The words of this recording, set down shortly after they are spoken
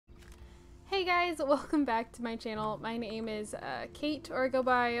Hey guys, welcome back to my channel. My name is Kate, or I go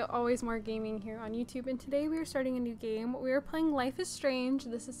by Always More Gaming here on YouTube, and today we are starting a new game. We are playing Life is Strange.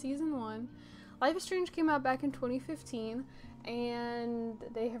 This is Season 1. Life is Strange came out back in 2015, and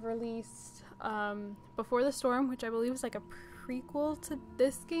they have released Before the Storm, which I believe is like a prequel to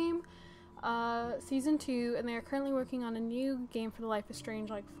this game, Season 2, and they are currently working on a new game for the Life is Strange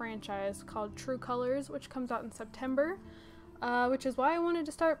franchise called True Colors, which comes out in September. Which is why I wanted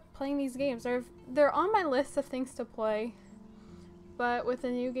to start playing these games. They're on my list of things to play, but with the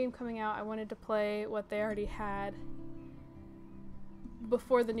new game coming out, I wanted to play what they already had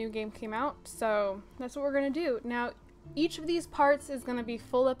before the new game came out, so that's what we're going to do. Now, each of these parts is going to be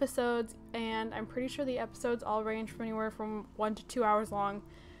full episodes, and I'm pretty sure the episodes all range from anywhere from 1 to 2 hours long.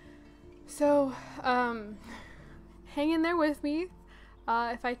 So, hang in there with me.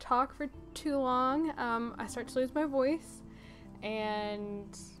 If I talk for too long, I start to lose my voice.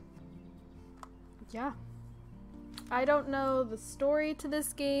 And yeah, I don't know the story to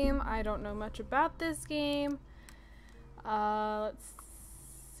this game. I don't know much about this game. Let's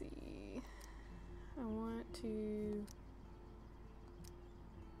see. I want to.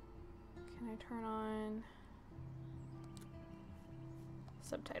 Can I turn on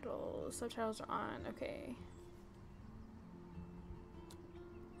subtitles? Subtitles are on. Okay.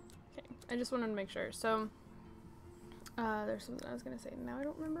 Okay. I just wanted to make sure. So. There's something I was gonna say. Now I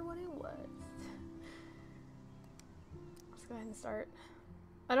don't remember what it was. Let's go ahead and start.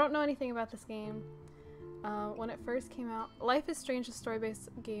 I don't know anything about this game. When it first came out, Life is Strange is a story-based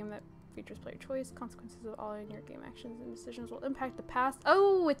game that features player choice. Consequences of all in your game actions and decisions will impact the past.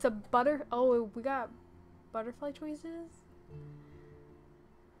 Oh, it's a oh, we got butterfly choices?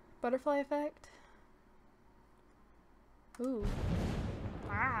 Butterfly effect? Ooh.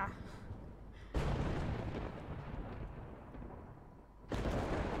 Ah.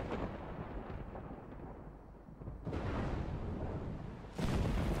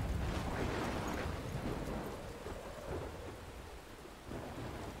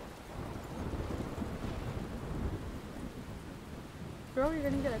 Girl, you're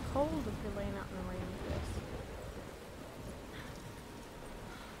gonna get a cold if you're laying out in the rain like this.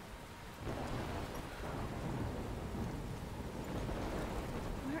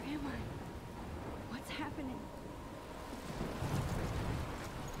 Where am I? What's happening?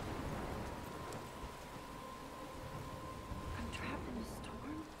 I'm trapped in a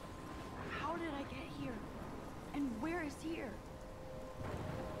storm? How did I get here? And where is here?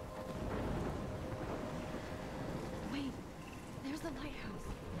 Wait. There's the lighthouse.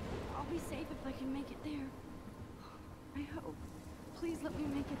 I'll be safe if I can make it there. I hope. Please let me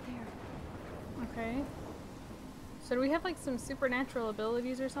make it there. Okay. So do we have like some supernatural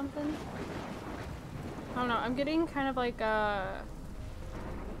abilities or something? I don't know. I'm getting kind of like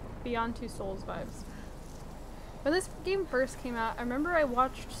Beyond Two Souls vibes. When this game first came out, I remember I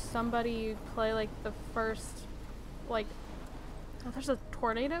watched somebody play like the first, oh, there's a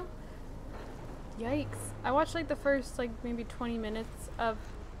tornado? Yikes. I watched like the first maybe 20 minutes of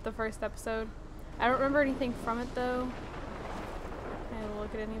the first episode. I don't remember anything from it though. I didn't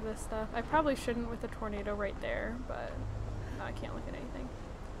look at any of this stuff. I probably shouldn't with the tornado right there, but no, I can't look at anything.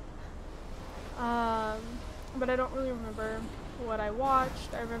 But I don't really remember what I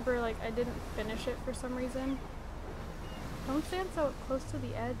watched. I remember I didn't finish it for some reason. Don't stand so close to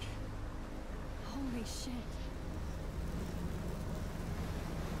the edge. Holy shit.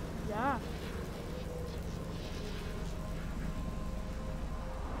 Yeah.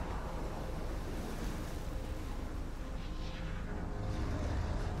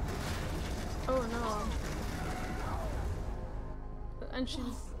 Oh no. And she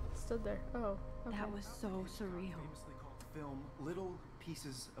stood there. Oh, okay. That was so surreal. Famously called the film Little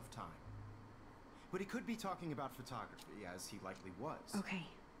Pieces of Time. But he could be talking about photography, as he likely was. Okay,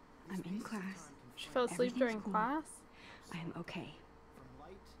 I'm in class. She fell asleep during class? I am okay. From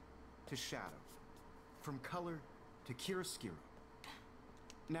light to shadow. From color to chiaroscuro.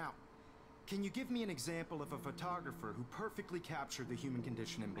 Now, can you give me an example of a photographer who perfectly captured the human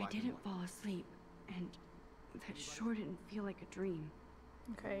condition in black and white? I didn't fall asleep, and that sure didn't feel like a dream.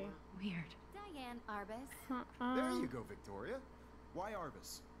 Okay. Weird. Diane Arbus. There you go, Victoria. Why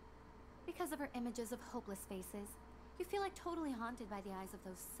Arbus? Because of her images of hopeless faces, you feel like totally haunted by the eyes of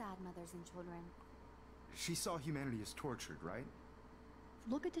those sad mothers and children. She saw humanity as tortured, right?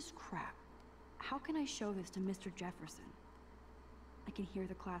 Look at this crap. How can I show this to Mr. Jefferson? I can hear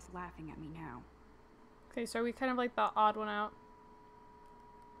the class laughing at me now. Okay, so are we kind of like the odd one out?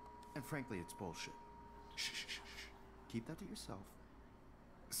 And frankly, it's bullshit. Shh, shh, shh, shh. Keep that to yourself.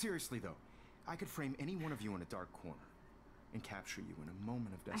 Seriously, though, I could frame any one of you in a dark corner. and capture you in a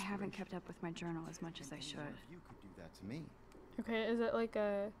moment of I desperation. haven't kept up with my journal as much as I should. You could do that to me. Okay, is it like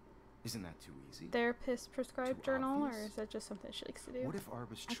a Isn't that too easy? therapist prescribed Too journal, or obvious? is that just something she likes to do? What if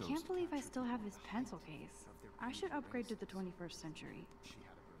Arbus I chose can't to believe I capture still the have this memories pencil of case. their I should previous upgrade to the remains? 21st century. She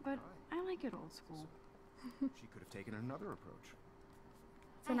had a But brilliant I like it old school. eye. She could have taken another approach.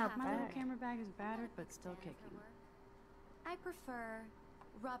 It's in our My little bag. camera bag is battered but still kicking. I prefer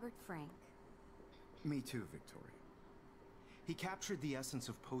Robert Frank. Me too, Victoria. He captured the essence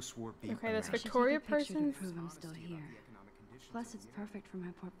of post-war beat. Okay, this I should Victoria take a picture to person. prove I'm still here. Plus, it's perfect for my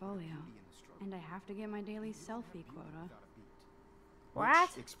portfolio. And I have to get my daily selfie quota. What?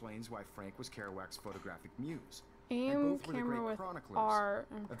 Which explains why Frank was Kerouac's photographic muse. Aim both were the camera great with chroniclers R. of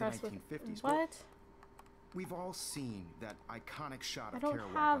the Impressed with 1950s. what? We've all seen that iconic shot I of don't Kerouac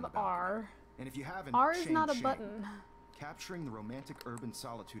on have the balcony. R. And if you haven't, R is shame, not a shame. button. Capturing the romantic urban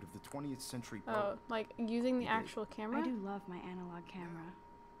solitude of the 20th century Oh, poet. like using the You did. actual camera? I do love my analog camera.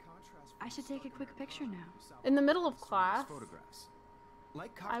 I should take a quick picture now. In the middle of class? Photographs.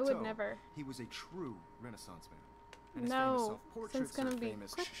 Like Cocteau, I would never. He was a true Renaissance man. And his No, famous since self-portraits it's gonna are be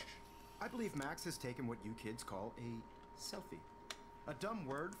famous. quick. I believe Max has taken what you kids call a selfie. A dumb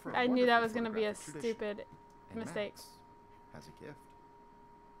word for a I knew that wonderful was going to be a photographic tradition. stupid And mistake. Max has a gift.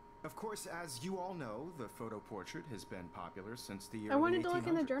 Of course, as you all know, the photo portrait has been popular since the early I wanted to look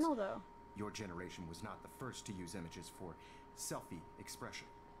in the 1800s. journal though. Your generation was not the first to use images for selfie expression.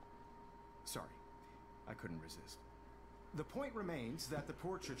 Sorry, I couldn't resist. The point remains that the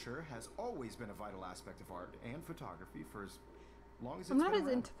portraiture has always been a vital aspect of art and photography for as long as it's I'm not been as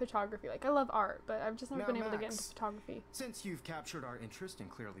around. into photography. Like, I love art, but I've just never Now, been able to get into Max, photography. Since you've captured our interest and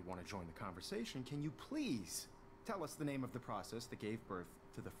clearly want to join the conversation, can you please tell us the name of the process that gave birth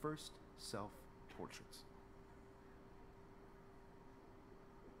to the first self-portraits?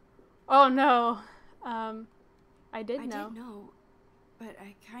 Oh no. I did I know. did know, but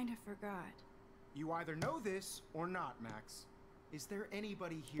I kind of forgot. You either know this or not, Max. Is there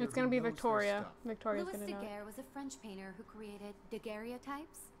anybody here It's gonna who be knows their Victoria. stuff? Victoria's Louis gonna know. it. Daguerre was a French painter who created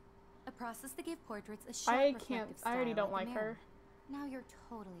daguerreotypes, a process that gave portraits a sharp, I reflective can't. style I already don't like like a mirror. her. Now you're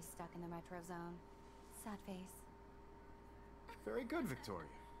totally stuck in the retro zone. Sad face. Very good, Victoria.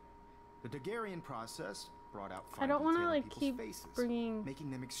 The Daguerrean process brought out fine I don't want to detail in like people's keep faces, bringing making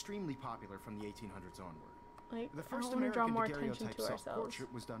them extremely popular from the 1800s onward. like. The I first don't want to draw American more attention daguerreotype to ourselves.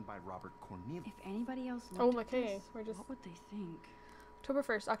 self-portrait was done by Robert Cornelius. If anybody else looked Oh, at okay. this, We're just what would they think? October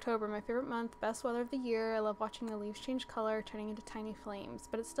 1st, October, my favorite month, best weather of the year. I love watching the leaves change color, turning into tiny flames,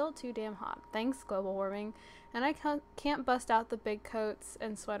 but it's still too damn hot. Thanks, global warming. And I can't bust out the big coats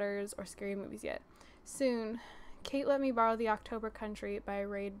and sweaters or scary movies yet. Soon. Kate let me borrow The October Country by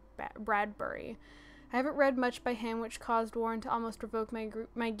Ray Bradbury. I haven't read much by him, which caused Warren to almost revoke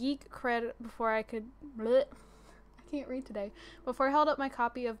my geek cred before I could... Bleh. I can't read today. Before I held up my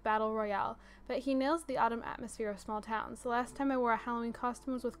copy of Battle Royale. But he nails the autumn atmosphere of small towns. The last time I wore a Halloween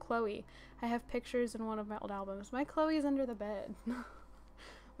costume was with Chloe. I have pictures in one of my old albums. My Chloe is under the bed.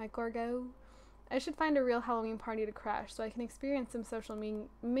 My Corgo. I should find a real Halloween party to crash so I can experience some social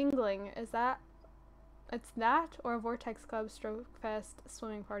mingling. It's that or a Vortex Club Stroke Fest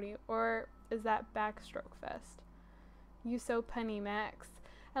swimming party, or is that Backstroke Fest? You so punny, Max.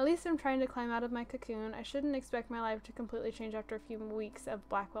 At least I'm trying to climb out of my cocoon. I shouldn't expect my life to completely change after a few weeks of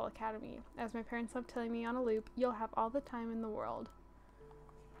Blackwell Academy. As my parents love telling me on a loop, you'll have all the time in the world.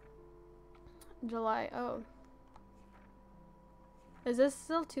 July. Oh. Is this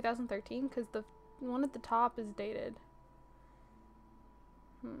still 2013? Because the one at the top is dated.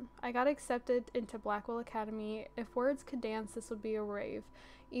 I got accepted into Blackwell Academy. If words could dance, this would be a rave,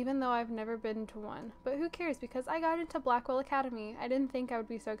 even though I've never been to one. But who cares, because I got into Blackwell Academy. I didn't think I would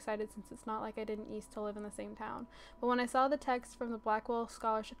be so excited since it's not like I didn't used to live in the same town. But when I saw the text from the Blackwell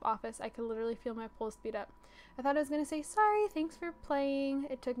Scholarship Office, I could literally feel my pulse speed up. I thought I was going to say, sorry, thanks for playing.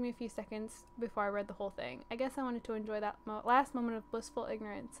 It took me a few seconds before I read the whole thing. I guess I wanted to enjoy that last moment of blissful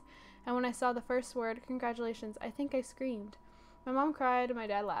ignorance. And when I saw the first word, congratulations, I think I screamed. My mom cried and my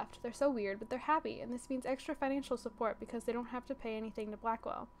dad laughed. They're so weird, but they're happy, and this means extra financial support because they don't have to pay anything to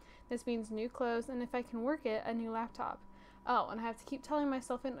Blackwell. This means new clothes, and if I can work it, a new laptop. Oh, and I have to keep telling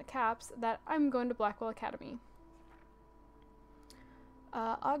myself in caps that I'm going to Blackwell Academy.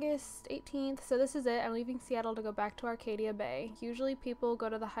 August 18th, so this is it. I'm leaving Seattle to go back to Arcadia Bay. Usually people go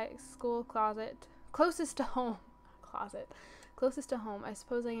to the high school closest to home. Closest to home. I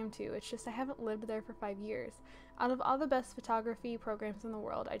suppose I am too. It's just I haven't lived there for 5 years. Out of all the best photography programs in the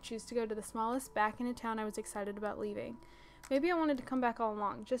world, I choose to go to the smallest back into town I was excited about leaving. Maybe I wanted to come back all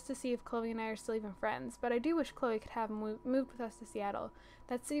along, just to see if Chloe and I are still even friends, but I do wish Chloe could have moved with us to Seattle.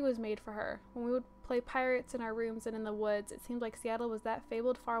 That city was made for her. When we would play pirates in our rooms and in the woods. It seemed like Seattle was that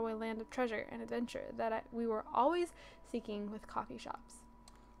fabled faraway land of treasure and adventure that we were always seeking with coffee shops.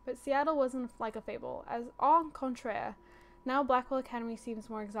 But Seattle wasn't like a fable. As au contraire, now Blackwell Academy seems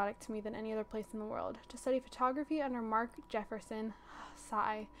more exotic to me than any other place in the world. To study photography under Mark Jefferson,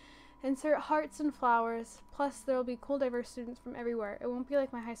 sigh. Insert hearts and flowers, plus there will be cool diverse students from everywhere. It won't be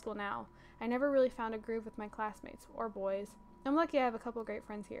like my high school now. I never really found a groove with my classmates, or boys. I'm lucky I have a couple great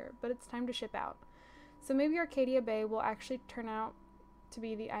friends here, but it's time to ship out. So maybe Arcadia Bay will actually turn out to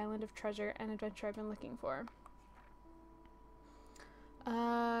be the island of treasure and adventure I've been looking for.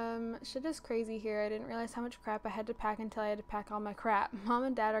 Shit is crazy here. I didn't realize how much crap I had to pack until I had to pack all my crap. Mom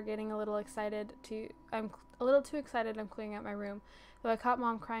and Dad are getting a little excited I'm a little too excited I'm clearing out my room, though I caught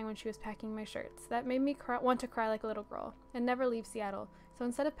Mom crying when she was packing my shirts. That made me want to cry like a little girl, and never leave Seattle. So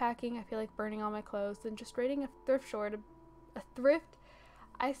instead of packing, I feel like burning all my clothes and just raiding a thrift.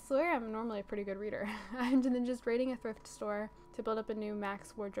 I swear I'm normally a pretty good reader. And then just raiding a thrift store to build up a new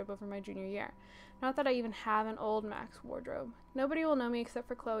Max wardrobe over my junior year. Not that I even have an old Max wardrobe. Nobody will know me except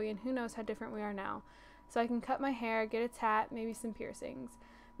for Chloe, and who knows how different we are now. So I can cut my hair, get a tat, maybe some piercings.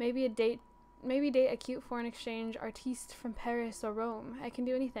 Maybe date a cute foreign exchange artiste from Paris or Rome. I can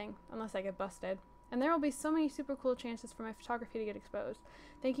do anything, unless I get busted. And there will be so many super cool chances for my photography to get exposed.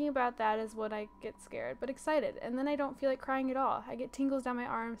 Thinking about that is when I get scared, but excited, and then I don't feel like crying at all. I get tingles down my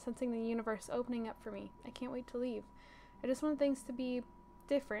arms, sensing the universe opening up for me. I can't wait to leave. I just want things to be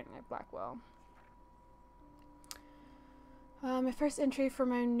different at Blackwell. My first entry for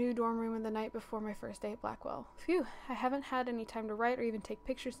my new dorm room in the night before my first day at Blackwell. Phew, I haven't had any time to write or even take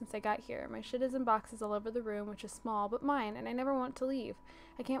pictures since I got here. My shit is in boxes all over the room, which is small, but mine, and I never want to leave.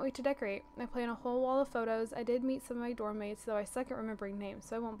 I can't wait to decorate. I plan a whole wall of photos. I did meet some of my dorm mates, though I suck at remembering names,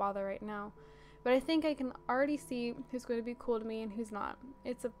 so I won't bother right now. But I think I can already see who's going to be cool to me and who's not.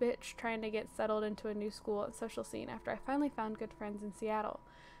 It's a bitch trying to get settled into a new school and social scene after I finally found good friends in Seattle.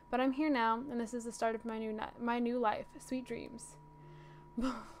 But I'm here now, and this is the start of my new life. Sweet dreams.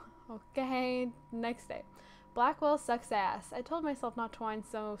 Okay, next day. Blackwell sucks ass. I told myself not to whine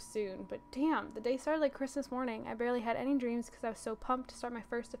so soon, but damn, the day started like Christmas morning. I barely had any dreams because I was so pumped to start my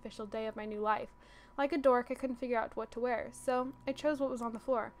first official day of my new life. Like a dork, I couldn't figure out what to wear, so I chose what was on the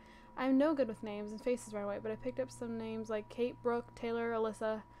floor. I'm no good with names and faces right away, but I picked up some names like Kate, Brooke, Taylor,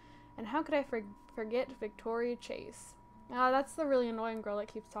 Alyssa, and how could I forget Victoria Chase? That's the really annoying girl that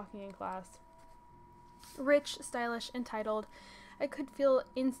keeps talking in class. Rich, stylish, entitled. I could feel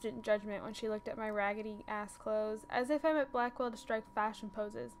instant judgment when she looked at my raggedy-ass clothes, as if I'm at Blackwell to strike fashion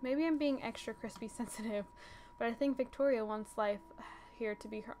poses. Maybe I'm being extra crispy sensitive, but I think Victoria wants life here to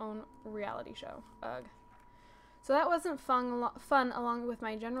be her own reality show. Ugh. So that wasn't fun along with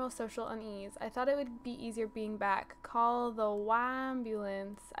my general social unease. I thought it would be easier being back. Call the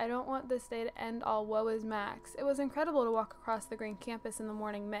wambulance. I don't want this day to end all woe is Max. It was incredible to walk across the green campus in the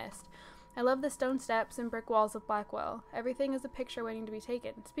morning mist. I love the stone steps and brick walls of Blackwell. Everything is a picture waiting to be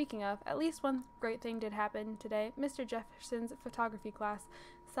taken. Speaking of, at least one great thing did happen today. Mr. Jefferson's photography class.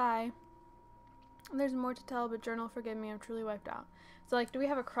 Sigh. There's more to tell, but journal, forgive me, I'm truly wiped out. So, like, do we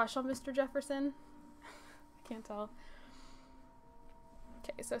have a crush on Mr. Jefferson? I can't tell.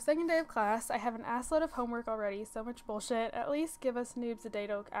 Okay, so second day of class. I have an assload of homework already. So much bullshit. At least give us noobs a day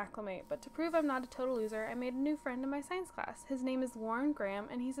to acclimate. But to prove I'm not a total loser, I made a new friend in my science class. His name is Warren Graham,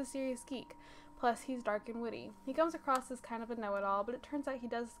 and he's a serious geek. Plus, he's dark and witty. He comes across as kind of a know-it-all, but it turns out he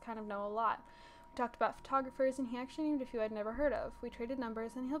does kind of know a lot. We talked about photographers, and he actually named a few I'd never heard of. We traded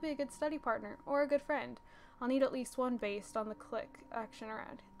numbers, and he'll be a good study partner, or a good friend. I'll need at least one based on the click action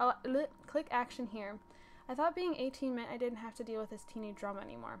here. I thought being 18 meant I didn't have to deal with this teenage drama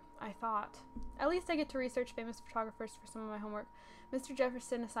anymore. I thought. At least I get to research famous photographers for some of my homework. Mr.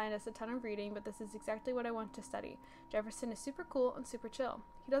 Jefferson assigned us a ton of reading, but this is exactly what I want to study. Jefferson is super cool and super chill.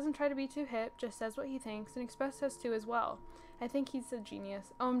 He doesn't try to be too hip, just says what he thinks, and expects us to as well. I think he's a genius.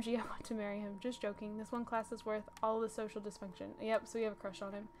 OMG, I want to marry him. Just joking. This one class is worth all the social dysfunction. Yep, so we have a crush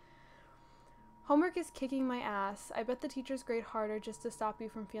on him. Homework is kicking my ass. I bet the teachers grade harder just to stop you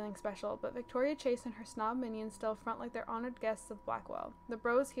from feeling special, but Victoria Chase and her snob minions still front like they're honored guests of Blackwell. The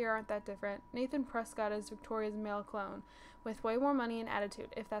bros here aren't that different. Nathan Prescott is Victoria's male clone, with way more money and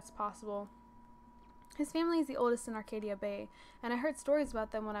attitude, if that's possible. His family is the oldest in Arcadia Bay, and I heard stories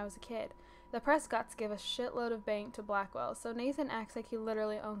about them when I was a kid. The Prescotts give a shitload of bank to Blackwell, so Nathan acts like he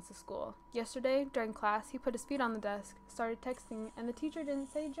literally owns the school. Yesterday, during class, he put his feet on the desk, started texting, and the teacher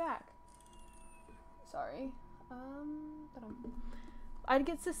didn't say jack. Sorry. I'd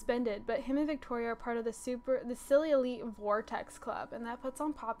get suspended, but him and Victoria are part of the silly elite Vortex Club, and that puts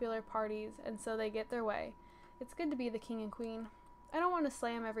on popular parties, and so they get their way. It's good to be the king and queen. I don't want to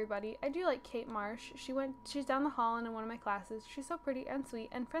slam everybody. I do like Kate Marsh. She's down the hall and in one of my classes. She's so pretty and sweet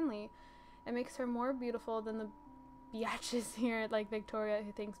and friendly. It makes her more beautiful than the biatches here like Victoria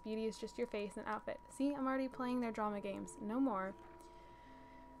who thinks beauty is just your face and outfit. See, I'm already playing their drama games. No more.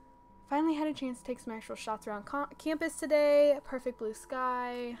 Finally had a chance to take some actual shots around campus today. Perfect blue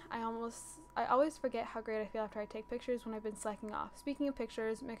sky. I always forget how great I feel after I take pictures when I've been slacking off. Speaking of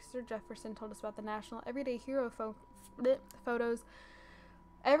pictures, Mr. Jefferson told us about the National Everyday Heroes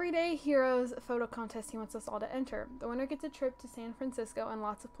photo contest he wants us all to enter. The winner gets a trip to San Francisco and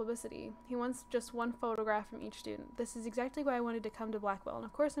lots of publicity. He wants just one photograph from each student. This is exactly why I wanted to come to Blackwell, and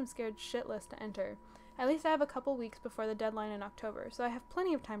of course I'm scared shitless to enter. At least I have a couple weeks before the deadline in October, so I have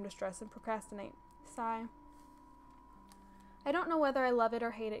plenty of time to stress and procrastinate. Sigh. I don't know whether I love it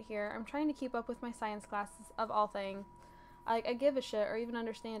or hate it here. I'm trying to keep up with my science classes, of all things. I give a shit or even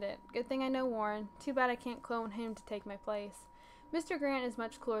understand it. Good thing I know Warren. Too bad I can't clone him to take my place. Mr. Grant is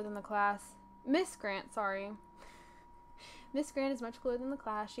much cooler than the class. Miss Grant, sorry. Miss Grant is much cooler than the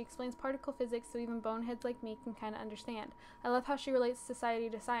class. She explains particle physics so even boneheads like me can kind of understand. I love how she relates society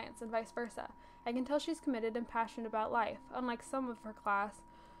to science and vice versa. I can tell she's committed and passionate about life, unlike some of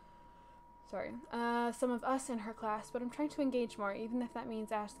us in her class, but I'm trying to engage more, even if that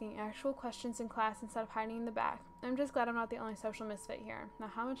means asking actual questions in class instead of hiding in the back. I'm just glad I'm not the only social misfit here.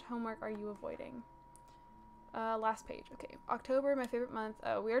 Now, how much homework are you avoiding? Last page. Okay. October, my favorite month.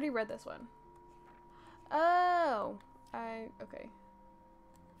 Oh, we already read this one. Oh! Okay.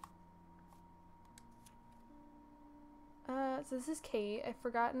 So this is Kate. I've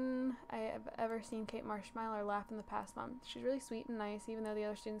forgotten I have ever seen Kate Marsh smile or laugh in the past month. She's really sweet and nice, even though the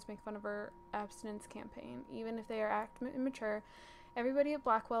other students make fun of her abstinence campaign. Even if they are immature, everybody at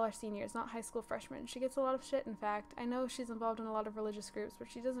Blackwell are seniors, not high school freshmen. She gets a lot of shit, in fact. I know she's involved in a lot of religious groups, but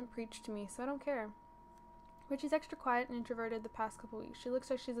she doesn't preach to me, so I don't care. But she's extra quiet and introverted the past couple weeks. She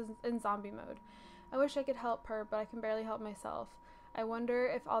looks like she's in zombie mode. I wish I could help her, but I can barely help myself. I wonder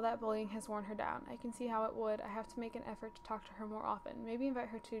if all that bullying has worn her down. I can see how it would. I have to make an effort to talk to her more often. Maybe invite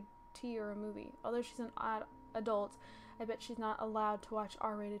her to tea or a movie. Although she's an adult, I bet she's not allowed to watch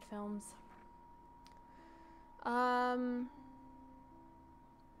R-rated films. Then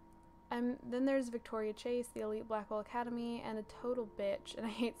there's Victoria Chase, the elite Blackwell Academy, and a total bitch. And I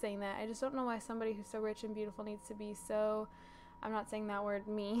hate saying that. I just don't know why somebody who's so rich and beautiful needs to be so, I'm not saying that word,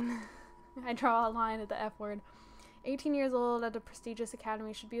 mean. I draw a line at the F word. 18 years old at a prestigious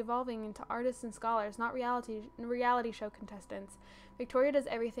academy should be evolving into artists and scholars, not reality show contestants. Victoria does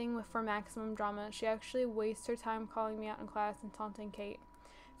everything for maximum drama. She actually wastes her time calling me out in class and taunting Kate.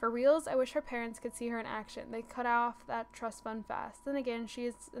 For reals, I wish her parents could see her in action. They cut off that trust fund fast. Then again, she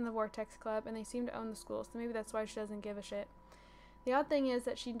is in the Vortex Club, and they seem to own the school, so maybe that's why she doesn't give a shit. The odd thing is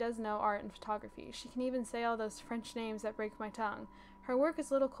that she does know art and photography. She can even say all those French names that break my tongue. Her work is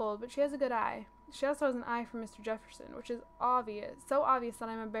a little cold, but she has a good eye. She also has an eye for Mr. Jefferson, which is obvious, so obvious that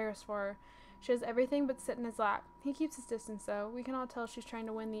I'm embarrassed for her. She does everything but sit in his lap. He keeps his distance, though. We can all tell she's trying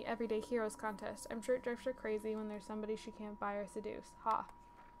to win the Everyday Heroes contest. I'm sure it drives her crazy when there's somebody she can't buy or seduce. Ha.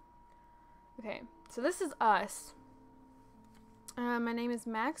 Okay, so this is us. My name is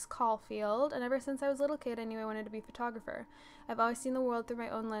Max Caulfield, and ever since I was a little kid, I knew I wanted to be a photographer. I've always seen the world through my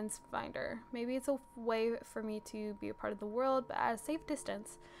own lens finder. Maybe it's a way for me to be a part of the world, but at a safe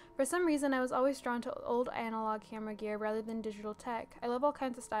distance. For some reason, I was always drawn to old analog camera gear rather than digital tech. I love all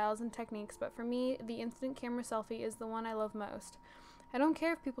kinds of styles and techniques, but for me, the instant camera selfie is the one I love most. I don't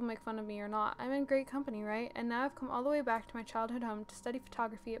care if people make fun of me or not. I'm in great company, right? And now I've come all the way back to my childhood home to study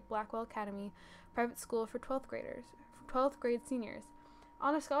photography at Blackwell Academy, private school for 12th grade seniors.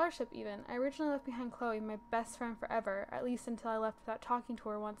 On a scholarship even. I originally left behind Chloe, my best friend forever, at least until I left without talking to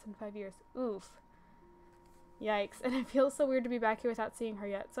her once in 5 years. Oof. Yikes. And it feels so weird to be back here without seeing her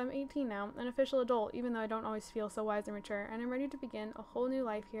yet. So I'm 18 now, an official adult, even though I don't always feel so wise and mature, and I'm ready to begin a whole new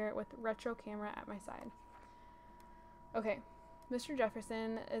life here with retro camera at my side. Okay. Mr.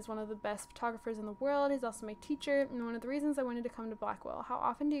 Jefferson is one of the best photographers in the world. He's also my teacher, and one of the reasons I wanted to come to Blackwell. How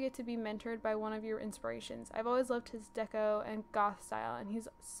often do you get to be mentored by one of your inspirations? I've always loved his deco and goth style, and he's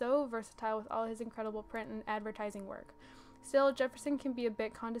so versatile with all his incredible print and advertising work. Still, Jefferson can be a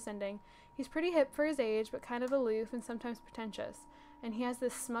bit condescending. He's pretty hip for his age, but kind of aloof and sometimes pretentious, and he has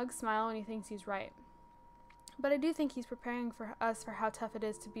this smug smile when he thinks he's right. But I do think he's preparing for us for how tough it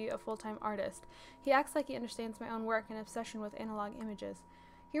is to be a full-time artist. He acts like he understands my own work and obsession with analog images.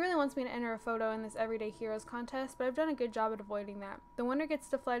 He really wants me to enter a photo in this Everyday Heroes contest, but I've done a good job at avoiding that. The winner gets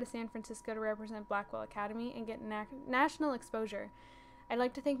to fly to San Francisco to represent Blackwell Academy and get national exposure. I'd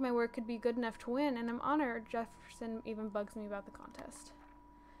like to think my work could be good enough to win, and I'm honored Jefferson even bugs me about the contest.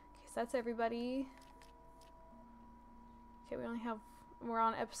 Okay, so that's everybody. Okay, we only have We're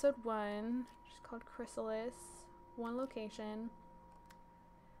on episode 1, which is called Chrysalis. One location.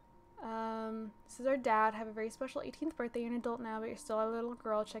 This is our dad. Have a very special 18th birthday. You're an adult now, but you're still a little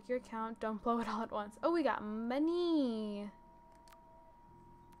girl. Check your account. Don't blow it all at once. Oh, we got money.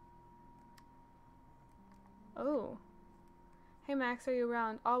 Oh. Hey, Max, are you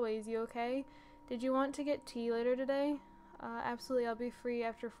around? Always. You okay? Did you want to get tea later today? Absolutely. I'll be free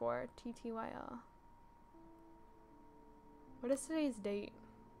after 4. TTYL. What is today's date?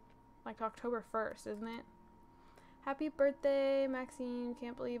 Like October 1st, isn't it? Happy birthday, Maxine.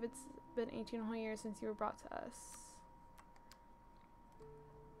 Can't believe it's been 18 whole years since you were brought to us.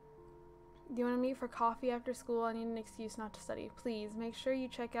 Do you want to meet for coffee after school? I need an excuse not to study. Please, make sure you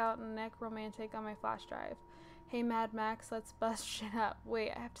check out Neck Romantic on my flash drive. Hey, Mad Max, let's bust shit up.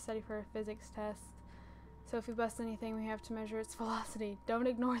 Wait, I have to study for a physics test. So if we bust anything, we have to measure its velocity. Don't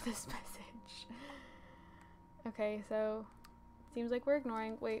ignore this message. Okay, so seems like we're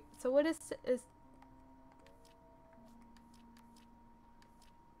ignoring. Wait, so what is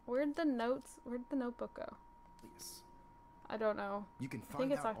where'd the notebook go? Yes. I don't know. You can I think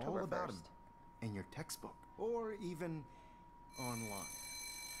find it's out October all about 1st. him in your textbook or even online.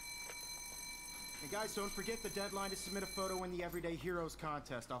 And guys, don't forget the deadline to submit a photo in the Everyday Heroes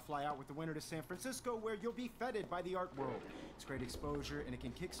contest. I'll fly out with the winner to San Francisco, where you'll be feted by the art world. It's great exposure, and it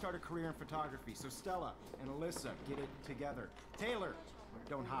can kickstart a career in photography. So Stella and Alyssa, get it together. Taylor,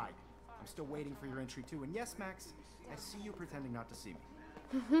 don't hide. I'm still waiting for your entry too. And yes, Max, I see you pretending not to see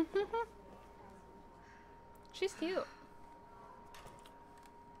me. She's cute.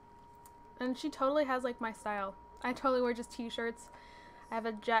 And she totally has like my style. I totally wear just t-shirts. I have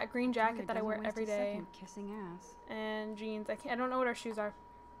a green jacket that I wear every day. Kissing ass. And jeans. I don't know what our shoes are.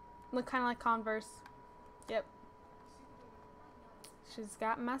 Look kind of like Converse. Yep. She's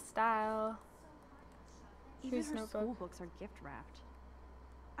got my style. Even Whose her notebook? school books are gift wrapped.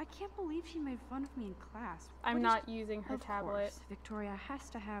 I can't believe she made fun of me in class. I'm What not is- using her Of tablet. course, Victoria has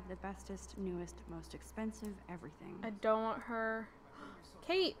to have the bestest, newest, most expensive everything. I don't want her.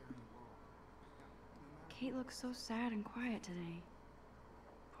 Kate! Kate looks so sad and quiet today.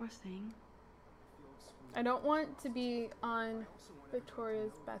 Poor thing. I don't want to be on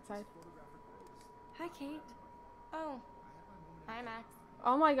Victoria's bad side. Hi, Kate. Oh. Hi, Max.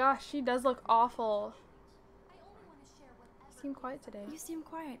 Oh my gosh, she does look awful. You seem quiet today. You seem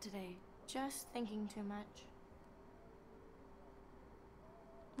quiet today. Just thinking too much.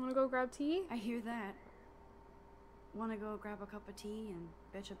 Wanna go grab tea? I hear that. Wanna go grab a cup of tea and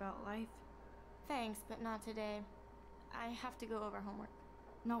bitch about life? Thanks, but not today. I have to go over homework.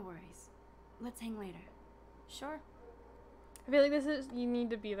 No worries. Let's hang later. Sure. I feel like this is, you need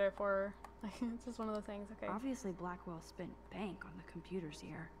to be there for her. Like, it's just one of those things, okay. Obviously, Blackwell spent bank on the computers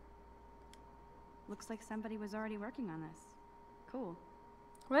here. Looks like somebody was already working on this. Cool.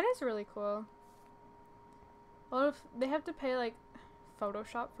 That is really cool. Well, if they have to pay, like,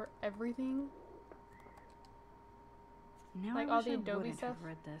 Photoshop for everything. Now Like I all wish the I Adobe wouldn't stuff? have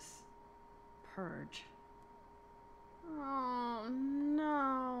read this. Purge. Oh,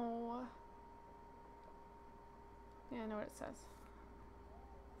 no. Yeah, I know what it says.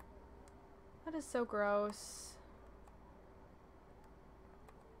 That is so gross.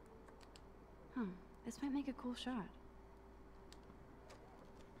 This might make a cool shot.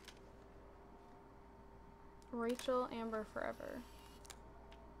 Rachel Amber Forever.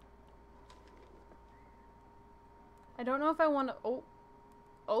 I don't know if I want to. Oh.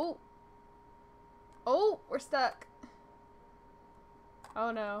 Oh. Oh, we're stuck.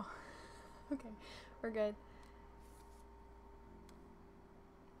 Oh no. Okay, we're good.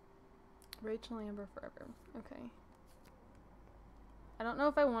 Rachel Amber Forever. Okay. I don't know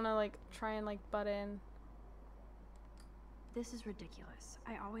if I want to like try and like butt in. This is ridiculous.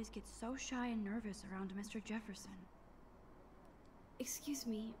 I always get so shy and nervous around Mr. Jefferson. Excuse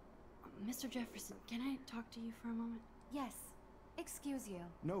me, Mr. Jefferson, can I talk to you for a moment? Yes. Excuse you.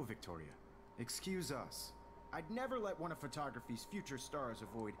 No, Victoria. Excuse us. I'd never let one of photography's future stars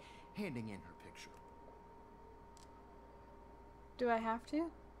avoid handing in her picture. Do I have to?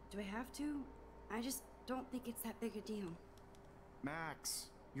 Do I have to? I just don't think it's that big a deal. Max,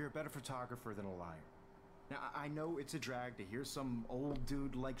 you're a better photographer than a liar. Now, I know it's a drag to hear some old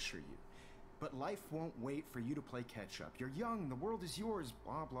dude lecture you, but life won't wait for you to play catch-up. You're young, the world is yours,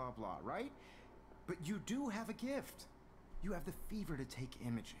 blah, blah, blah, right? But you do have a gift. You have the fever to take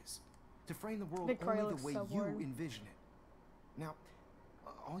images, to frame the world Victoria only looks the way so you bored. envision it. Now,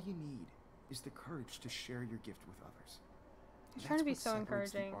 all you need is the courage to share your gift with others. He's trying to be That's so what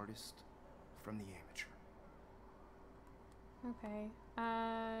separates encouraging. the artist from the amateur. Okay.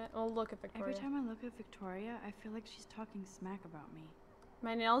 I'll look at Victoria. Every time I look at Victoria, I feel like she's talking smack about me.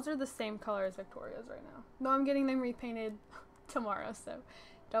 My nails are the same color as Victoria's right now. No, I'm getting them repainted tomorrow, so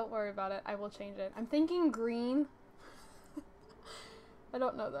don't worry about it. I will change it. I'm thinking green. I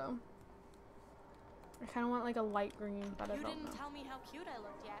don't know though. I kind of want like a light green, but I don't know. You didn't tell me how cute I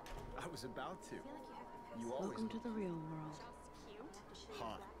looked yet. I was about to. You Welcome to the real world. Just cute.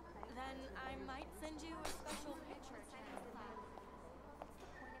 Hot. Then I might send you a special picture.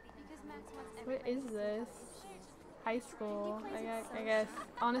 Because Max wants What everybody is to see this? how High school, I guess.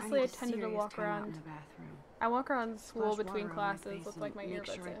 Honestly, I need a tended to serious walk timeout around. in the bathroom. I walk around school Splash between water on my classes face with and like my make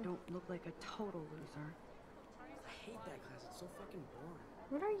earbuds sure I in. don't look like a total loser. I hate that class. It's so fucking boring.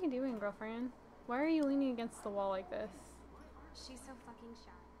 What are you doing, girlfriend? Why are you leaning against the wall like this? she's so fucking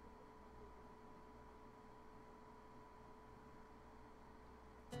shy.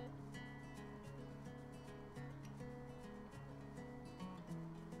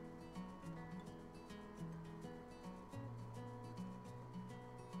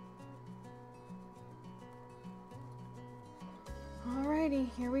 Alrighty,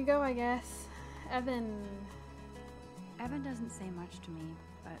 here we go, I guess. Evan. Evan doesn't say much to me,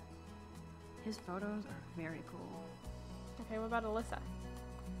 but his photos are very cool. Okay, what about Alyssa?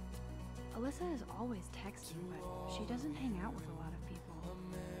 Alyssa is always texting, but she doesn't hang out with a lot of people.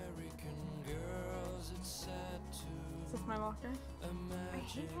 Is this my locker? I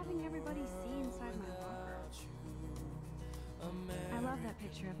hate having everybody see inside my locker. I love that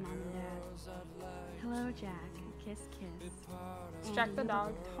picture of Mom and Dad. Hello, Jack. Kiss, kiss. It's Jack the you dog.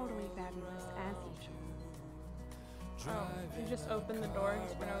 look totally fabulous, as usual. Oh, you just opened the door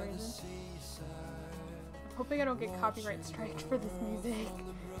just for no reason. I'm hoping I don't get copyright striked for this music.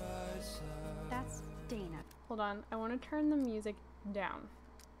 That's Dana. Hold on, I want to turn the music down.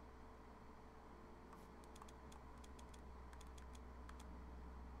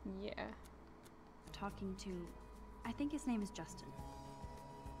 Yeah. Talking to, I think his name is Justin.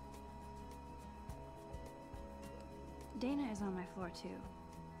 Dana is on my floor too.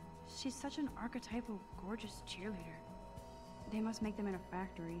 She's such an archetypal, gorgeous cheerleader. They must make them in a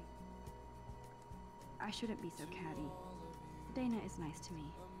factory. I shouldn't be so catty. Dana is nice to me.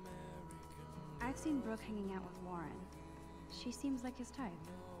 I've seen Brooke hanging out with Warren. She seems like his type.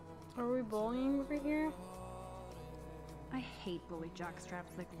 Are we bullying over here? I hate bully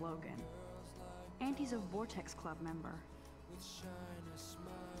jockstraps like Logan. And he's a Vortex Club member.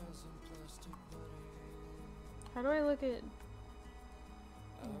 How do I look at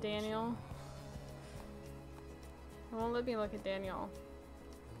Daniel? It won't let me look at Daniel.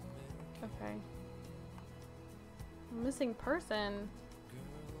 Okay. Missing person.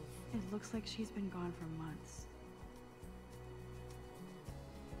 It looks like she's been gone for months.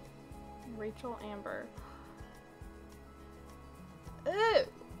 Rachel Amber. Ew!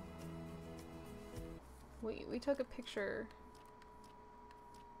 Wait, we took a picture.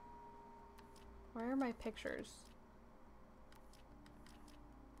 Where are my pictures?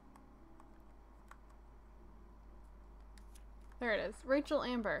 There it is. Rachel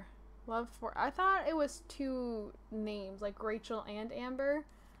Amber. Love for. I thought it was two names, like Rachel and Amber.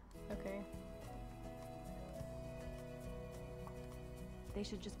 Okay. They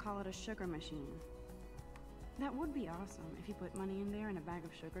should just call it a sugar machine. That would be awesome if you put money in there and a bag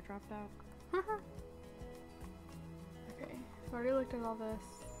of sugar dropped out. Okay. I've already looked at all this.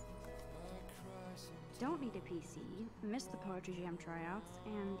 Don't need a PC, missed the Poetry Jam tryouts,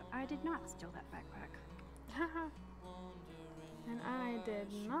 and I did not steal that backpack. And I did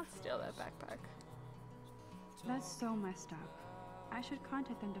not steal that backpack. That's so messed up. I should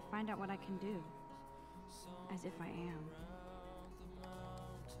contact them to find out what I can do. As if I am.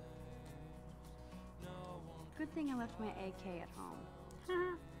 Good thing I left my AK at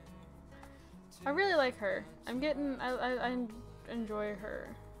home. I really like her. I enjoy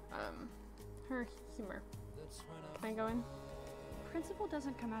her, her humor. Can I go in? Principal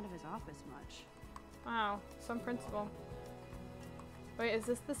doesn't come out of his office much. Wow, some principal. Wait, is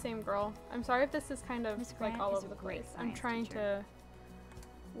this the same girl? I'm sorry if this is kind of Miss like Grant all is over a the great place. I'm science trying teacher.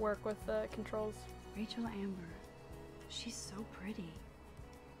 to work with the controls. Rachel Amber. She's so pretty.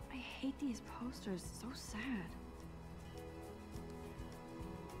 I hate these posters. So sad.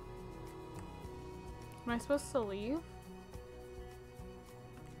 Am I supposed to leave?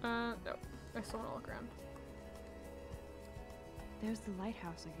 No. I still want to look around. There's the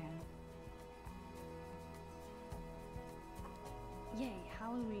lighthouse again. Yay,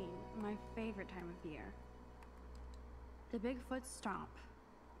 Halloween, my favorite time of year. The Bigfoot Stomp.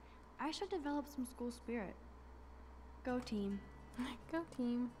 I should develop some school spirit. Go team. Go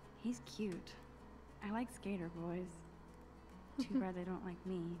team. He's cute. I like skater boys. Too bad they don't like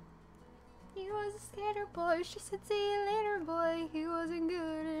me. He was a skater boy. She said, "See you later, boy." He wasn't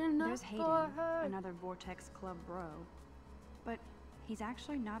good enough There's for Hayden, her. another Vortex Club bro. But he's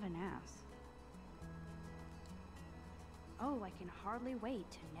actually not an ass. Oh, I can hardly wait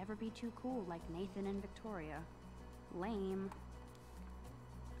to never be too cool like Nathan and Victoria. Lame.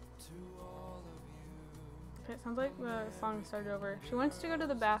 Okay, it sounds like the song started over. She wants to go to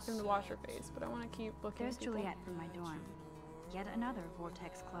the bathroom to wash her face, but I want to keep looking There's at people. Juliet from my dorm. Yet another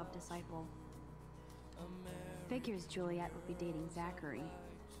Vortex Club disciple. Figures Juliet would be dating Zachary.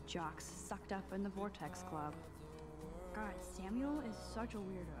 Jocks sucked up in the Vortex Club. God, Samuel is such a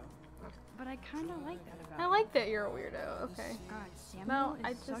weirdo. But I kinda like that about I him. like that you're a weirdo. Okay. God, Samuel No,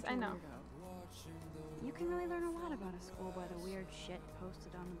 is such a I know. weirdo. You can really learn a lot about a school by the weird shit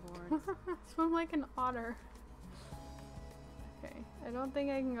posted on the boards. Swim like an otter. Okay, I don't think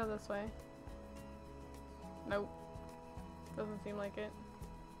I can go this way. Nope. Doesn't seem like it.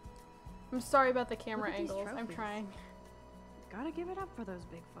 I'm sorry about the camera Look at these angles. I'm trophies. trying. Gotta give it up for those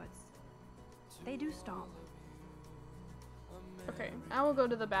Bigfoots. They do stomp. Okay, I will go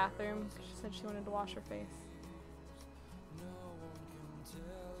to the bathroom. She said she wanted to wash her face.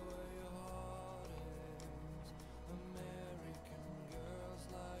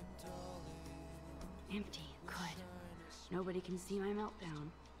 Empty. Good. Nobody can see my meltdown.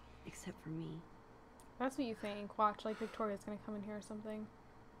 Except for me. That's what you think. Watch, like Victoria's gonna come in here or something.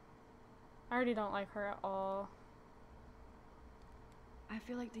 I already don't like her at all. I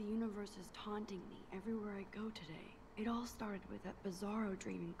feel like the universe is taunting me everywhere I go today. It all started with that bizarro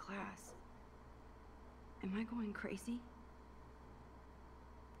dream in class. Am I going crazy?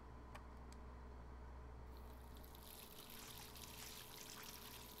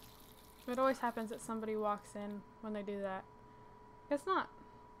 It always happens that somebody walks in when they do that. Guess not.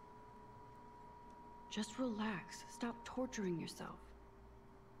 Just relax. Stop torturing yourself.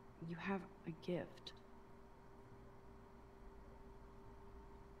 You have a gift.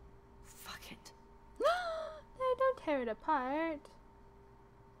 Fuck it. No, don't tear it apart.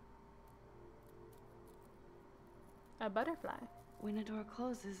 A butterfly. When a door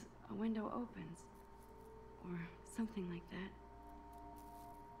closes, a window opens. Or something like that.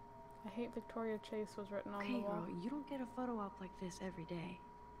 I hate Victoria Chase was written on Okay, the wall. girl, you don't get a photo op like this every day.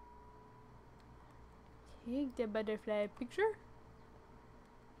 Take the butterfly picture.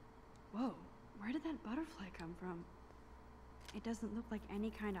 Whoa, where did that butterfly come from? It doesn't look like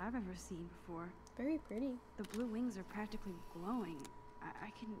any kind I've ever seen before. Very pretty. The blue wings are practically glowing. I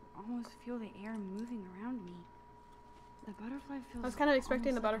can almost feel the air moving around me. The butterfly feels I was kind of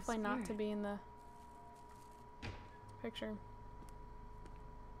expecting the almost like butterfly a not to spirit. be in the picture.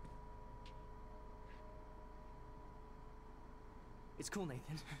 It's cool,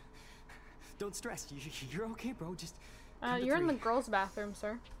 Nathan. Don't stress. You're okay, bro. Just count to You're in the 3. girls' bathroom,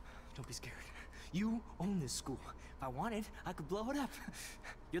 sir. Don't be scared. You own this school. If I wanted, I could blow it up.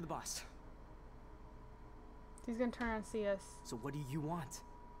 You're the boss. He's gonna turn around and see us. So what do you want?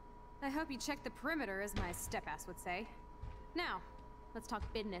 I hope you check the perimeter, as my step-ass would say. Now, let's talk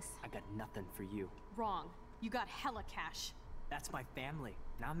business. I got nothing for you. Wrong. You got hella cash. That's my family,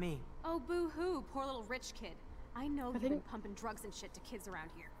 not me. Oh, boo-hoo, poor little rich kid. I know you've been think- pumping drugs and shit to kids around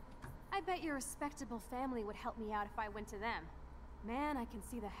here. I bet your respectable family would help me out if I went to them. Man, I can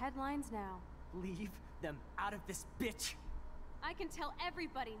see the headlines now. Leave them out of this bitch. I can tell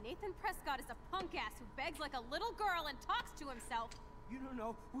everybody Nathan Prescott is a punk ass who begs like a little girl and talks to himself. You don't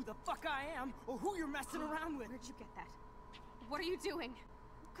know who the fuck I am or who you're messing around with. Where'd you get that? What are you doing?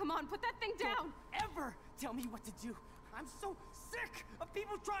 Come on, put that thing down! Don't ever tell me what to do. I'm so sick of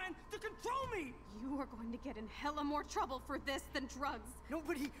people trying to control me. You are going to get in hella more trouble for this than drugs.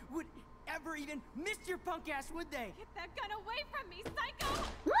 Nobody would ever even miss your punk ass, would they? Get that gun away from me, psycho!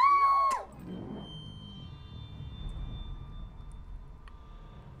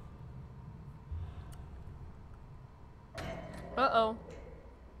 Uh-oh.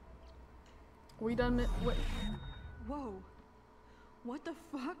 We done it. What? Whoa. What the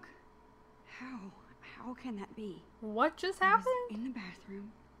fuck? How can that be? What just I was happened? in the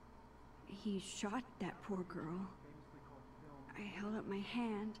bathroom. He shot that poor girl. I held up my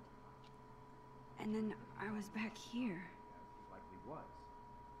hand. And then I was back here. Likely was.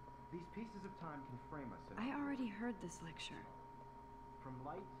 These pieces of time can frame us in I already heard this lecture. from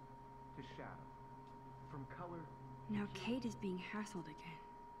light to shadow, from color. Now Kate is being hassled again.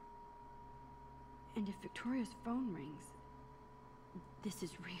 And if Victoria's phone rings, this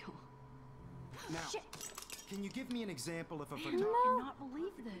is real. Now, Shit. can you give me an example of a I photographer cannot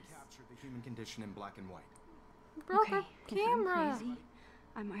believe who this. captured the human condition in black and white? Broke Okay, our if I'm camera. crazy,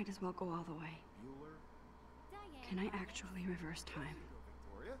 I might as well go all the way. Bueller, Can I actually reverse time?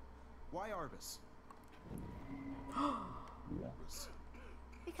 Victoria. Why Arbus?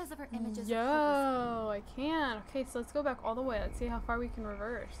 Because of her images of Yo, I can. Okay, so let's go back all the way. Let's see how far we can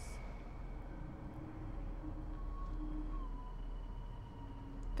reverse.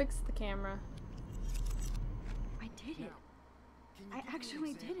 Fix the camera. I did it. Can you I give me an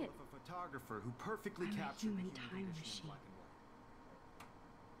actually did example it. of a photographer who perfectly I'm a captured the human human time condition in machine. black and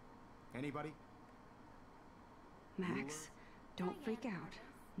white? Anybody? Max, don't freak out.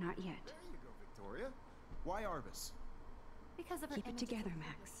 Not yet. There you go, Victoria. Why Arbus? Because of her Keep it images together, of Max.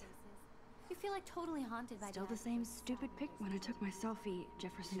 hopeless faces. You feel like totally haunted by Still the same stupid pic. When I took my selfie,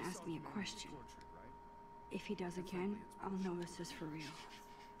 Jefferson asked me a question. Tortured, right? If he does again, I'll know this is for real.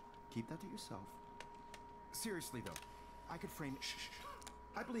 Keep that to yourself. Seriously though, I could frame.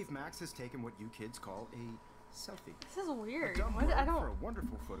 I believe Max has taken what you kids call a selfie. This is weird. A dumb What? word I don't. for a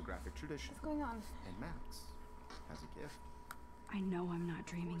wonderful photographic tradition. What's going on? And Max has a gift. I know I'm not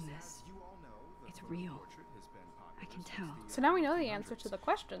dreaming this. As you all know, the It's photo real. portrait has been popular I can since tell. the So now we know the 1800s. answer to the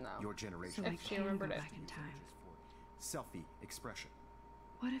question, though. Your generation So I If she can go remembered it. back in time. selfie expression.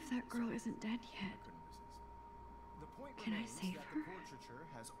 What if that girl isn't dead yet? Couldn't resist. The point Can I remains save that her? the portraiture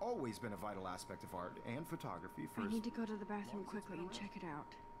has always been a vital aspect of art and photography for I as need to go to the bathroom quickly and check it out.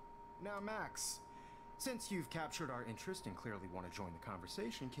 Now, Max, since you've captured our interest and clearly want to join the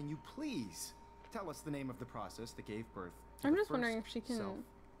conversation, can you please tell us the name of the process that gave birth to I'm the just wondering first if she can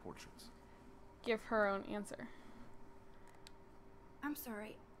self-portraits? give her own answer. I'm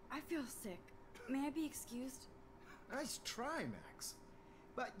sorry. I feel sick. May I be excused? Nice try, Max.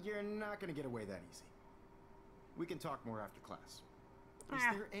 But you're not going to get away that easy. We can talk more after class. Is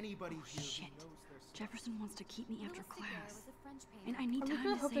Ah. there anybody here Shit. who knows their stuff? Jefferson wants to keep me after Louis Daguerre class. was a French And painter. I need I was time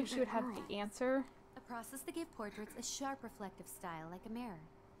really to hoping save she would that have girl. the answer. A process that gave portraits a sharp reflective style like a mirror.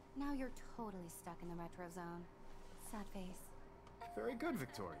 Now you're totally stuck in the retro zone. Sad face. Very good,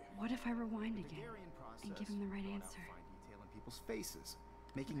 Victoria. What if I rewind The again Daguerrean process and give him the right brought out answer? fine detail in people's faces,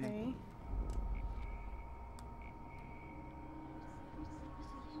 making Okay. them.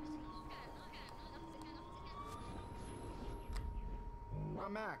 Now,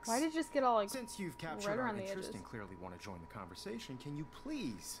 Max. Why did you just get all like? Since you've captured right our around the interest edges? and clearly want to join the conversation, can you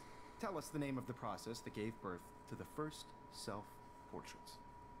please tell us the name of the process that gave birth to the first self-portraits?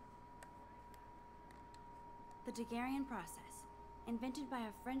 The Daguerrean process, invented by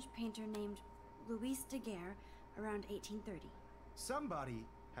a French painter named Louis Daguerre around 1830. Somebody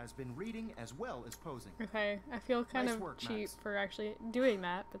has been reading as well as posing. Okay, I feel kind Nice of work, cheap Max. for actually doing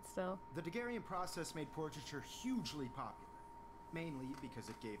that, but still. The Daguerrean process made portraiture hugely popular, mainly because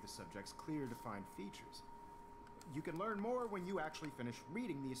it gave the subjects clear, defined features. You can learn more when you actually finish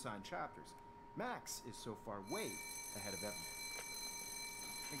reading the assigned chapters. Max is so far way ahead of everyone.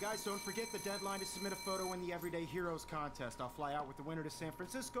 And guys, don't forget the deadline to submit a photo in the Everyday Heroes contest. I'll fly out with the winner to San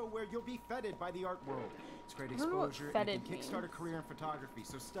Francisco, where you'll be feted by the art world. It's great I don't know what exposure and feted can kickstart a means. career in photography.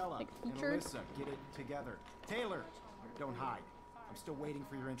 So Stella Like and featured? Alyssa, get it together. Taylor, don't hide. I'm still waiting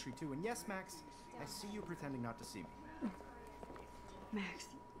for your entry too. And yes, Max, I see you pretending not to see me. Max,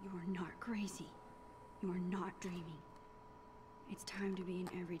 you are not crazy. You are not dreaming. It's time to be an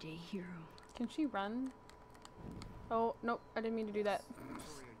everyday hero. Can she run? Oh, nope, I didn't mean to do that.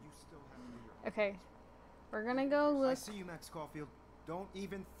 Victoria, you still have to do your Okay, we're gonna go I look. see you, Max Caulfield. Don't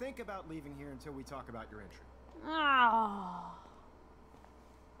even think about leaving here until we talk about your entry. Ah.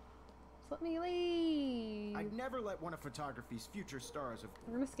 Just let me leave. I'd never let one of photography's future stars of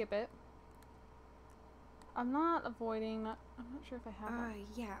We're gonna skip it. I'm not avoiding. I'm not sure if I have one.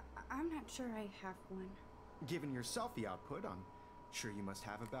 Yeah, I'm not sure I have one. Given your selfie output, I'm sure you must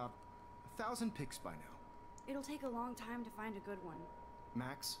have about 1,000 pics by now. It'll take a long time to find a good one.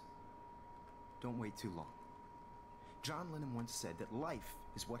 Max, don't wait too long. John Lennon once said that life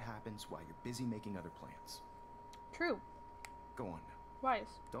is what happens while you're busy making other plans. True. Go on now. Wise.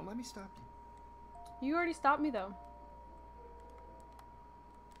 Don't let me stop you. You already stopped me though.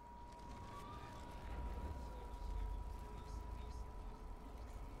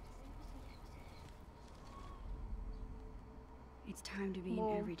 It's time to be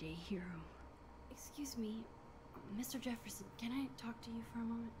Whoa. an everyday hero. Excuse me, Mr. Jefferson, can I talk to you for a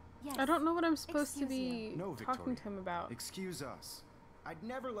moment? Yes. I don't know what I'm supposed to Excuse be you. No, talking Victoria. to him about. Excuse us. I'd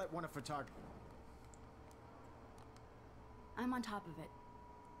never let one of photography. I'm on top of it.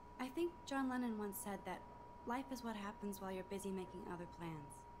 I think John Lennon once said that life is what happens while you're busy making other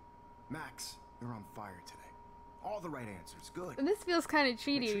plans. Max, you're on fire today. All the right answers. Good. And this feels kind of Make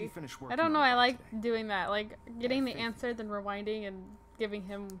sure you cheaty. finish I working don't on know. the I part like today. doing that, like getting the faith in answer, then rewinding and giving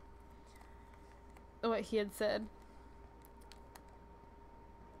him what he had said.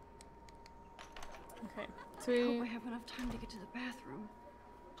 Okay, so I hope we. I have enough time to get to the bathroom.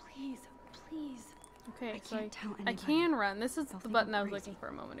 Please, please. Okay, I so can't tell I anybody. can run. This is They'll the think button I'm I was crazy. looking for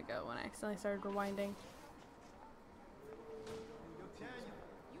a moment ago when I accidentally started rewinding.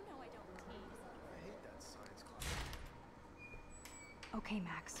 Okay,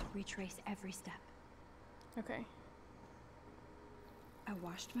 Max. Retrace every step. Okay. I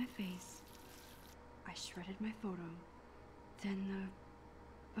washed my face. I shredded my photo. Then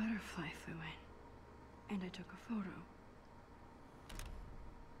the butterfly flew in. And I took a photo.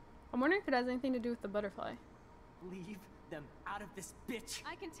 I'm wondering if it has anything to do with the butterfly. Leave them out of this bitch.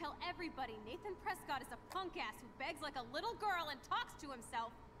 I can tell everybody Nathan Prescott is a punk ass who begs like a little girl and talks to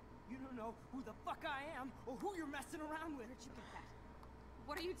himself. You don't know who the fuck I am or who you're messing around with. Where'd you get that?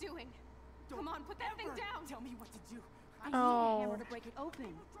 What are you doing? Don't Come on, put that thing ever down. Tell me what to do. I need a Oh. hammer to break it open.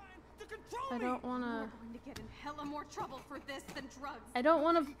 Trying to control I me. don't want You're to... going to get in hella more trouble for this than drugs. I don't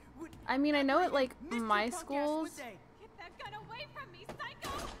want to... Would I mean, I know at, like, Mr. my Punk Ass, schools... would they? Get that gun away from me,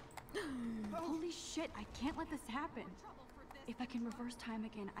 psycho! Holy shit, I can't let this happen. Trouble for this. If I can reverse time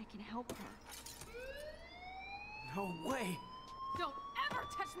again, I can help her. No way. Don't ever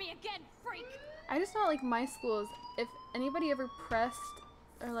touch me again, freak! I just know, like, my schools, if anybody ever pressed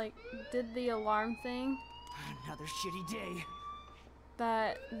or, like, did the alarm thing, Another shitty day.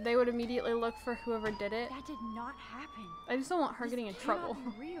 that they would immediately look for whoever did it. That did not happen. I just don't want her This getting in cannot trouble.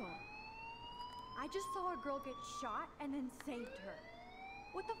 be real. I just saw a girl get shot and then saved her.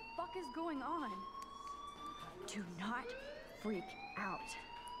 What the fuck is going on? Do not freak out.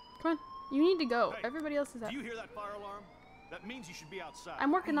 Come on, you need to go. Hey, Everybody else is out. Do you hear that fire alarm? That means you should be outside.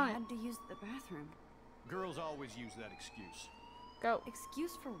 I'm working I on it. had to use the bathroom. Girls always use that excuse. Go.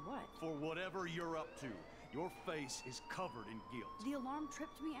 Excuse for what? For whatever you're up to, your face is covered in guilt. The alarm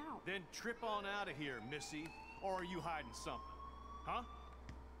tripped me out. Then trip on out of here, Missy. Or are you hiding something? Huh?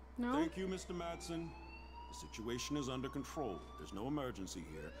 No? Thank you, Mr. Madsen. The situation is under control. There's no emergency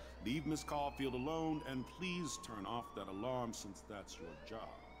here. Leave Miss Caulfield alone, and please turn off that alarm since that's your job.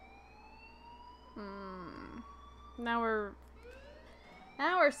 Now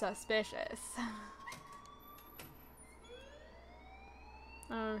we're suspicious.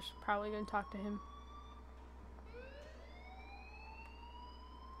 I should probably go and talk to him.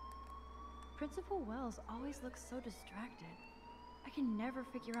 Principal Wells always looks so distracted. I can never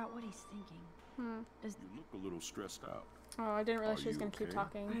figure out what he's thinking. Does You look a little stressed out. Oh, I didn't realize Are she was you gonna keep okay?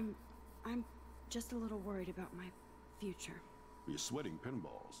 talking. I'm just a little worried about my future. You're sweating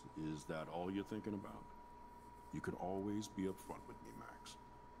pinballs. Is that all you're thinking about? You can always be upfront with me, Max.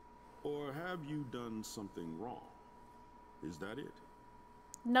 Or have you done something wrong? Is that it?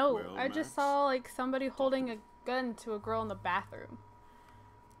 No, Well, I just Max, saw like somebody holding a gun to a girl in the bathroom.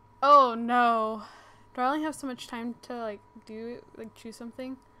 Oh no. Do I only have so much time to like choose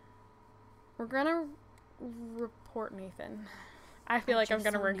something? We're gonna report Nathan. I feel like I'm just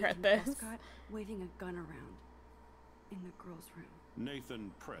gonna saw regret Nathan this. Prescott waving a gun around in the girls' room.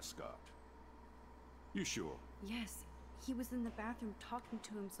 Nathan Prescott. You sure? Yes, he was in the bathroom talking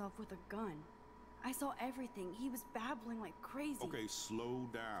to himself with a gun. I saw everything. He was babbling like crazy. Okay, slow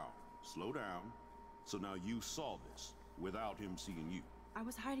down. Slow down. So now you saw this without him seeing you. I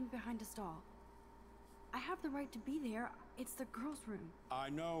was hiding behind a stall. I have the right to be there. It's the girls' room. I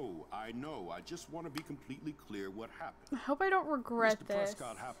know. I just want to be completely clear what happened. I hope I don't regret Mr. this.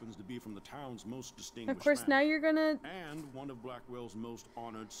 Prescott happens to be from the town's most distinguished Of course, now family you're gonna. and one of Blackwell's most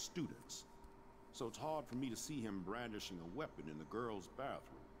honored students. So it's hard for me to see him brandishing a weapon in the girls'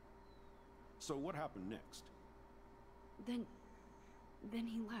 bathroom. So what happened next? Then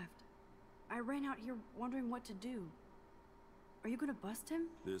he left. I ran out here wondering what to do. Are you gonna bust him?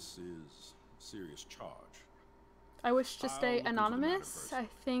 This is a serious charge. I wish to I'll stay look into the matter anonymous. first. I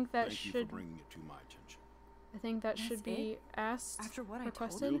think that Thank you should. for bringing it to my attention. I think that That's should be it? asked. After what I told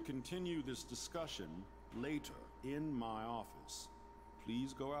requested. We'll continue this discussion later in my office.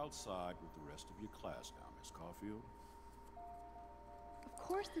 Please go outside with the rest of your class now, Miss Caulfield. Of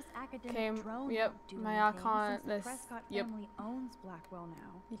course this academic Okay, drone yep, won't do my anything icon- since the this- Prescott yep. family owns Blackwell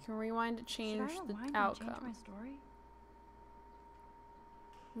now. You can rewind to Should change I the rewind and outcome. change my story?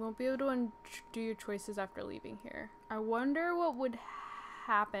 You won't be able to do your choices after leaving here. I wonder what would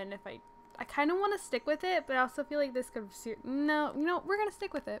happen if I kind of want to stick with it, but I also feel like this could no, we're going to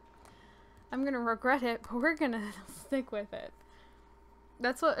stick with it. I'm going to regret it, but we're going to stick with it.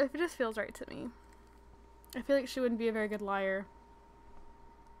 That's what, it just feels right to me. I feel like she wouldn't be a very good liar.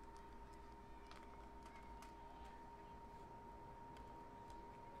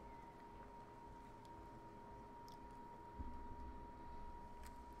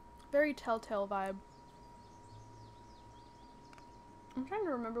 Very Telltale vibe. I'm trying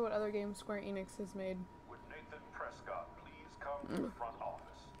to remember what other games Square Enix has made. Would Nathan Prescott please come to the front office?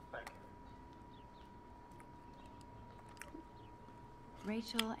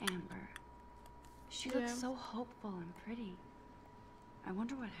 Rachel Amber. She looks so hopeful and pretty. I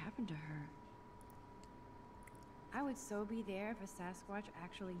wonder what happened to her. I would so be there if a Sasquatch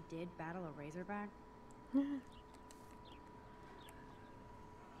actually did battle a Razorback.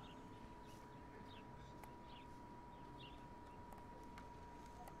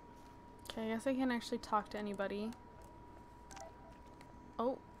 Okay, I guess I can't actually talk to anybody.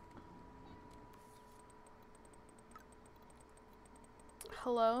 Oh.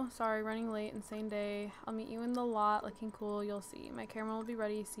 Hello, sorry, running late, insane day. I'll meet you in the lot, looking cool, you'll see. My camera will be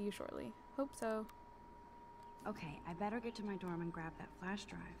ready, see you shortly. Hope so. Okay, I better get to my dorm and grab that flash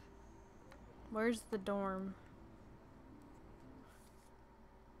drive. Where's the dorm?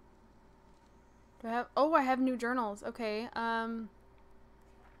 Do I have, oh, I have new journals. Okay,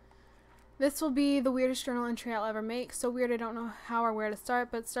 this will be the weirdest journal entry I'll ever make. So weird I don't know how or where to start,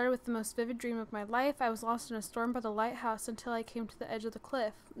 but it started with the most vivid dream of my life. I was lost in a storm by the lighthouse until I came to the edge of the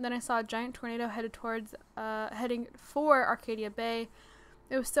cliff. Then I saw a giant tornado heading for Arcadia Bay.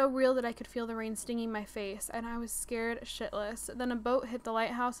 It was so real that I could feel the rain stinging my face, and I was scared shitless. Then a boat hit the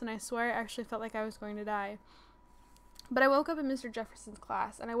lighthouse, and I swear I actually felt like I was going to die. But I woke up in Mr. Jefferson's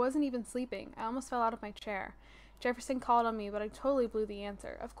class, and I wasn't even sleeping. I almost fell out of my chair. Jefferson called on me, but I totally blew the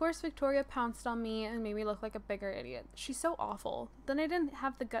answer. Of course, Victoria pounced on me and made me look like a bigger idiot. She's so awful. Then I didn't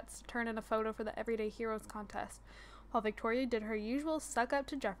have the guts to turn in a photo for the Everyday Heroes contest, while Victoria did her usual suck up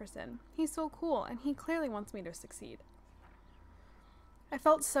to Jefferson. He's so cool, and he clearly wants me to succeed. I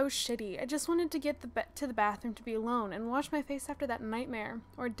felt so shitty. I just wanted to get to the bathroom to be alone and wash my face after that nightmare,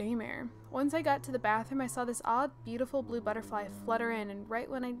 or daymare. Once I got to the bathroom, I saw this odd, beautiful blue butterfly flutter in, and right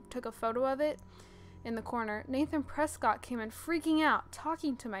when I took a photo of it, in the corner, Nathan Prescott came in freaking out,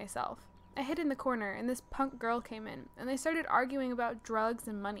 talking to myself. I hid in the corner, and this punk girl came in, and they started arguing about drugs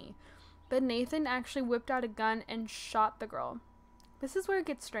and money. Then Nathan actually whipped out a gun and shot the girl. This is where it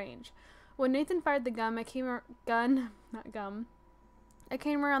gets strange. When Nathan fired the gun, I came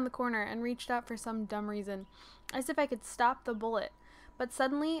around the corner and reached out for some dumb reason, as if I could stop the bullet. But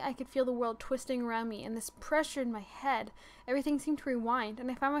suddenly, I could feel the world twisting around me, and this pressure in my head. Everything seemed to rewind, and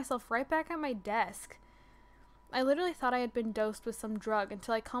I found myself right back at my desk. I literally thought I had been dosed with some drug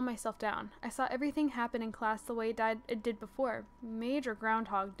until I calmed myself down. I saw everything happen in class the way it did before. Major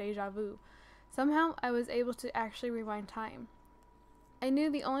groundhog deja vu. Somehow, I was able to actually rewind time. I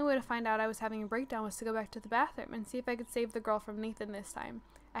knew the only way to find out I was having a breakdown was to go back to the bathroom and see if I could save the girl from Nathan this time.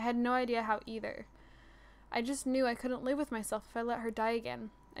 I had no idea how either. I just knew I couldn't live with myself if I let her die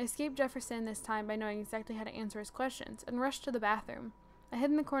again. I escaped Jefferson this time by knowing exactly how to answer his questions, and rushed to the bathroom. I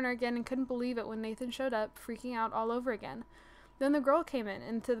hid in the corner again and couldn't believe it when Nathan showed up, freaking out all over again. Then the girl came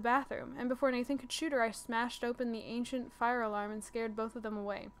into the bathroom, and before Nathan could shoot her, I smashed open the ancient fire alarm and scared both of them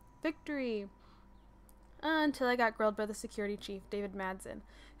away. Victory! Until I got grilled by the security chief, David Madsen,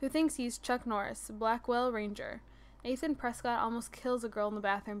 who thinks he's Chuck Norris, Blackwell Ranger. Nathan Prescott almost kills a girl in the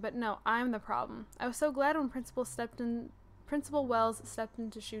bathroom, but no, I'm the problem. I was so glad when Principal Wells stepped in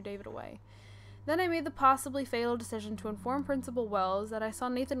to shoo David away. Then I made the possibly fatal decision to inform Principal Wells that I saw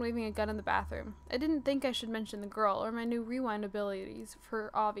Nathan waving a gun in the bathroom. I didn't think I should mention the girl or my new rewind abilities for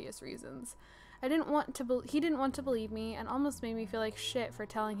obvious reasons. He didn't want to believe me, and almost made me feel like shit for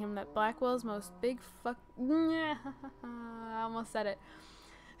telling him that Blackwell's most big I almost said it.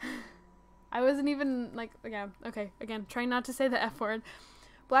 I wasn't even, like, again, trying not to say the F word.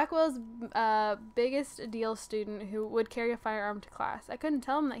 Blackwell's biggest deal student who would carry a firearm to class. I couldn't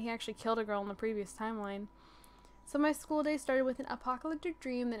tell him that he actually killed a girl in the previous timeline. So my school day started with an apocalyptic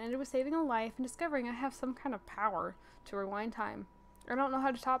dream that ended with saving a life and discovering I have some kind of power to rewind time. I don't know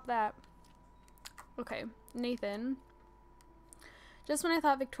how to top that. Okay, Nathan. Just when I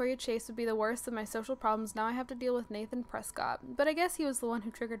thought Victoria Chase would be the worst of my social problems, now I have to deal with Nathan Prescott. But I guess he was the one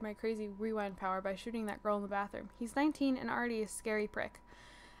who triggered my crazy rewind power by shooting that girl in the bathroom. He's 19 and already a scary prick.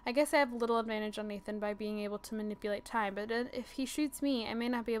 I guess I have little advantage on Nathan by being able to manipulate time, but if he shoots me, I may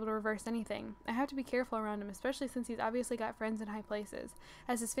not be able to reverse anything. I have to be careful around him, especially since he's obviously got friends in high places,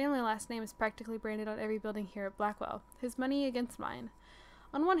 as his family last name is practically branded on every building here at Blackwell. His money against mine.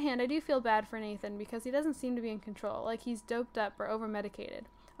 On one hand, I do feel bad for Nathan because he doesn't seem to be in control, like he's doped up or over-medicated.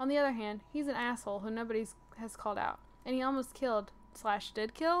 On the other hand, he's an asshole who nobody has called out, and he almost killed, /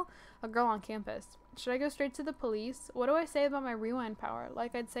 did kill, a girl on campus. Should I go straight to the police? What do I say about my rewind power?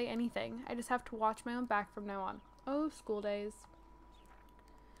 Like I'd say anything. I just have to watch my own back from now on. Oh, school days.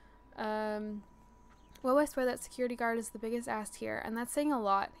 Well, I swear that security guard is the biggest ass here, and that's saying a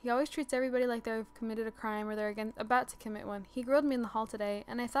lot. He always treats everybody like they've committed a crime or they're about to commit one. He grilled me in the hall today,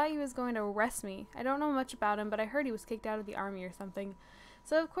 and I thought he was going to arrest me. I don't know much about him, but I heard he was kicked out of the army or something.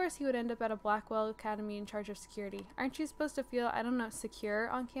 So of course he would end up at a Blackwell Academy in charge of security. Aren't you supposed to feel, I don't know, secure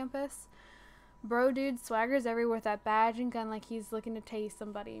on campus? Bro dude swaggers everywhere with that badge and gun like he's looking to tase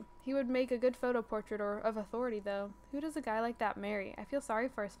somebody. He would make a good photo portrait of authority though. Who does a guy like that marry? I feel sorry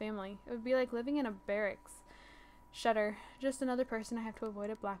for his family. It would be like living in a barracks. Shudder. Just another person I have to avoid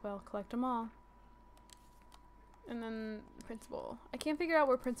at Blackwell. Collect them all. And then Principal. I can't figure out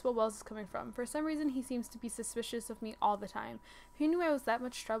where Principal Wells is coming from. For some reason, he seems to be suspicious of me all the time. He knew I was that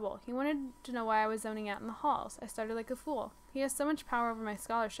much trouble. He wanted to know why I was zoning out in the halls. I started like a fool. He has so much power over my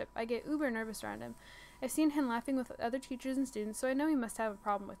scholarship. I get uber nervous around him. I've seen him laughing with other teachers and students, so I know he must have a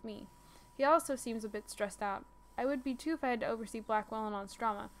problem with me. He also seems a bit stressed out. I would be too if I had to oversee Blackwell and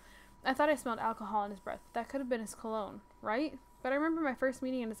Onstrama. I thought I smelled alcohol in his breath. That could have been his cologne, right? But I remember my first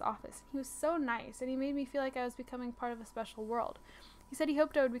meeting in his office. He was so nice, and he made me feel like I was becoming part of a special world. He said he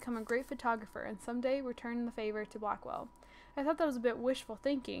hoped I would become a great photographer and someday return the favor to Blackwell. I thought that was a bit wishful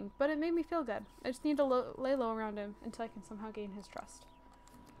thinking, but it made me feel good. I just need to lay low around him until I can somehow gain his trust.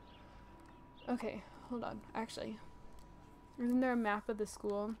 Okay, hold on. Actually, isn't there a map of the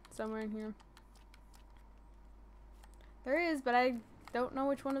school somewhere in here? There is, but I don't know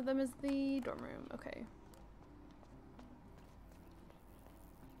which one of them is the dorm room. Okay.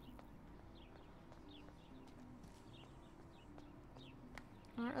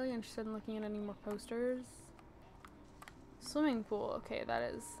 I'm not really interested in looking at any more posters. Swimming pool. Okay, that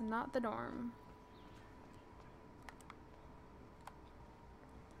is not the dorm.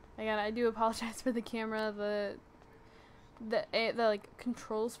 Again, I do apologize for the camera. The like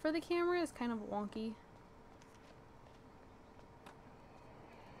controls for the camera is kind of wonky.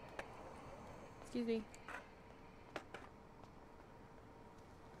 Excuse me.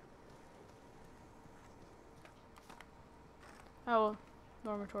 Oh.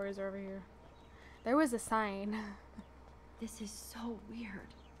 Dormitories are over here. There was a sign. This is so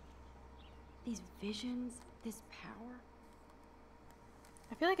weird. These visions, this power.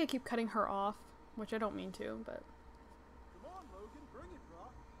 I feel like I keep cutting her off, which I don't mean to, but. Come on, Logan, bring it,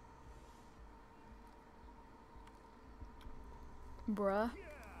 bro. Bruh.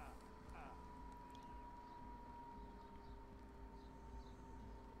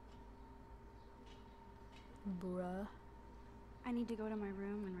 Bruh. I need to go to my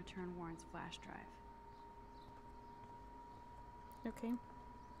room and return Warren's flash drive. Okay.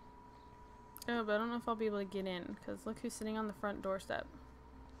 Oh, but I don't know if I'll be able to get in, because look who's sitting on the front doorstep.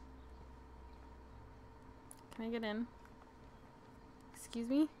 Can I get in? Excuse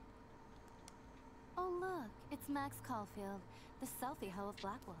me? Oh look, it's Max Caulfield, the selfie hoe of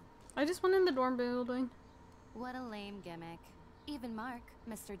Blackwell. I just went in the dorm building. What a lame gimmick. Even Mark,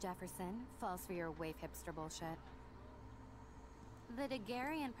 Mr. Jefferson, falls for your wave hipster bullshit. The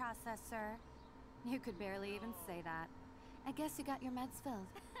Daguerrean process, sir. You could barely even say that. I guess you got your meds filled.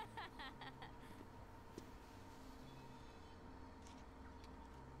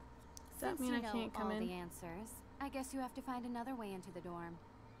 Does that mean I can't come in? All the answers, I guess you have to find another way into the dorm.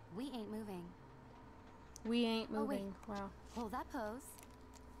 We ain't moving. We ain't moving. Oh, wait. Wow. Hold that pose.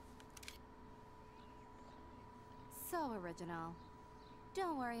 So original.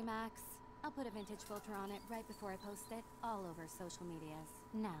 Don't worry, Max. I'll put a vintage filter on it right before I post it all over social medias.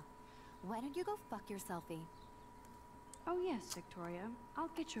 Now, why don't you go fuck your selfie? Oh yes, Victoria. I'll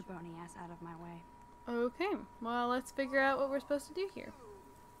get your bony ass out of my way. Okay. Well, let's figure out what we're supposed to do here.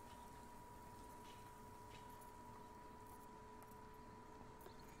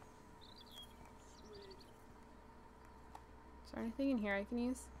 Is there anything in here I can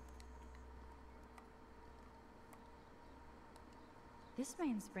use? This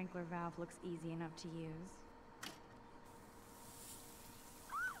main sprinkler valve looks easy enough to use.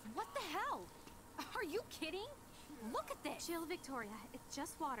 What the hell? Are you kidding? Look at this! Chill, Victoria. It's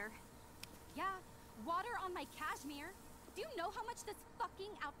just water. Yeah, water on my cashmere. Do you know how much this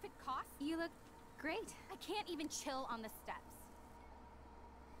fucking outfit costs? You look great. I can't even chill on the steps.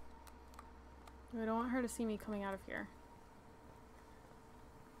 I don't want her to see me coming out of here.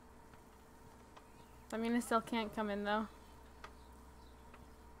 I mean, I still can't come in though.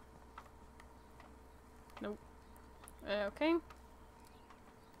 Nope. Okay.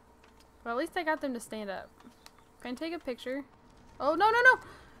 Well, at least I got them to stand up. Can I take a picture? Oh, no, no, no!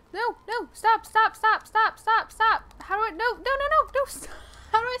 No, no! Stop, stop, stop, stop, stop, stop! How do I... No, no, no, no! No! Stop.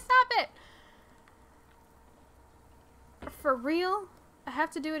 How do I stop it? For real? I have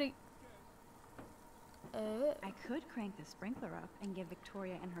to do it I could crank the sprinkler up and give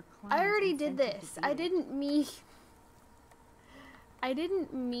Victoria and her clients. I already did this. I didn't mean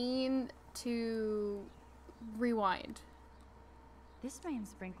to rewind. This main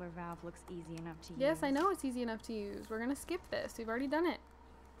sprinkler valve looks easy enough to use. Yes, I know it's easy enough to use. We're gonna skip this. We've already done it.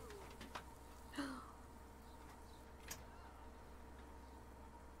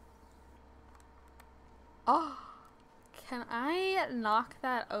 not knock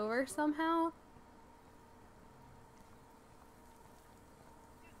that over somehow?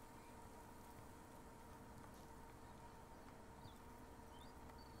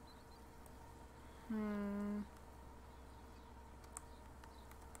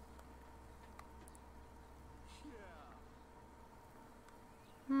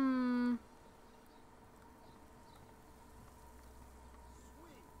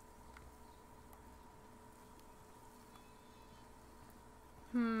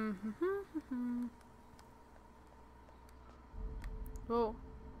 Whoa.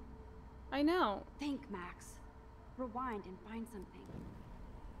 I know. Think, Max. Rewind and find something.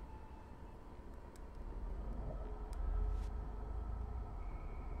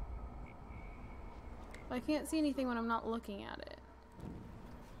 I can't see anything when I'm not looking at it.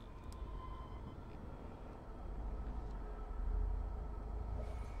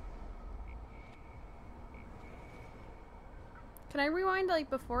 Can I rewind like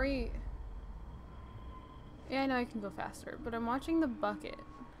before he... Yeah, I know I can go faster, but I'm watching the bucket.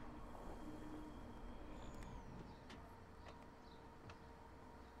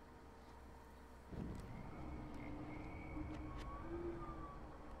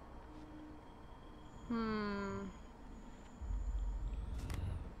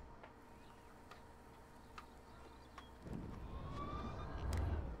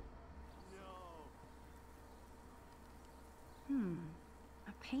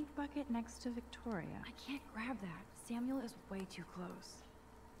 A paint bucket next to Victoria. I can't grab that. Samuel is way too close.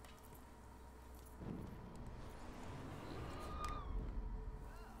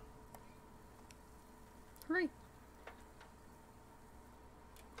 Hurry.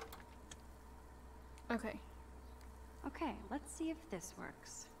 Okay. Okay, let's see if this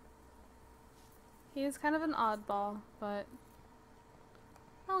works. He is kind of an oddball, but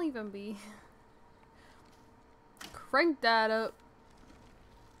I'll even be. Crank that up.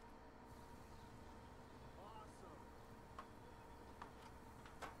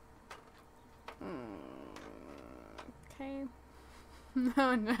 Okay.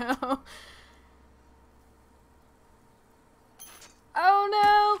 No, no. Oh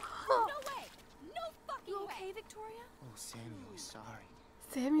no! No way! No fucking way! Okay, Victoria? Oh, Samuel is sorry.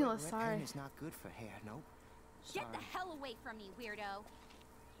 Samuel is Red sorry. paint is not good for hair, nope. Get the hell away from me, weirdo!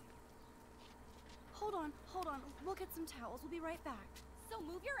 Hold on. We'll get some towels. We'll be right back. So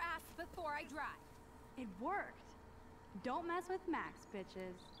move your ass before I drive. It worked. Don't mess with Max,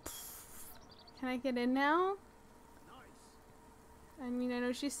 bitches. Can I get in now? I mean, I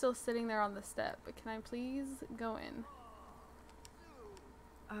know she's still sitting there on the step, but can I please go in?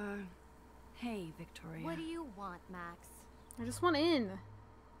 Hey, Victoria. What do you want, Max? I just want in.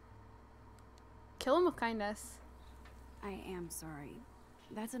 Kill him with kindness. I am sorry.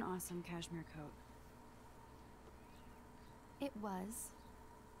 That's an awesome cashmere coat. It was.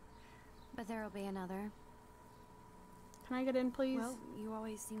 But there'll be another. Can I get in, please? Well, you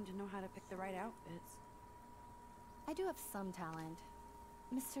always seem to know how to pick the right outfits. I do have some talent.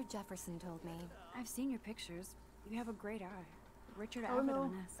 Mr. Jefferson told me. I've seen your pictures. You have a great eye. Richard Oh no,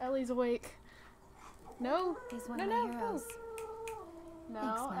 Avedon-esque. Ellie's awake. No, He's one no, of no, my heroes. No,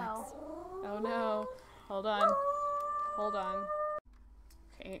 Thanks, Max. Elle. Oh no. Hold on. Hold on.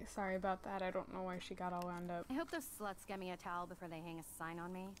 Okay, sorry about that. I don't know why she got all wound up. I hope those sluts get me a towel before they hang a sign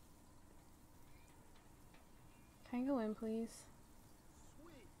on me. Can I go in, please?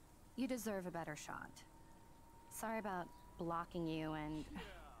 You deserve a better shot. Sorry about blocking you and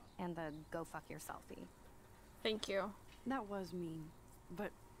the go fuck your selfie. Thank you. That was mean,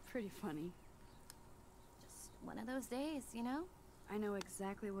 but pretty funny. Just one of those days, you know? I know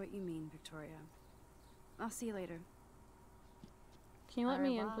exactly what you mean, Victoria. I'll see you later. Can you let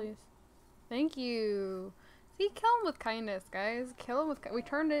me in, please? Thank you. See, kill him with kindness, guys. Kill him with we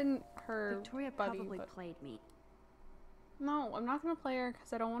turned in her Victoria buddy, probably but... played me. No, I'm not gonna play her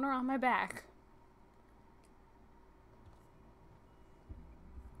because I don't want her on my back.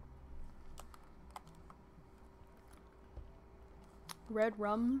 Red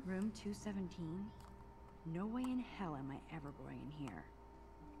rum. Room 217? No way in hell am I ever going in here.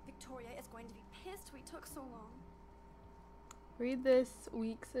 Victoria is going to be pissed we took so long. Read this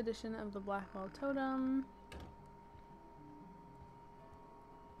week's edition of the Blackwell Totem.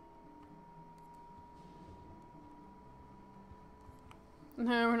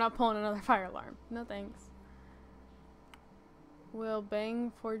 No, we're not pulling another fire alarm. No thanks. We'll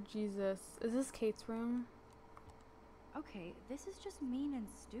bang for Jesus. Is this Kate's room? Okay, this is just mean and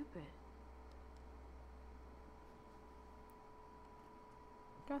stupid.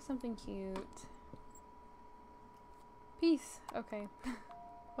 Got something cute. Peace. Okay.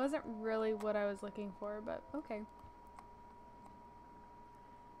 Wasn't really what I was looking for, but okay.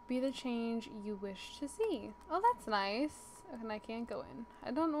 Be the change you wish to see. Oh, that's nice. And I can't go in.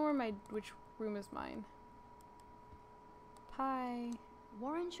 I don't know which room is mine. Pie.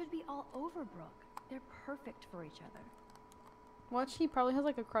 Warren should be all over Brooke. They're perfect for each other. Watch, he probably has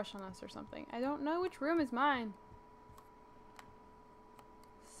like a crush on us or something. I don't know which room is mine.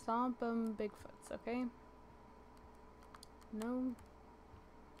 Stomp 'em Bigfoots, okay? No.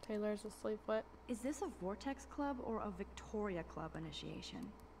 Taylor's asleep. What? Is this a Vortex Club or a Victoria Club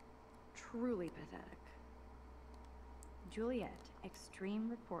initiation? Truly pathetic. Juliet, extreme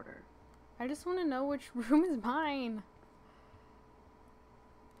reporter. I just want to know which room is mine.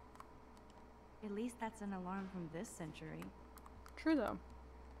 At least that's an alarm from this century. True though.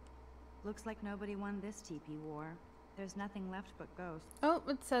 Looks like nobody won this TP war. There's nothing left but ghosts. Oh,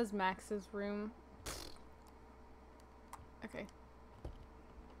 it says Max's room. Okay.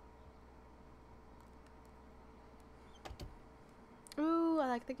 Ooh, I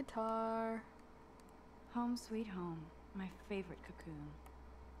like the guitar. Home sweet home. My favorite cocoon.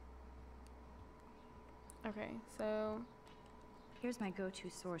 Okay, so here's my go-to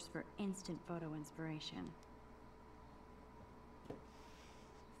source for instant photo inspiration.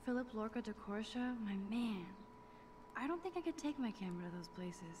 Philip Lorca de Corsia, my man. I don't think I could take my camera to those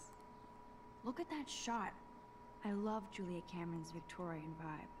places. Look at that shot. I love Julia Cameron's Victorian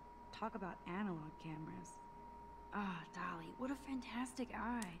vibe. Talk about analog cameras. Ah, Dolly, what a fantastic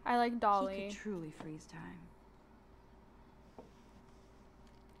eye. I like Dolly. He could truly freeze time.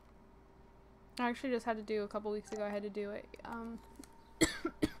 I actually just had to do a couple weeks ago. I had to do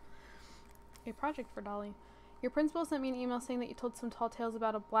a project for Dolly. Your principal sent me an email saying that you told some tall tales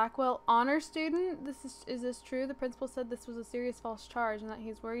about a Blackwell honor student. Is this true? The principal said this was a serious false charge and that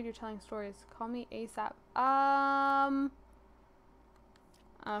he's worried you're telling stories. Call me ASAP.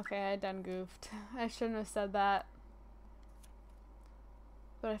 Okay, I done goofed. I shouldn't have said that.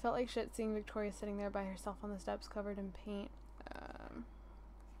 But I felt like shit seeing Victoria sitting there by herself on the steps covered in paint.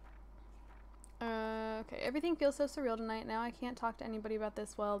 Okay, everything feels so surreal tonight. Now I can't talk to anybody about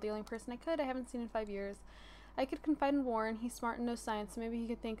this. Well, the only person I haven't seen in 5 years. I could confide in Warren. He's smart and knows science, so maybe he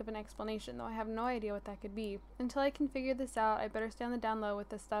could think of an explanation, though I have no idea what that could be. Until I can figure this out, I better stay on the down low with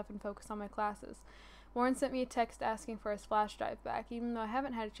this stuff and focus on my classes. Warren sent me a text asking for his flash drive back, even though I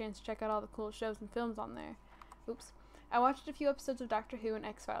haven't had a chance to check out all the cool shows and films on there. Oops. I watched a few episodes of Doctor Who and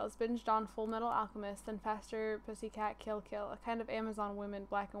X-Files, binged on Full Metal Alchemist, and Faster Pussycat Kill Kill, a kind of Amazon women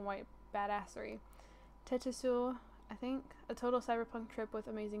black and white badassery. Tetsuo, I think, a total cyberpunk trip with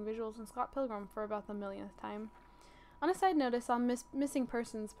amazing visuals, and Scott Pilgrim for about the millionth time. On a side note, I saw missing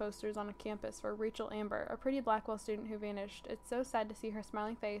persons posters on a campus for Rachel Amber, a pretty Blackwell student who vanished. It's so sad to see her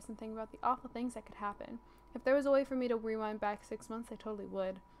smiling face and think about the awful things that could happen. If there was a way for me to rewind back 6 months, I totally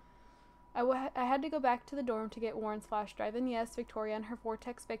would. I had to go back to the dorm to get Warren's flash drive, and yes, Victoria and her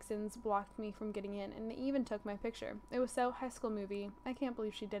Vortex vixens blocked me from getting in, and they even took my picture. It was so High School Movie. I can't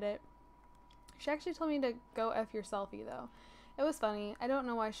believe she did it. She actually told me to go F your selfie, though. It was funny. I don't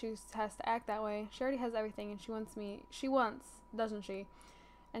know why she has to act that way. She already has everything, and she wants, doesn't she?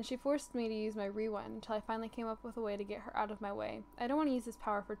 And she forced me to use my rewind until I finally came up with a way to get her out of my way. I don't want to use this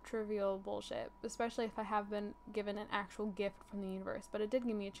power for trivial bullshit, especially if I have been given an actual gift from the universe, but it did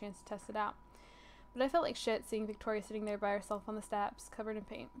give me a chance to test it out. But I felt like shit seeing Victoria sitting there by herself on the steps, covered in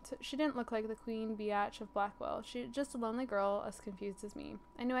paint. She didn't look like the Queen Biatch of Blackwell. She just a lonely girl, as confused as me.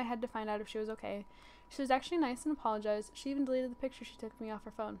 I knew I had to find out if she was okay. She was actually nice and apologized. She even deleted the picture she took of me off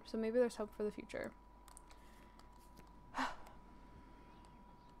her phone, so maybe there's hope for the future.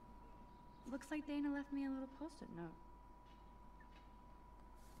 Looks like Dana left me a little post-it note.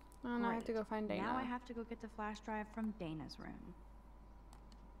 Oh, now I have to go find Dana. Now I have to go get the flash drive from Dana's room.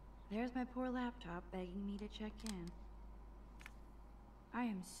 There's my poor laptop begging me to check in. I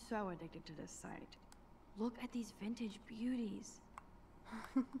am so addicted to this site. Look at these vintage beauties.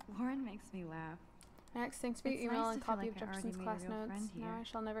 Warren makes me laugh. Max, thanks for your email and copy of Jefferson's class notes. Now I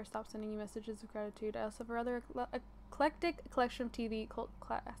shall never stop sending you messages of gratitude. I also have a rather eclectic collection of TV, cult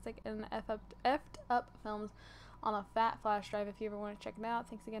classic, and effed up films on a fat flash drive if you ever want to check it out.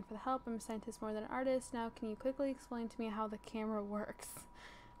 Thanks again for the help. I'm a scientist more than an artist. Now can you quickly explain to me how the camera works?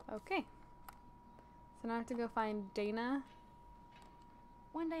 Okay. So now I have to go find Dana.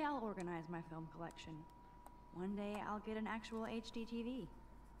 One day I'll organize my film collection. One day I'll get an actual HD TV.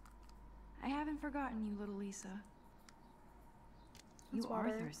 I haven't forgotten you, little Lisa. You are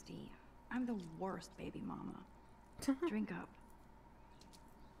thirsty. I'm the worst baby mama. Drink up.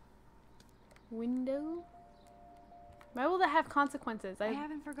 Window? Why will that have consequences? I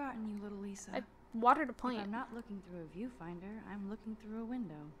haven't forgotten you, little Lisa. I watered a plant. If I'm not looking through a viewfinder, I'm looking through a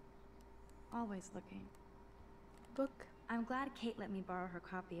window. Always looking. Book. I'm glad Kate let me borrow her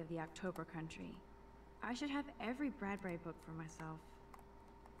copy of the October Country. I should have every Bradbury book for myself.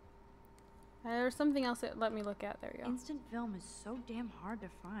 There's something else that let me look at. There you go. Instant film is so damn hard to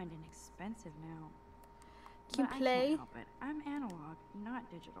find and expensive now. Can But you play? I can't help it. I'm analog,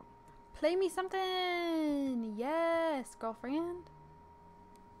 not digital. Play me something! Yes, girlfriend.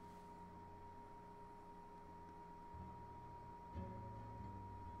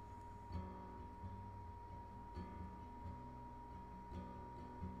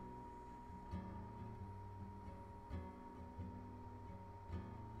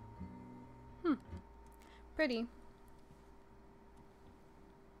 Pretty.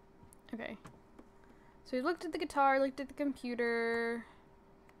 Okay. So we looked at the guitar, looked at the computer.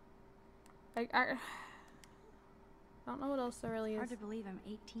 I don't know what else there really is. Hard to believe I'm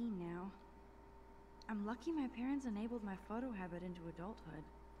 18 now. I'm lucky my parents enabled my photo habit into adulthood.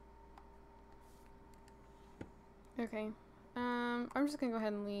 Okay. I'm just gonna go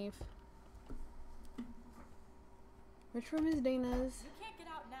ahead and leave. Which room is Dana's? You can't get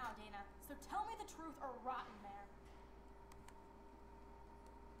out now, Dana. So tell me the truth or rot in there.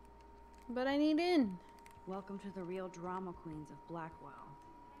 But I need in. Welcome to the real drama queens of Blackwell.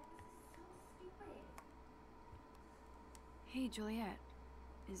 Hey, Juliet.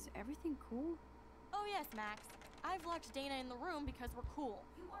 Is everything cool? Oh yes, Max. I've locked Dana in the room because we're cool.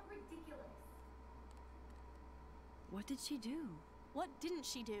 You are ridiculous. What did she do? What didn't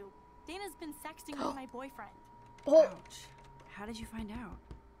she do? Dana's been sexting with my boyfriend. Oh. Ouch. How did you find out?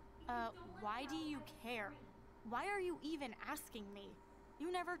 Why do you care? Why are you even asking me?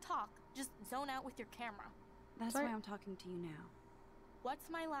 You never talk. Just zone out with your camera. That's why I'm talking to you now. What's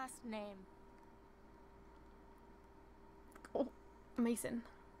my last name? Oh, Mason.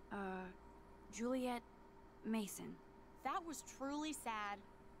 Juliet Mason. That was truly sad.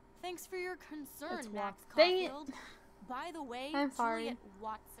 Thanks for your concern, It's Max Dang it. Caulfield. By the way, I'm sorry. Juliet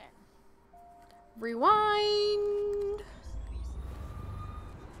Watson. Rewind.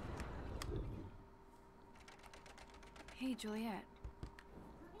 Hey, Juliet.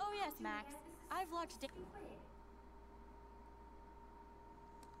 Oh yes, Max. I've locked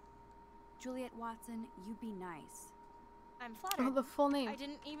Juliet Watson, you be nice. I'm flattered. Oh, the full name. I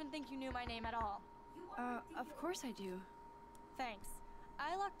didn't even think you knew my name at all. Of course I do. Thanks.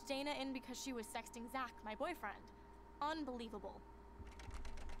 I locked Dana in because she was sexting Zach, my boyfriend. Unbelievable.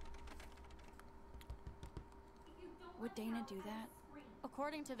 Would Dana do that?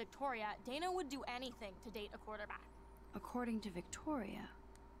 According to Victoria, Dana would do anything to date a quarterback. According to Victoria.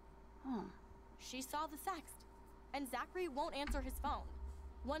 Huh. She saw the sext, and Zachary won't answer his phone.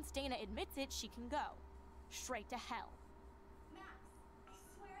 Once Dana admits it, she can go. Straight to hell. Max, I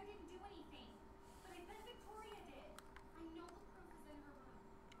swear I didn't do anything. But I bet Victoria did. I know the proof is in her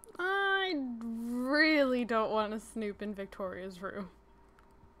room. I really don't want to snoop in Victoria's room.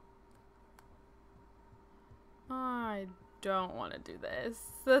 I don't want to do this.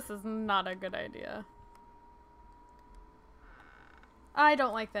 This is not a good idea. I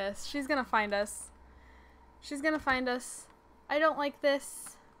don't like this. She's gonna find us. She's gonna find us. I don't like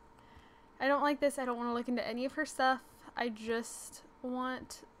this. I don't like this. I don't want to look into any of her stuff. I just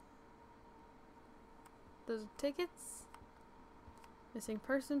want those tickets. Missing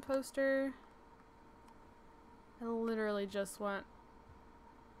person poster. I literally just want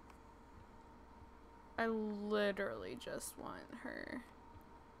her.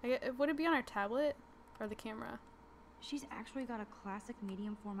 Would it be on our tablet or the camera? She's actually got a classic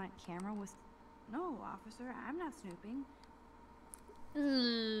medium format camera with... No, officer, I'm not snooping.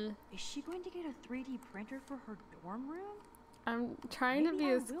 Is she going to get a 3D printer for her dorm room? I'm trying to be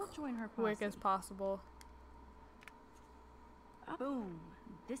as join her quick as possible. Boom.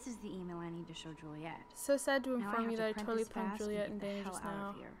 This is the email I need to show Juliet. So sad to inform you that I print totally this punked fast Juliet and and get the Dana hell just out now.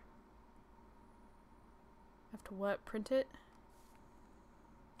 of here. Have to what? Print it?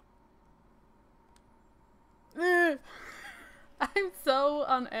 Ugh. I'm so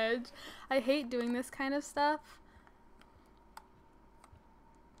on edge. I hate doing this kind of stuff.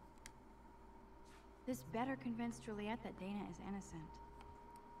 This better convince Juliet that Dana is innocent.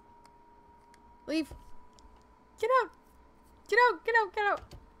 Leave. Get out. Get out. Get out. Get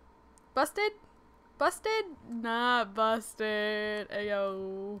out. Busted? Busted? Not busted.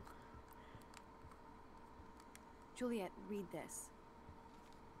 Ayo. Juliet, read this.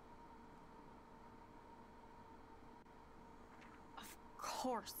 Of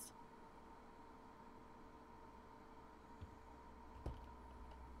course.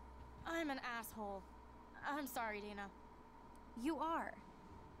 I'm an asshole. I'm sorry, Dana. You are.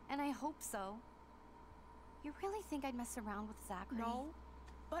 And I hope so. You really think I'd mess around with Zachary? No,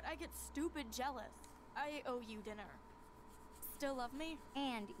 but I get stupid jealous. I owe you dinner. still love me?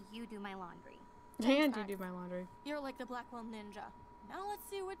 And you do my laundry. And you do my laundry. You're like the Blackwell Ninja. Now let's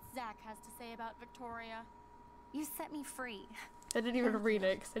see what Zach has to say about Victoria. You set me free. I didn't even read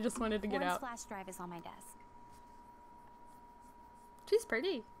it because I just wanted to get Warren's out. flash drive is on my desk. She's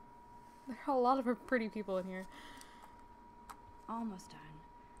pretty. There are a lot of pretty people in here. Almost done.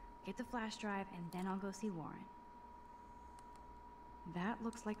 Get the flash drive and then I'll go see Warren. That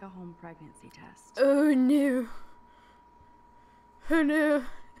looks like a home pregnancy test. Oh no. Oh no.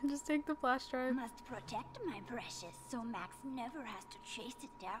 Just take the flash drive. Must protect my precious so Max never has to chase it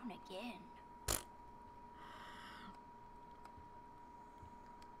down again.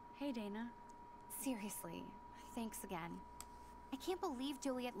 Hey, Dana. Seriously, thanks again. I can't believe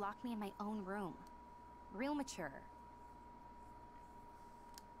Juliet locked me in my own room. Real mature.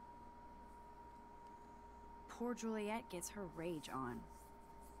 Poor Juliet gets her rage on.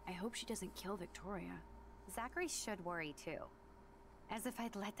 I hope she doesn't kill Victoria. Zachary should worry too. As if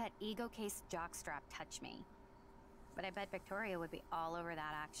I'd let that ego-cased jockstrap touch me. But I bet Victoria would be all over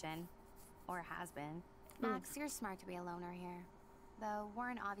that action. Or has been. Max, you're smart to be a loner here. Though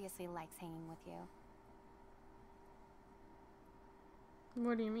Warren obviously likes hanging with you.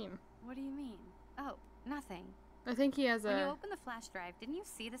 What do you mean? What do you mean? Oh, nothing. I think he has When you open the flash drive, didn't you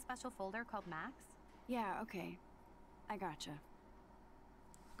see the special folder called Max? Yeah, okay. I gotcha.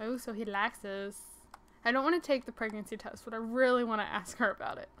 Oh, so he likes us. I don't want to take the pregnancy test, but I really want to ask her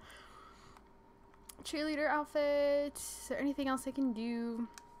about it. Cheerleader outfit. Is there anything else I can do?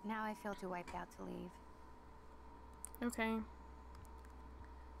 Now I feel too wiped out to leave. Okay.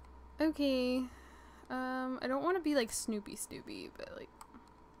 Okay. I don't want to be like Snoopy, but like...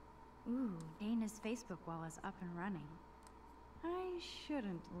 Ooh, Dana's Facebook wall is up and running. I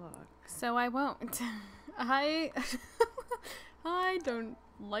shouldn't look. So I won't. I don't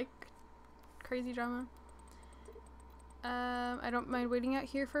like crazy drama. I don't mind waiting out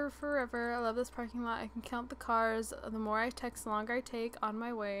here for forever. I love this parking lot. I can count the cars. The more I text, the longer I take on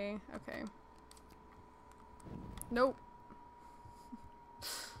my way. Okay. Nope.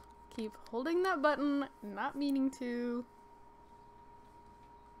 Keep holding that button, not meaning to.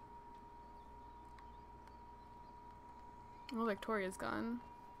 Oh, Victoria's gone.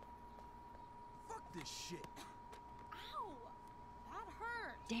 Fuck this shit. Ow! That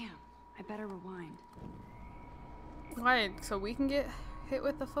hurt. Damn, I better rewind. Why? So we can get hit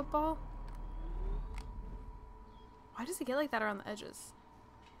with the football? Why does it get like that around the edges?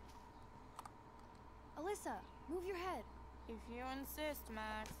 Alyssa, move your head. If you insist,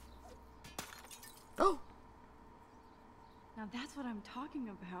 Max. Oh! Now that's what I'm talking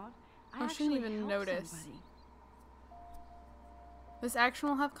about. I shouldn't even notice. Somebody. This action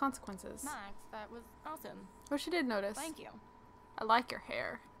will have consequences. Max, that was awesome. Oh, she did notice. Thank you. I like your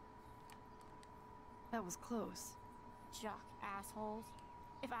hair. That was close. Jock assholes.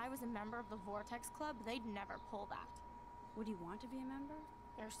 If I was a member of the Vortex Club, they'd never pull that. Would you want to be a member?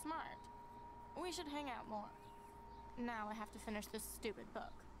 They're smart. We should hang out more. Now I have to finish this stupid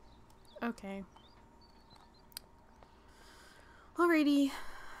book. Okay. Alrighty.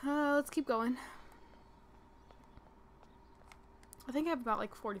 Let's keep going. I think I have about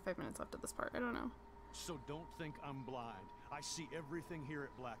like 45 minutes left of this part. I don't know. So don't think I'm blind. I see everything here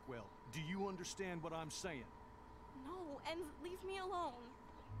at Blackwell. Do you understand what I'm saying? No, and leave me alone.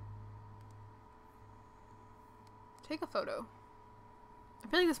 Take a photo. I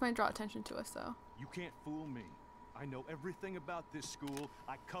feel like this might draw attention to us though. You can't fool me. I know everything about this school.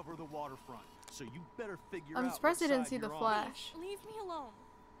 I cover the waterfront. So you better figure out. I'm surprised I didn't see the you're on. flash. Leave me alone.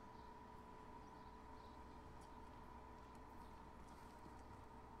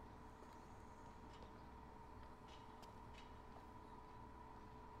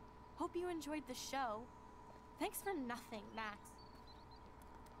 Hope you enjoyed the show. Thanks for nothing, Max.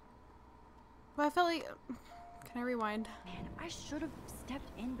 Well, I felt like... Can I rewind? Man, I should have stepped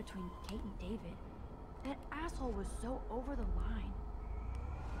in between Kate and David. That asshole was so over the line.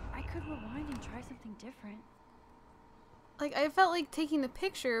 I could rewind and try something different. Like, I felt like taking the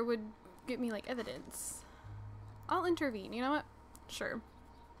picture would get me, like, evidence. I'll intervene. You know what? Sure.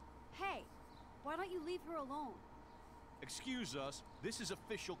 Hey, why don't you leave her alone? Excuse us. This is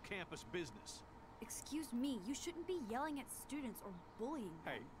official campus business. Excuse me, you shouldn't be yelling at students or bullying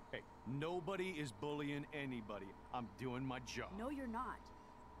them. Hey, nobody is bullying anybody. I'm doing my job. No, you're not.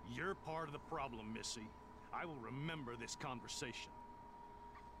 You're part of the problem, Missy. I will remember this conversation.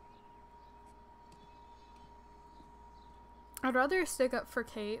 I'd rather stick up for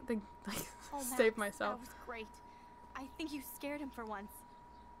Kate than, like, save myself. That was great. I think you scared him for once.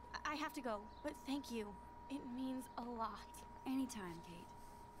 I have to go, but thank you. It means a lot. Anytime, Kate.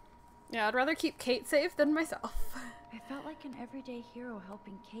 Yeah, I'd rather keep Kate safe than myself. I felt like an everyday hero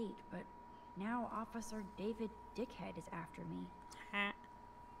helping Kate, but now Officer David Dickhead is after me.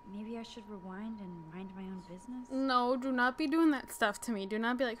 Maybe I should rewind and mind my own business? No, do not be doing that stuff to me. Do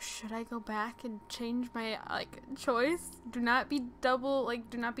not be like, should I go back and change my, like, choice? Do not be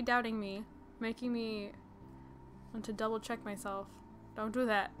do not be doubting me. Making me want to double check myself. Don't do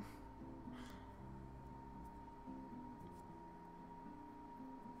that.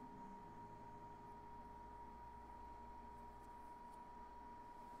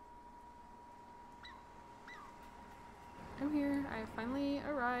 I'm here. I finally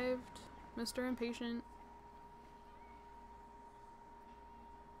arrived. Mr. Impatient.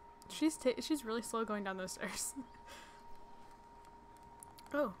 She's really slow going down those stairs.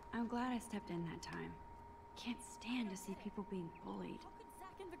 Oh. I'm glad I stepped in that time. Can't stand to see people being bullied. How could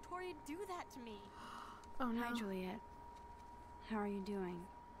Zach and Victoria do that to me? Oh no. Hi, Juliet. How are you doing?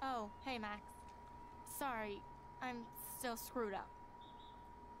 Oh, hey, Max. Sorry, I'm still screwed up.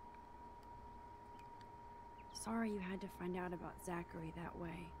 Sorry you had to find out about Zachary that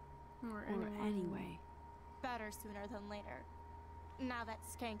way. Or anyway. Better sooner than later. Now that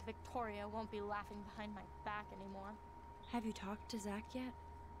skank Victoria won't be laughing behind my back anymore. Have you talked to Zach yet?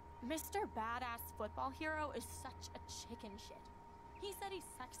 Mr. Badass Football Hero is such a chicken shit. He said he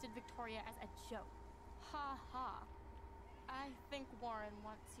sexted Victoria as a joke. Ha ha. I think Warren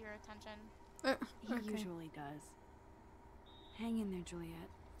wants your attention. He usually does. Hang in there, Juliet.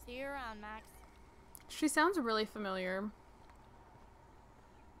 See you around, Max. She sounds really familiar.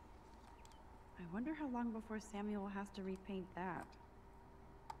 I wonder how long before Samuel has to repaint that.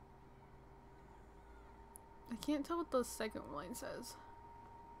 I can't tell what the second line says.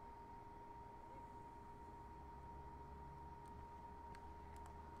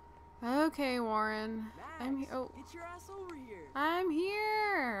 Okay, Warren. Max, I'm here. Oh, get your ass over here. I'm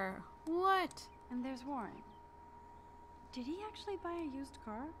here. What? And there's Warren. Did he actually buy a used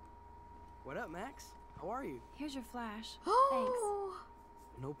car? What up, Max? How are you? Here's your flash. Oh.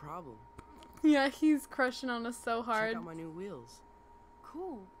 No problem. Yeah, he's crushing on us so hard. Check out my new wheels.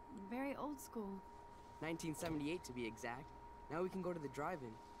 Cool. Very old school. 1978 to be exact. Now we can go to the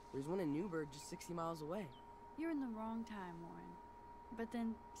drive-in. There's one in Newburgh just 60 miles away. You're in the wrong time, Warren. But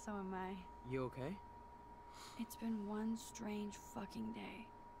then, so am I. You okay? It's been one strange fucking day.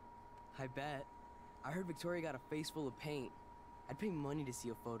 I bet. I heard Victoria got a face full of paint. I'd pay money to see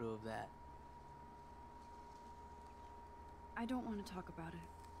a photo of that. I don't want to talk about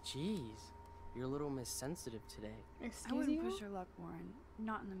it. Jeez. You're a little missensitive today. I wouldn't push your luck, Warren.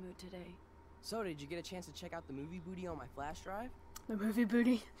 Not in the mood today. So, did you get a chance to check out the movie booty on my flash drive? The movie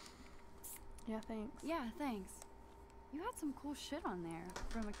booty? Yeah, thanks. Yeah, thanks. You had some cool shit on there.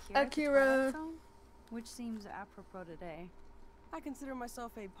 From Akira. Akira. Which seems apropos today. I consider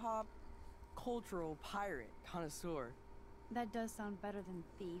myself a pop cultural pirate connoisseur. That does sound better than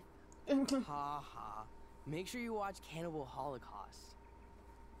thief. Ha ha. Make sure you watch Cannibal Holocaust.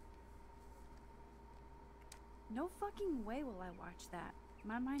 No fucking way will I watch that.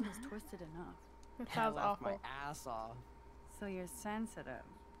 My mind is twisted enough. It sounds awful. My ass off. So you're sensitive.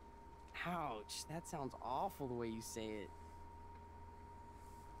 Ouch, that sounds awful the way you say it.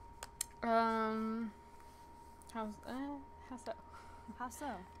 How so? How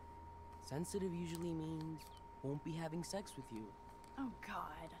so? Sensitive usually means won't be having sex with you. Oh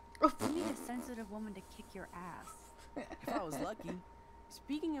god. You need a sensitive woman to kick your ass. If I was lucky.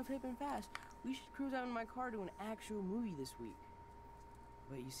 Speaking of hip and fast, we should cruise out in my car to an actual movie this week.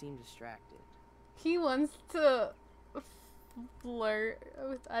 But you seem distracted. He wants to flirt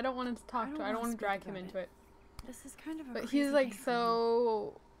with. I don't want him to talk to. I don't want to drag him into it. This is kind of a. But he's like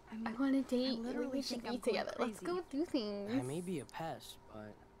so. I want to date. literally We should think I'm be going together. Let's go crazy. do things. I may be a pest,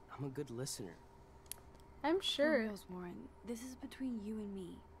 but I'm a good listener. I'm For sure. reals, Warren. This is between you and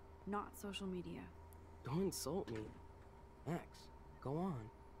me, not social media. Don't insult me. Max, go on.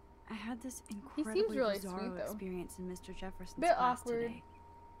 I had this seems incredibly really bizarre sweet, though. experience in Mr. Jefferson's Bit class awkward. today.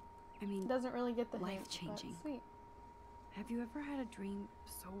 I mean, Doesn't really get the hint, but life-changing. Sweet. Have you ever had a dream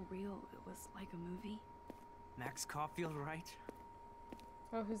so real it was like a movie? Max Caulfield, right?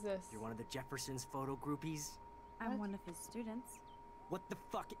 Oh, who's this? You're one of the Jefferson's photo groupies? I'm one of his students. What the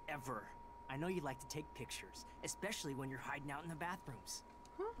fuck ever? I know you like to take pictures, especially when you're hiding out in the bathrooms.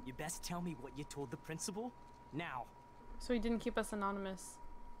 Huh? You best tell me what you told the principal now. So he didn't keep us anonymous.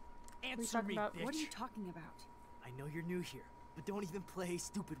 Answer talking me, about? bitch. What are you talking about? I know you're new here, but don't even play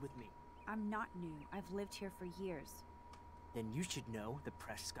stupid with me. I'm not new. I've lived here for years. Then you should know the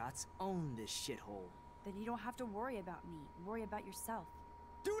Prescotts own this shithole. Then you don't have to worry about me. Worry about yourself.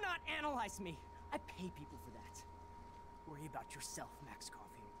 Do not analyze me! I pay people for that. Worry about yourself, Max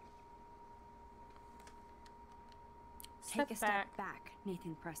Caulfield. Step Take a step back,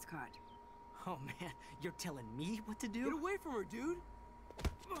 Nathan Prescott. Oh man, you're telling me what to do? Get away from her, dude!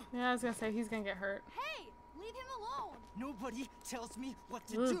 Yeah, I was gonna say, he's gonna get hurt. Hey, leave him alone. Nobody tells me what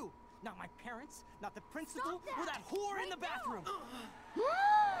to do. Not my parents, not the principal, or that whore in the bathroom.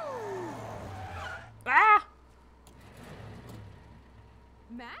 Ah!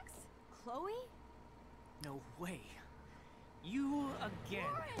 Max? Chloe? No way. You again.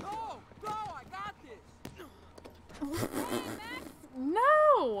 Go! Go! I got this! Hey, Max!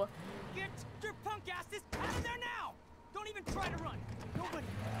 No! Get your punk asses out of there now! Don't even try to run. Nobody.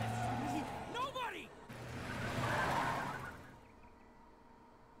 Nobody!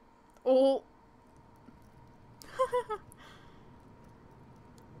 Oh.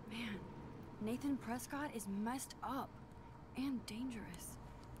 Man, Nathan Prescott is messed up and dangerous.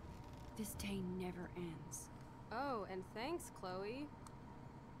 This day never ends. Oh, and thanks, Chloe.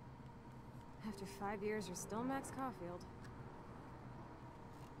 After 5 years, you're still Max Caulfield.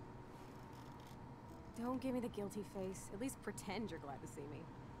 Don't give me the guilty face. At least pretend you're glad to see me.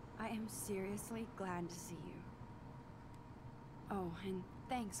 I am seriously glad to see you. Oh, and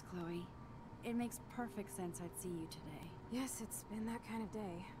thanks, Chloe. It makes perfect sense I'd see you today. Yes, it's been that kind of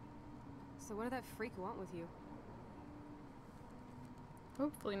day. So what did that freak want with you?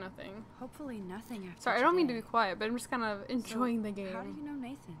 Hopefully nothing. Hopefully nothing after Sorry, I don't mean to today. be quiet, but I'm just kind of enjoying the game. How do you know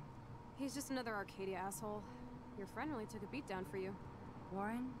Nathan? He's just another Arcadia asshole. Your friend really took a beat down for you.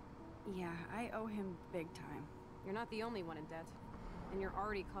 Warren? Yeah, I owe him big time. You're not the only one in debt. And you're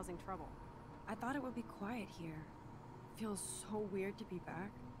already causing trouble. I thought it would be quiet here. Feels so weird to be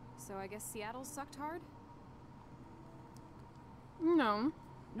back. So I guess Seattle sucked hard? No.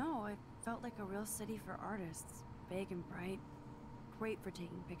 No, it felt like a real city for artists. Big and bright. Great for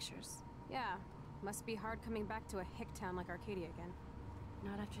taking pictures. Yeah. Must be hard coming back to a hick town like Arcadia again.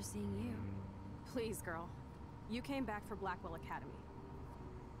 Not after seeing you. Please, girl. You came back for Blackwell Academy.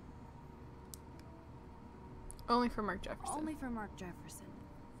 Only for Mark Jefferson. Only for Mark Jefferson.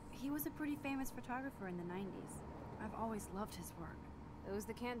 He was a pretty famous photographer in the 90s. I've always loved his work. Those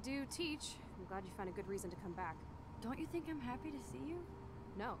that can't do, teach. I'm glad you found a good reason to come back. Don't you think I'm happy to see you?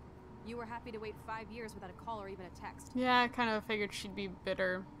 No. You were happy to wait 5 years without a call or even a text. Yeah, I kind of figured she'd be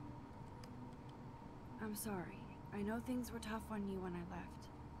bitter. I'm sorry. I know things were tough on you when I left.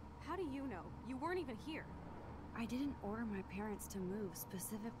 How do you know? You weren't even here. I didn't order my parents to move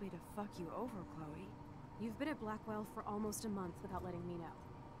specifically to fuck you over, Chloe. You've been at Blackwell for almost a month without letting me know.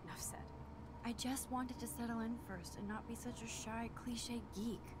 Enough said. I just wanted to settle in first and not be such a shy, cliche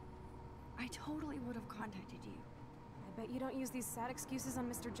geek. I totally would have contacted you. I bet you don't use these sad excuses on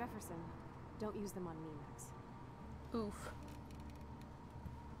Mr. Jefferson. Don't use them on me, Max. Oof.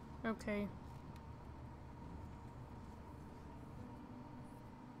 Okay.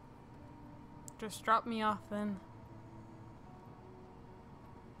 Just drop me off then.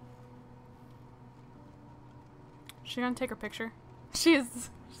 She gonna take her picture? She's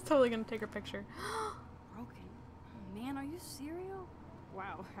totally gonna take her picture. Broken. Oh, man, are you serial?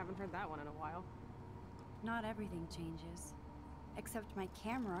 Wow, haven't heard that one in a while. Not everything changes. Except my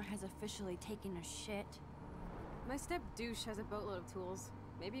camera has officially taken a shit. My step douche has a boatload of tools.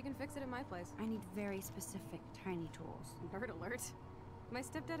 Maybe you can fix it at my place. I need very specific, tiny tools. Nerd alert. My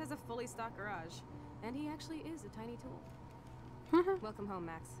stepdad has a fully stocked garage. And he actually is a tiny tool. Welcome home,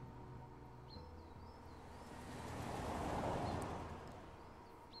 Max.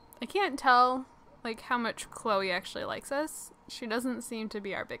 I can't tell, like, how much Chloe actually likes us. She doesn't seem to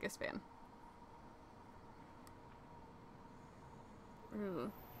be our biggest fan.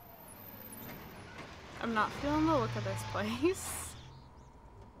 Ooh. I'm not feeling the look of this place.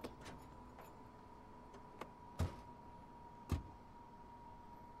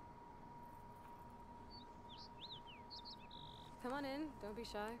 Come on in, don't be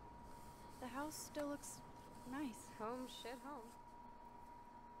shy. The house still looks nice. Home shit home.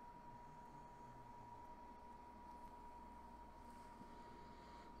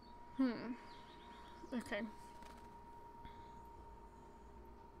 Okay.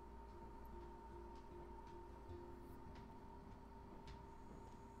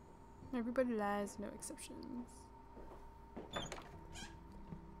 Everybody lies, no exceptions.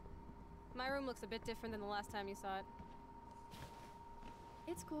 My room looks a bit different than the last time you saw it.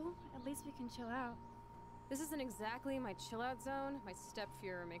 It's cool. At least we can chill out. This isn't exactly my chill out zone. My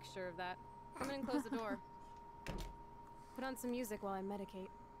stepfuhrer makes sure of that. Come in and close the door. Put on some music while I medicate.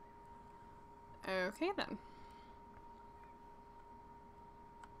 Okay then.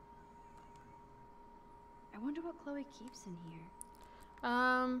 I wonder what Chloe keeps in here.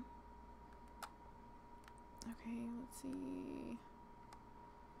 Okay, let's see.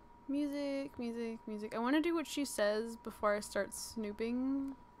 Music, music, music. I want to do what she says before I start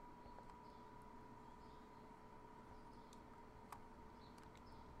snooping.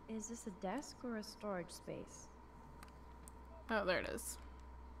 Is this a desk or a storage space? Oh, there it is.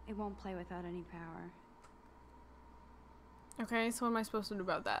 It won't play without any power. Okay, so what am I supposed to do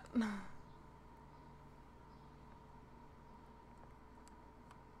about that?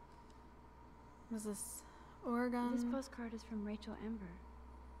 What is this? Oregon? This postcard is from Rachel Ember.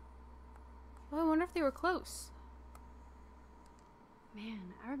 Oh, I wonder if they were close. Man,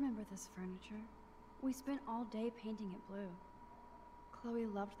 I remember this furniture. We spent all day painting it blue. Chloe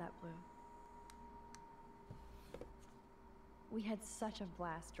loved that blue. We had such a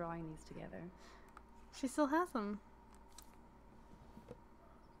blast drawing these together. She still has them.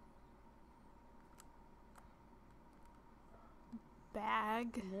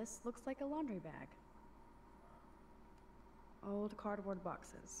 Bag. This looks like a laundry bag. Old cardboard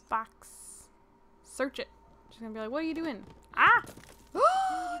boxes. Box. Search it. She's gonna be like, what are you doing? Ah!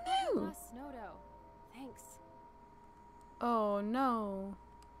 Oh no! Snow dough. Thanks. Oh no.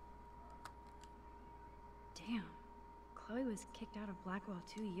 Damn. Chloe was kicked out of Blackwell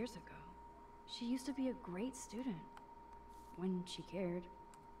 2 years ago. She used to be a great student. When she cared.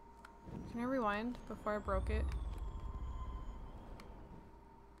 Can I rewind before I broke it?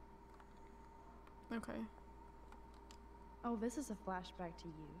 Okay. Oh, this is a flashback to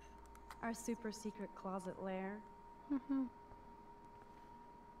youth. Our super secret closet lair.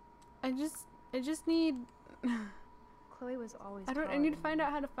 I just need Chloe was always I need to find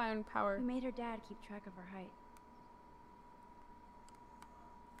out how to find power. We made her dad keep track of her height.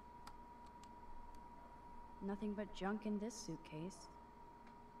 Nothing but junk in this suitcase.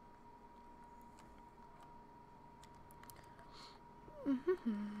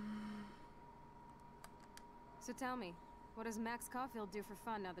 So tell me, what does Max Caulfield do for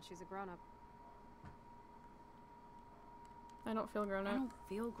fun now that she's a grown-up? I don't feel grown up. I don't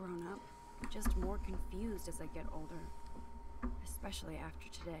feel grown up. Just more confused as I get older. Especially after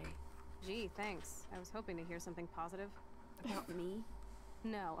today. Gee, thanks. I was hoping to hear something positive. About me?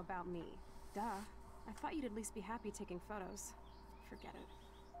 No, about me. Duh. I thought you'd at least be happy taking photos. Forget it.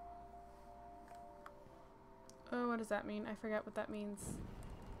 Oh, what does that mean? I forget what that means.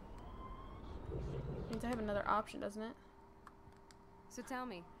 It means I have another option, doesn't it? So tell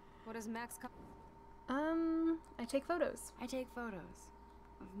me, what does Max I take photos. I take photos.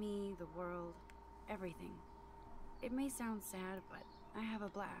 Of me, the world, everything. It may sound sad, but I have a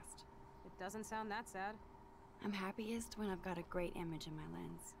blast. It doesn't sound that sad. I'm happiest when I've got a great image in my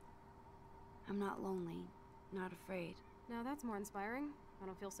lens. I'm not lonely, not afraid. Now that's more inspiring. I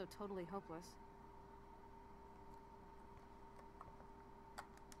don't feel so totally hopeless.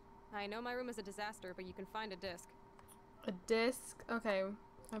 I know my room is a disaster, but you can find a disc. A disc? Okay,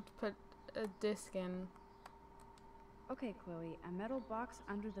 I have to put a disc in. Okay, Chloe, a metal box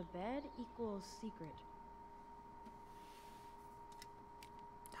under the bed equals secret.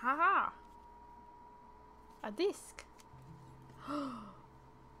 Haha! A disc.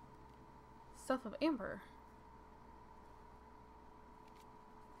 Stuff of amber.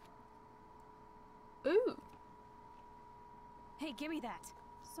 Ooh. Hey, give me that.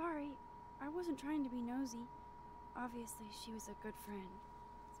 Sorry, I wasn't trying to be nosy. Obviously, she was a good friend.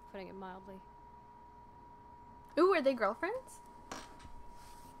 It's putting it mildly. Ooh, are they girlfriends?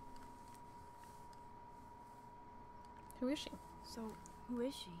 Who is she? So, who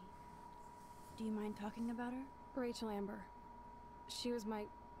is she? Do you mind talking about her? Rachel Amber. She was my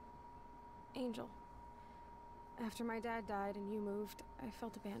angel. After my dad died and you moved, I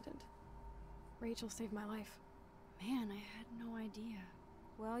felt abandoned. Rachel saved my life. Man, I had no idea.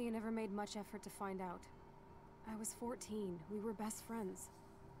 Well, you never made much effort to find out. I was 14. We were best friends.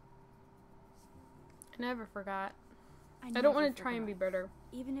 I never forgot. I never don't want to try forgot. and be bitter.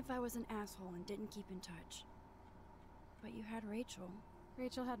 Even if I was an asshole and didn't keep in touch. But you had Rachel.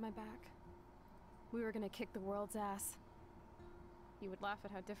 Rachel had my back. We were gonna kick the world's ass. You would laugh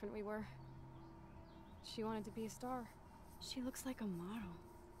at how different we were. She wanted to be a star. She looks like a model.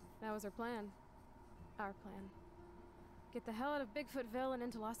 That was her plan. Our plan. Get the hell out of Bigfootville and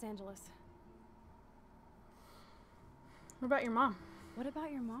into Los Angeles. What about your mom? What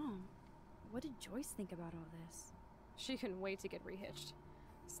about your mom? What did Joyce think about all this? She couldn't wait to get rehitched.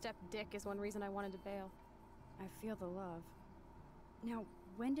 Step dick is one reason I wanted to bail. I feel the love. Now,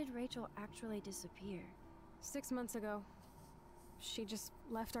 when did Rachel actually disappear? 6 months ago. She just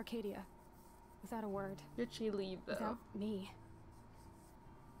left Arcadia. Without a word. Did she leave, though? Without me.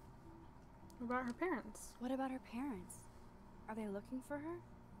 What about her parents? What about her parents? Are they looking for her?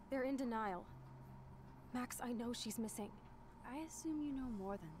 They're in denial. Max, I know she's missing. I assume you know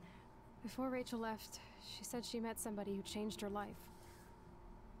more than that. Before Rachel left, she said she met somebody who changed her life.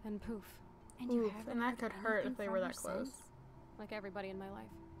 And poof. And you haven't and that could hurt if they were that close. Since? Like everybody in my life.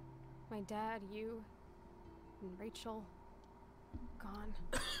 My dad, you, and Rachel. Gone.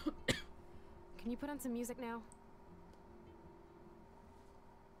 Can you put on some music now?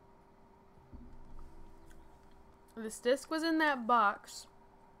 This disc was in that box.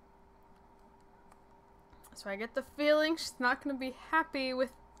 So I get the feeling she's not going to be happy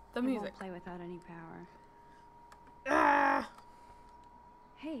with the music. Won't play without any power. Ah!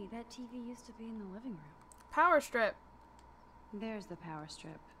 Hey, that TV used to be in the living room. Power strip. There's the power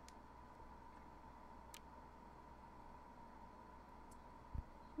strip.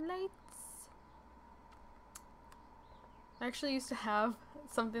 Lights. I actually used to have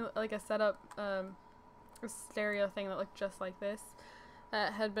something like a setup, a stereo thing that looked just like this.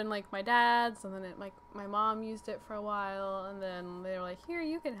 That had been like my dad's, and then it like my mom used it for a while, and then they were like, "Here,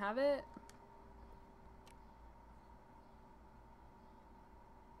 you can have it."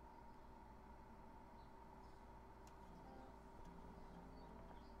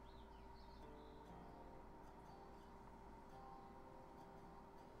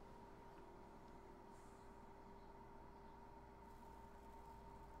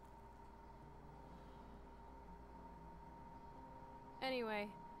 Anyway,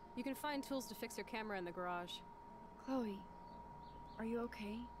 you can find tools to fix your camera in the garage. Chloe, are you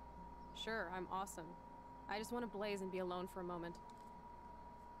okay? Sure, I'm awesome. I just want to blaze and be alone for a moment.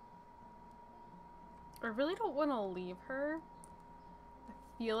 I really don't want to leave her.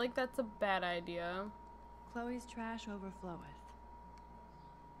 I feel like that's a bad idea. Chloe's trash overfloweth.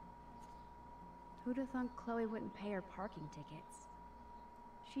 Who'd have thunk Chloe wouldn't pay her parking tickets?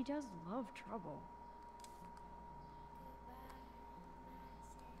 She does love trouble.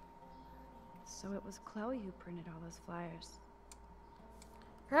 So it was Chloe who printed all those flyers.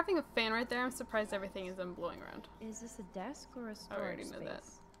 You're having a fan right there. I'm surprised everything isn't blowing around. Is this a desk or a storage I already space? know that.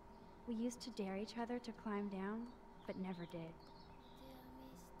 We used to dare each other to climb down, but never did.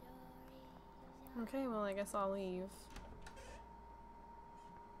 Okay, well, I guess I'll leave.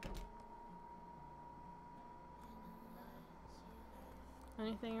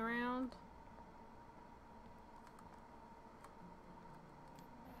 Anything around?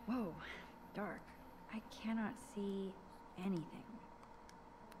 Whoa, dark. I cannot see anything.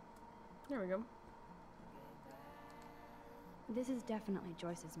 There we go. This is definitely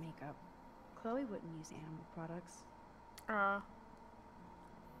Joyce's makeup. Chloe wouldn't use animal products.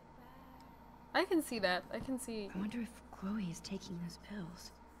 I can see that. I can see. I wonder if Chloe is taking those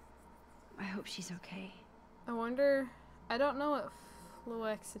pills. I hope she's okay. I wonder. I don't know what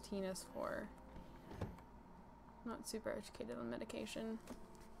fluoxetine is for. I'm not super educated on medication.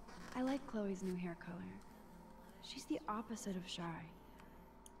 I like Chloe's new hair color. She's the opposite of shy.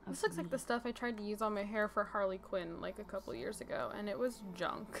 This looks like the stuff I tried to use on my hair for Harley Quinn like a couple years ago, and it was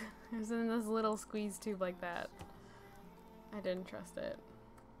junk. It was in this little squeeze tube like that. I didn't trust it.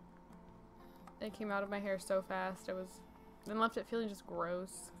 It came out of my hair so fast, it was... then left it feeling just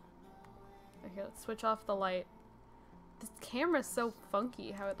gross. Okay, let's switch off the light. This camera's so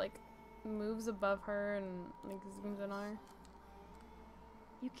funky, how it like moves above her and like zooms in on her.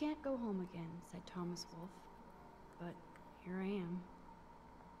 You can't go home again, said Thomas Wolfe. But here I am.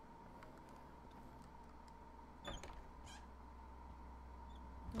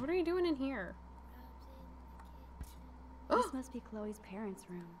 What are you doing in here? This must be Chloe's parents'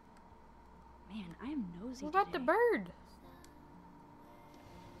 room. Man, I am nosy. What about today. the bird?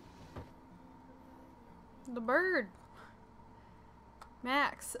 The bird.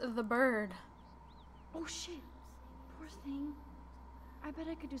 Max, the bird. Oh shit. Poor thing. I bet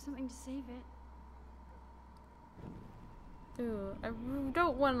I could do something to save it. Ooh, I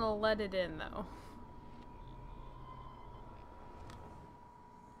don't want to let it in though.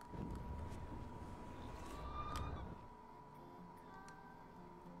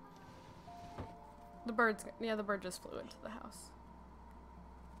 The bird's, yeah, the bird just flew into the house.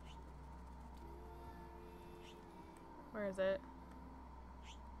 Where is it?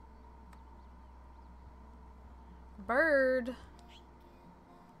 Bird!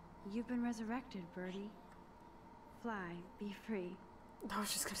 You've been resurrected, birdie. Fly, be free. I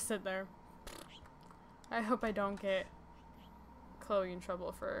was just gonna sit there. I hope I don't get Chloe in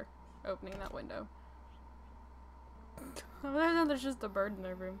trouble for opening that window. There's just a bird in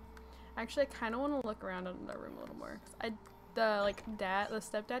their room. Actually, I kind of want to look around in their room a little more. The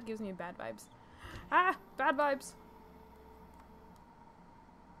stepdad gives me bad vibes. Ah, bad vibes.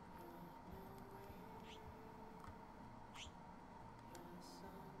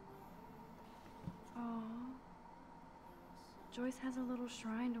 Aww. Joyce has a little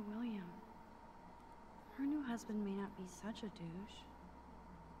shrine to William. Her new husband may not be such a douche.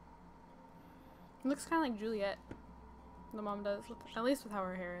 It looks kind of like Juliet. The mom does, at least with how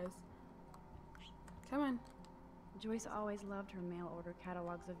her hair is. Come on. Joyce always loved her mail order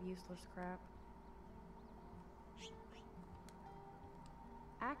catalogs of useless crap.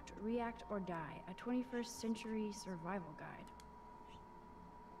 Act, React, or Die, a 21st century survival guide.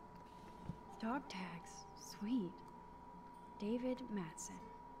 Dog tags, sweet. David Matson.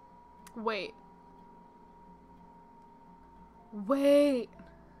 Wait. Wait.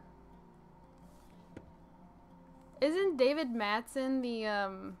 Isn't David Matson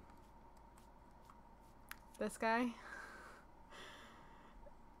the, this guy?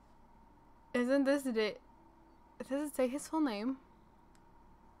 Isn't this does it say his full name?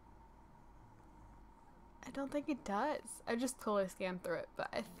 I don't think it does. I just totally scanned through it,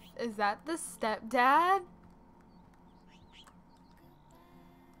 but is that the stepdad?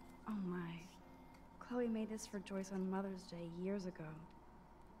 Oh my. Chloe made this for Joyce on Mother's Day years ago.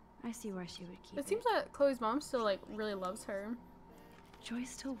 I see why she would keep it. It seems that Chloe's mom still, like, really loves her. Joyce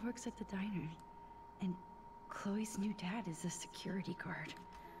still works at the diner. And Chloe's new dad is a security guard.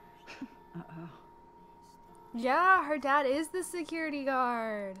 Uh-oh. Yeah, her dad is the security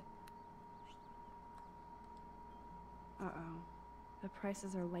guard. Uh-oh. The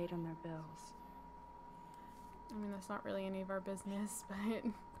prices are late on their bills. I mean, that's not really any of our business, but...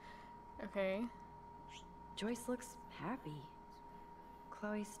 okay. Joyce looks happy.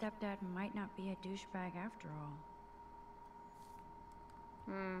 Chloe's stepdad might not be a douchebag after all.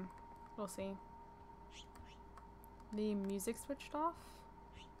 We'll see. The music switched off?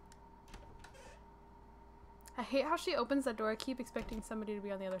 I hate how she opens that door. I keep expecting somebody to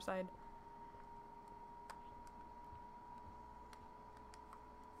be on the other side.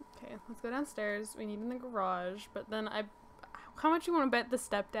 Okay, let's go downstairs. We need in the garage, but then how much you want to bet the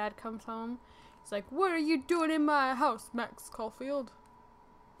stepdad comes home? He's like, "What are you doing in my house, Max Caulfield?"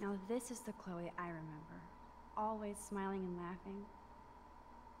 Now this is the Chloe I remember. Always smiling and laughing.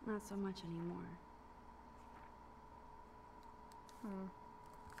 Not so much anymore.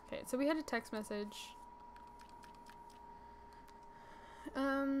 Okay, so we had a text message.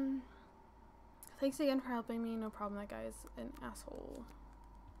 Thanks again for helping me. No problem, that guy's an asshole.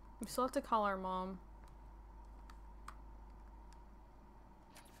 We still have to call our mom.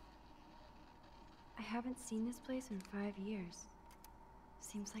 I haven't seen this place in 5 years.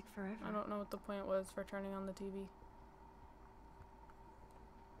 Seems like forever. I don't know what the point was for turning on the TV.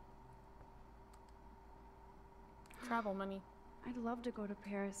 Travel money. I'd love to go to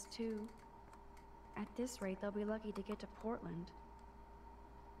Paris too. At this rate, they'll be lucky to get to Portland.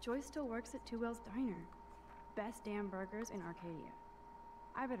 Joyce still works at Two Whales Diner. Best damn burgers in Arcadia.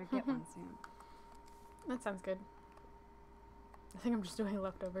 I better get one soon. That sounds good. I think I'm just doing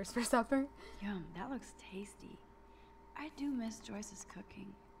leftovers for supper. Yum, that looks tasty. I do miss Joyce's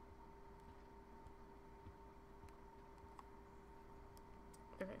cooking.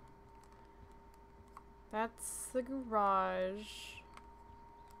 Okay. That's the garage.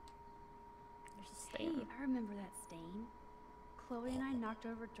 There's a stain. Hey, I remember that stain. Chloe and I knocked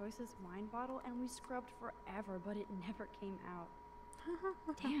over Joyce's wine bottle and we scrubbed forever, but it never came out.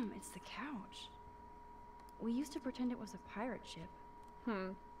 Damn, it's the couch. We used to pretend it was a pirate ship.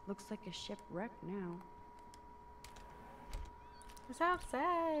 Looks like a shipwreck now. It's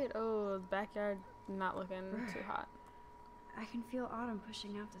outside. Oh, the backyard not looking too hot. I can feel autumn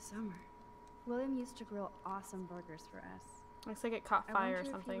pushing out the summer. William used to grill awesome burgers for us. Looks like it caught fire or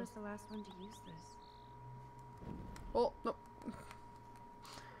something. I wonder if he was the last one to use this. Oh, no.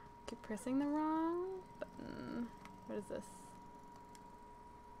 Keep pressing the wrong button. What is this?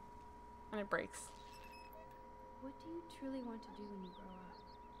 And it breaks. What do you truly want to do when you grow up?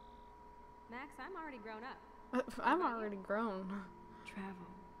 Max, I'm already grown up. I'm already grown. Travel.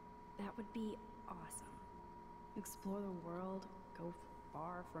 That would be awesome. Explore the world. Go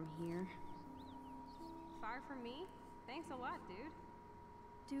far from here. Far from me? Thanks a lot, dude.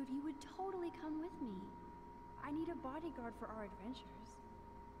 Dude, you would totally come with me. I need a bodyguard for our adventures.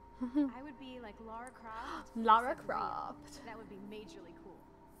 I would be like Lara Croft. Lara Croft. That would be majorly cool.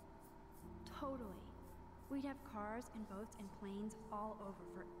 Totally. We'd have cars and boats and planes all over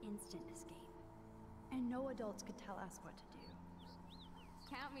for instant escape. And no adults could tell us what to do.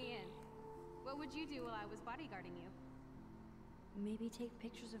 Count me in. What would you do while I was bodyguarding you? Maybe take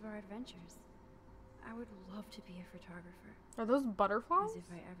pictures of our adventures. I would love to be a photographer. Are those butterflies? As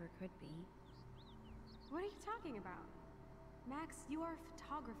if I ever could be. What are you talking about? Max, you are a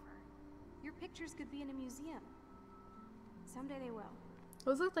photographer. Your pictures could be in a museum. Someday they will.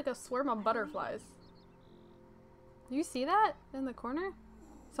 Those look like a swarm of butterflies. Do you see that in the corner?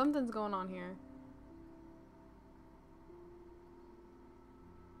 Something's going on here.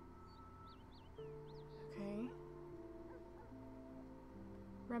 Okay.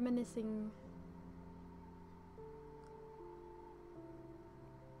 Reminiscing.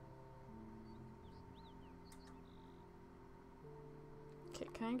 Okay,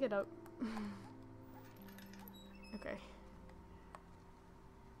 can I get up? Okay.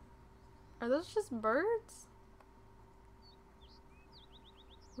 Are those just birds?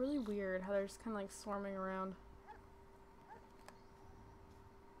 Really weird how they're just kind of like swarming around.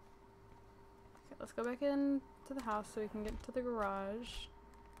 Okay, let's go back into the house so we can get to the garage.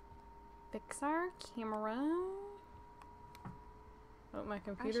 Fix our camera. Oh, my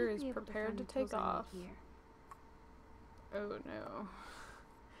computer is prepared to take off. Oh no.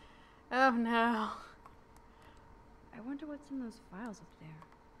 Oh no. I wonder what's in those files up there.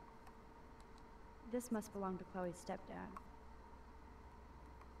 This must belong to Chloe's stepdad.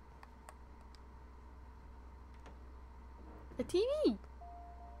 A TV!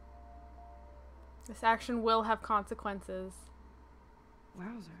 This action will have consequences.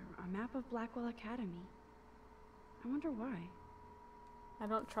 Wowzer, a map of Blackwell Academy. I wonder why. I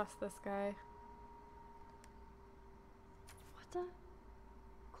don't trust this guy. What the?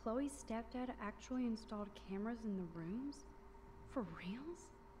 Chloe's stepdad actually installed cameras in the rooms? For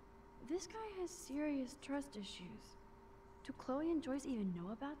reals? This guy has serious trust issues. Do Chloe and Joyce even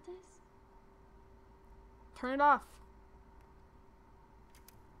know about this? Turn it off.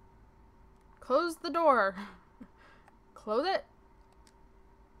 Close the door. Close it.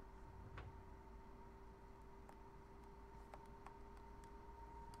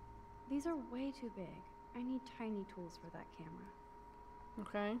 These are way too big. I need tiny tools for that camera.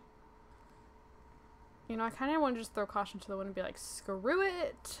 Okay. You know, I kind of want to just throw caution to the wind and be like, screw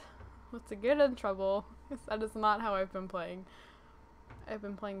it. Let's get in trouble. That is not how I've been playing. I've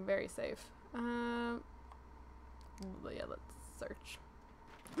been playing very safe. Yeah, let's search.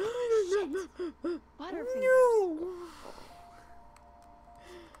 Butterfingers. No!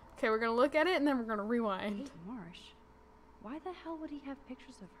 Okay, we're gonna look at it and then we're gonna rewind. Kate Marsh. Why the hell would he have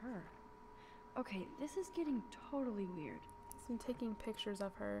pictures of her? Okay, this is getting totally weird. He's been taking pictures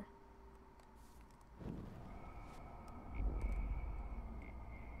of her.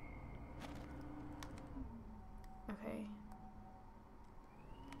 Okay.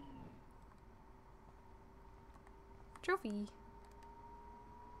 Trophy.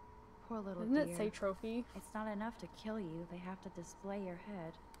 Poor little Didn't dear. it say trophy? It's not enough to kill you. They have to display your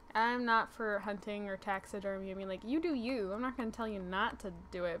head. I'm not for hunting or taxidermy. I mean, like, you do you. I'm not going to tell you not to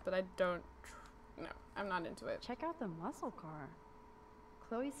do it, but I don't... No, I'm not into it. Check out the muscle car.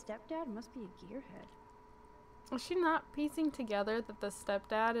 Chloe's stepdad must be a gearhead. Is she not piecing together that the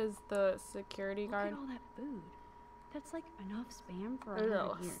stepdad is the security guard? Look at all that food. That's like enough spam for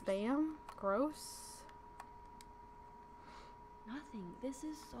 100 years. Spam? Gross. Nothing. This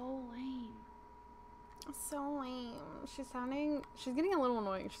is so lame. So lame. She's getting a little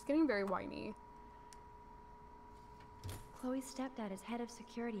annoying. She's getting very whiny. Chloe's stepdad is head of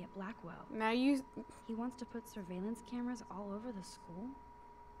security at Blackwell. Now you... He wants to put surveillance cameras all over the school?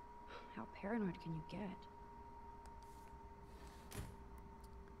 How paranoid can you get?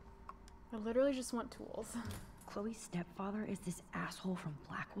 I literally just want tools. Chloe's stepfather is this asshole from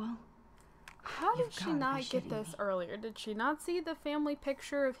Blackwell? How did she not get this earlier? Did she not see the family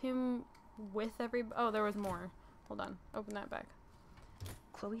picture of him with everybody? Oh, there was more. Hold on. Open that back.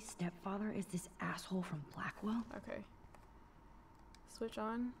 Chloe's stepfather is this asshole from Blackwell? Okay. Switch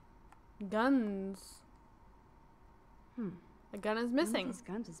on. Guns. The gun is missing. One of these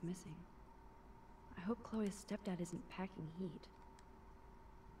guns is missing. I hope Chloe's stepdad isn't packing heat.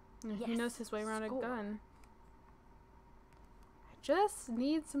 Yes, he knows his way around a gun. I just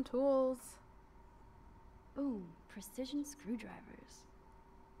need some tools. Ooh, precision screwdrivers.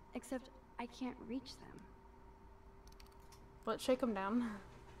 Except I can't reach them. Let's shake them down.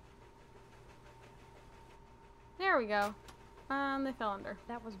 There we go. They fell under.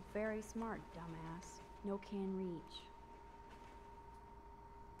 That was very smart, dumbass. No can reach.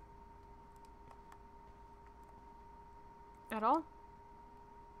 At all?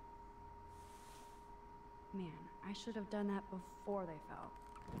 Man, I should have done that before they fell.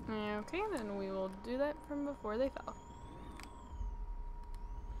 Okay, then we will do that from before they fell.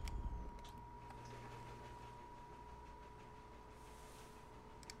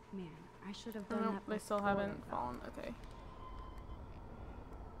 Man, I should have done that before they still haven't fallen. Okay.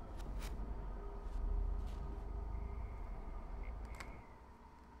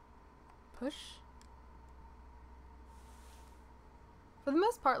 Push. For the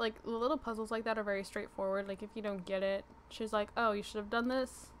most part, like, the little puzzles like that are very straightforward. Like, if you don't get it, she's like, oh, you should have done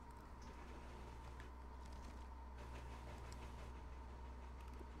this.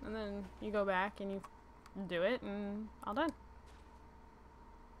 And then you go back and you do it, and all done.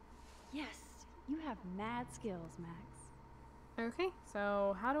 Yes, you have mad skills, Max. Okay,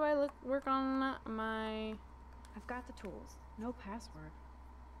 so how do I work on my... I've got the tools. No password.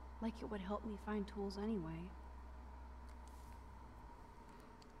 Like it would help me find tools anyway.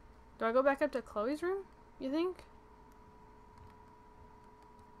 Do I go back up to Chloe's room, you think?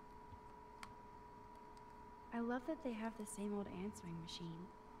 I love that they have the same old answering machine.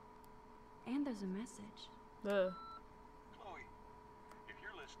 And there's a message. Ugh. Chloe, if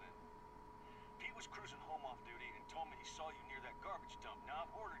you're listening, Pete was cruising home off duty and told me he saw you near that garbage dump. Now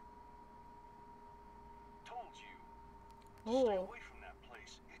I've ordered... Told you. Stay away from that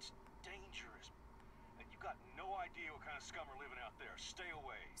place. It's dangerous. And you got no idea what kind of scum are living out there. Stay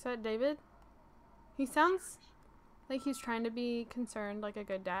away. Is that David? He sounds like he's trying to be concerned, like a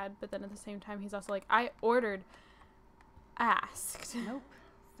good dad, but then at the same time he's also like, I ordered, asked. Nope.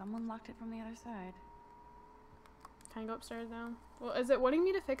 Someone locked it from the other side. Can I go upstairs now? Well, is it wanting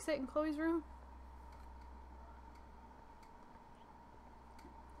me to fix it in Chloe's room?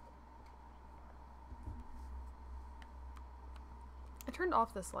 I turned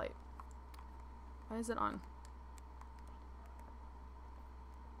off this light. Why is it on?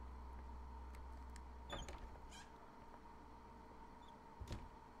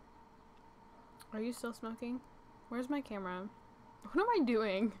 Are you still smoking? Where's my camera? What am I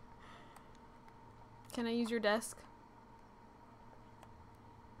doing? Can I use your desk?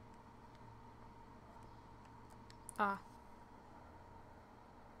 Ah.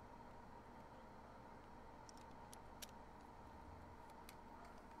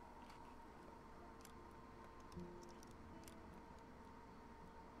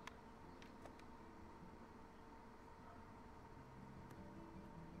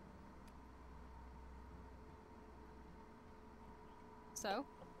 So?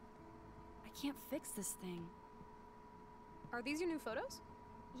 I can't fix this thing. Are these your new photos?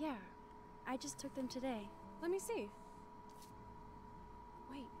 Yeah. I just took them today. Let me see.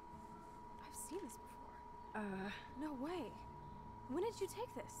 Wait. I've seen this before. No way. When did you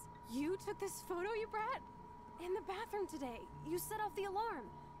take this? You took this photo, you brat? In the bathroom today. You set off the alarm.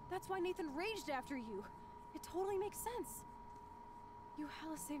 That's why Nathan raged after you. It totally makes sense. You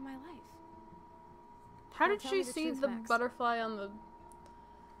hella saved my life. How Now did tell she me the see truth, the Max. butterfly on the...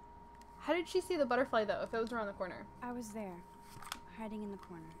 How did she see the butterfly though, if it was around the corner? I was there, hiding in the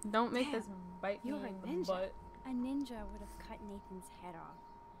corner. Don't make Damn, this bite me you're a in the ninja. butt. A ninja would have cut Nathan's head off.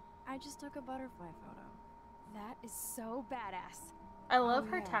 I just took a butterfly photo. That is so badass. I love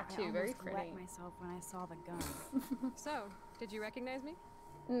Oh, her yeah, tattoo, I very almost pretty. wet myself when I saw the gun. So, did you recognize me?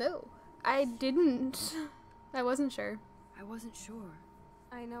 No, I didn't. I wasn't sure. I wasn't sure.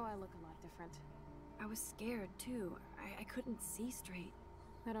 I know I look a lot different. I was scared too. I couldn't see straight.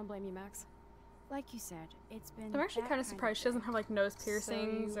 I don't blame you, Max. Like you said, it's been. I'm actually kind of surprised she doesn't have like nose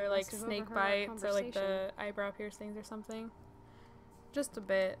piercings you or like must have snake overheard our bites or like the conversation. eyebrow piercings or something. Just a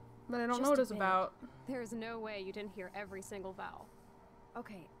bit, but I don't Just know what a it's bit. about. There's no way you didn't hear every single vowel.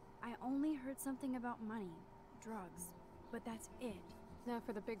 Okay, I only heard something about money, drugs, but that's it. Now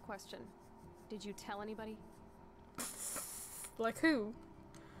for the big question. Did you tell anybody? Like who?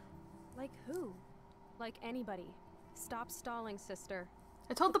 Like who? Like anybody. Stop stalling, sister.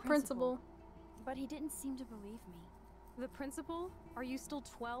 I told the principal. But he didn't seem to believe me. The principal? Are you still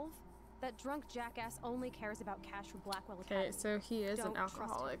 12? That drunk jackass only cares about cash for Blackwell Academy. Okay, so he is Don't an trust him.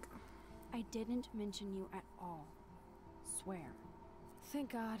 alcoholic. I didn't mention you at all. Swear.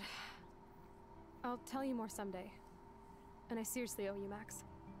 Thank God. I'll tell you more someday. And I seriously owe you, Max.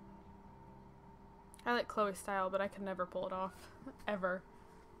 I like Chloe's style, but I could never pull it off. Ever.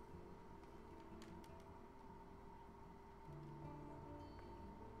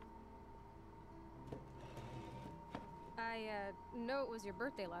 I, know it was your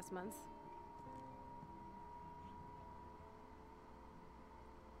birthday last month.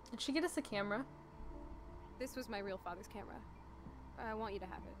 Did she get us a camera? This was my real father's camera. I want you to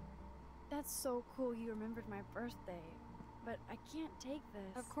have it. That's so cool you remembered my birthday. But I can't take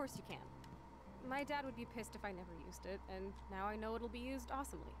this. Of course you can. My dad would be pissed if I never used it, and now I know it'll be used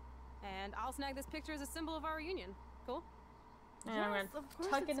awesomely. And I'll snag this picture as a symbol of our reunion. Cool? And I'm Yes, gonna of course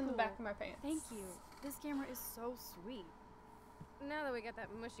tuck it it's in the cool. back of my pants. Thank you. This camera is so sweet. Now that we got that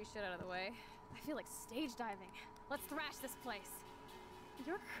mushy shit out of the way, I feel like stage diving. Let's thrash this place.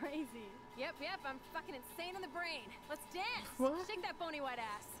 You're crazy. Yep, I'm fucking insane in the brain. Let's dance. What? Shake that bony white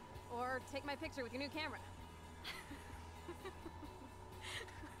ass. Or take my picture with your new camera.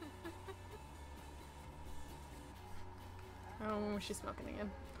 Oh, she's smoking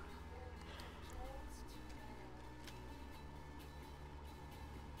again.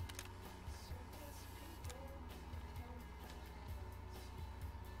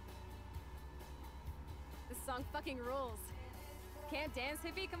 This song fucking rules. Can't dance,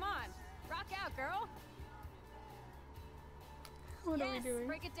 hippie? Come on. Rock out, girl. What yes, are we doing?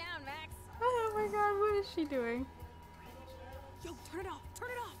 Break it down, Max. Oh my god, what is she doing? Yo, turn it off. Turn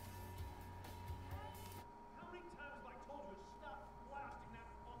it off. How many times have I told you to stop blasting that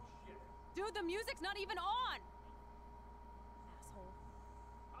punk shit? Dude, the music's not even on. Asshole.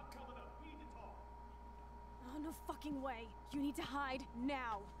 I'm coming up. We need to talk. Oh, no fucking way. You need to hide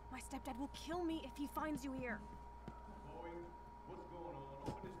now. My stepdad will kill me if he finds you here. Chloe, what's going on?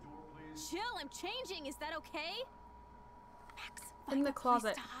 Open this door, please. Chill, I'm changing. Is that okay? Max, find In the a place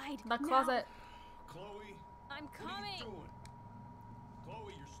closet. to hide The now. closet. Chloe, I'm what are coming. you doing?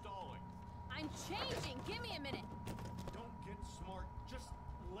 Chloe, you're stalling. I'm changing. Give me a minute. Don't get smart. Just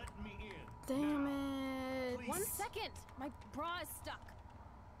let me in. Damn now. it. Please. 1 second. My bra is stuck.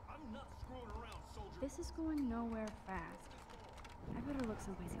 I'm not screwing around, soldier. This is going nowhere fast. I better look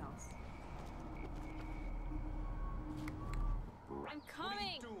someplace else. I'm coming. What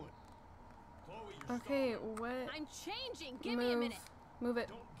are you doing? Chloe, you're Okay, stalling. what? I'm changing. Give me a minute. Move it.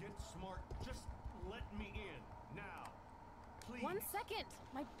 Don't get smart. Just let me in. Now. Please. 1 second.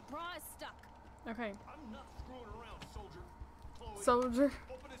 My bra is stuck. Okay. I'm not screwing around, soldier. Chloe, Soldier.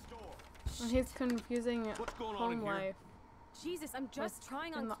 open this door. And he's confusing What's going on in home here? life. Jesus, I'm just With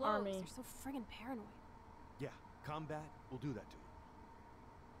trying in on the clothes. army. You're so friggin' paranoid. Yeah, combat will do that to you.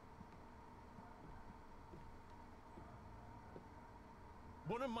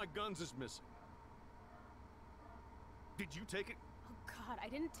 One of my guns is missing. Did you take it? Oh God, I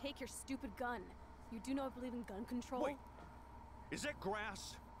didn't take your stupid gun. You do know I believe in gun control? Wait, is that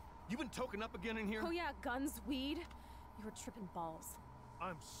grass? You been token up again in here? Oh yeah, guns, weed. You were tripping balls.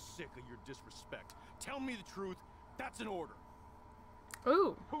 I'm sick of your disrespect. Tell me the truth. That's an order.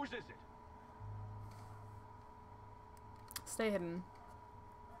 Ooh. Whose is it? Stay hidden.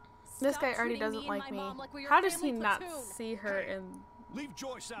 This Stop guy already treating doesn't me and like my me. mom like we're your How does he family not platoon. see her in Leave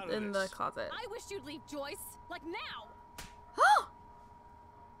Joyce out of in this. the closet? I wish you'd leave Joyce. Like now.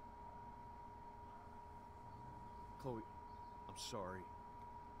 Chloe, I'm sorry.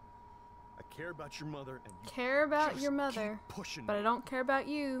 I care about your mother and you Care about just your mother, keep pushing but me. I don't care about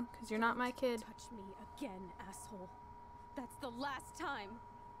you because you're not my kid. Touch me again, asshole. That's the last time.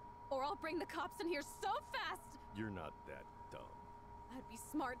 Or I'll bring the cops in here so fast. You're not that dumb. I'd be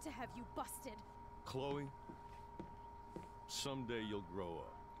smart to have you busted. Chloe, someday you'll grow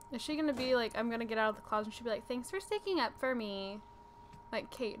up. Is she gonna be like, I'm gonna get out of the closet and she'll be like, thanks for sticking up for me, like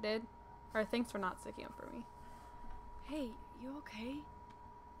Kate did, or thanks for not sticking up for me. Hey, you okay?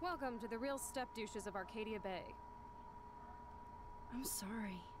 Welcome to the real step douches of Arcadia Bay. I'm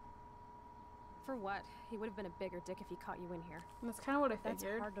sorry. For what? He would have been a bigger dick if he caught you in here. And that's kind of what I That's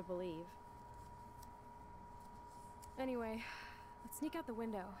figured. hard to believe. Anyway, let's sneak out the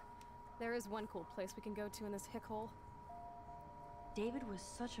window. There is one cool place we can go to in this hick hole. David was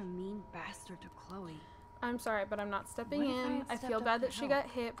such a mean bastard to Chloe. I'm sorry, but I'm not stepping What if I in. had I stepped feel up bad to that she help? got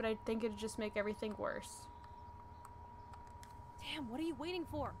hit, but I think it'd just make everything worse. Damn, what are you waiting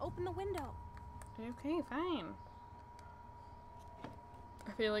for? Open the window. Okay, fine.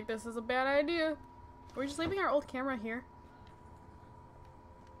 I feel like this is a bad idea. We're just leaving our old camera here.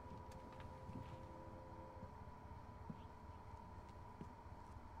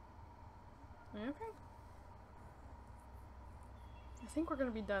 Okay. I think we're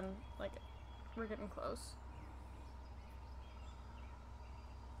gonna be done. Like, we're getting close.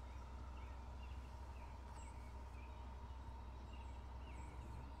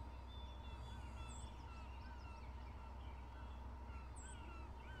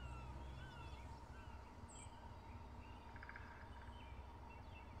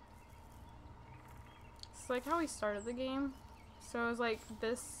 It's like how we started the game. So it was like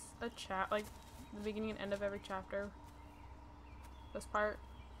this, a chat, like the beginning and end of every chapter. This part.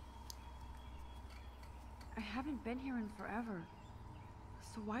 I haven't been here in forever.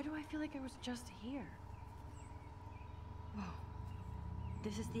 So why do I feel like I was just here? Whoa.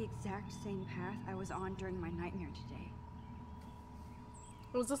 This is the exact same path I was on during my nightmare today.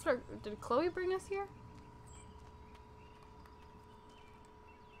 Was this where, did Chloe bring us here?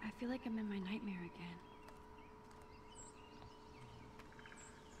 I feel like I'm in my nightmare again.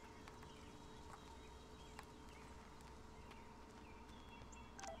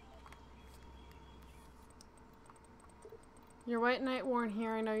 Your white knight worn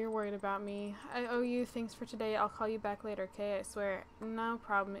here. I know you're worried about me. I owe you. Thanks for today. I'll call you back later, okay? I swear. No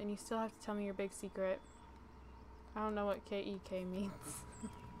problem. And you still have to tell me your big secret. I don't know what KEK means.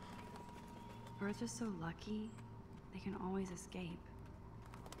 Birds are so lucky, they can always escape.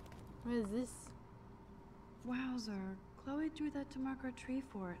 What is this? Wowzer. Chloe drew that to mark our tree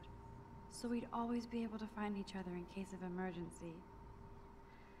fort, so we'd always be able to find each other in case of emergency.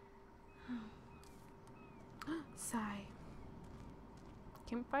 Sigh.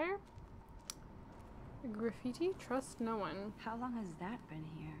 Campfire? Graffiti? Trust no one. How long has that been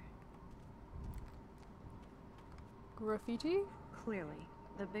here? Graffiti? Clearly.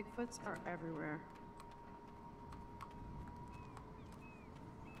 The Bigfoots are everywhere.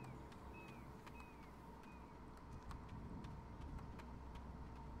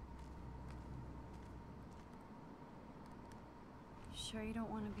 Sure you don't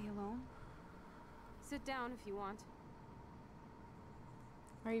want to be alone? Sit down if you want.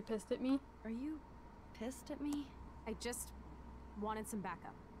 Are you pissed at me? Are you pissed at me? I just wanted some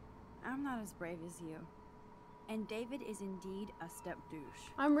backup. I'm not as brave as you. And David is indeed a step douche.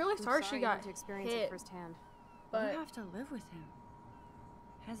 I'm really sorry she you got had to experience hit. it firsthand. But you have to live with him.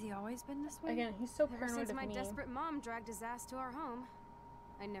 Has he always been this way? Again, he's so Ever paranoid since of my me. desperate mom dragged his ass to our home,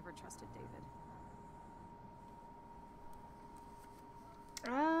 I never trusted David.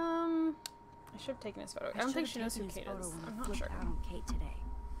 I should have taken his photo. I don't think she knows who Kate is. I'm not sure. Out on Kate today.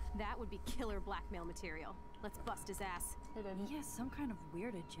 That would be killer blackmail material. Let's bust his ass. He has some kind of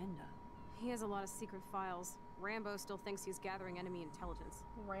weird agenda. He has a lot of secret files. Rambo still thinks he's gathering enemy intelligence.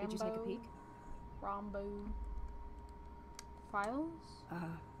 Rambo? Did you take a peek? Rambo. Files?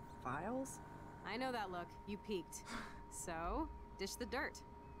 Files? I know that look. You peeked. So, dish the dirt.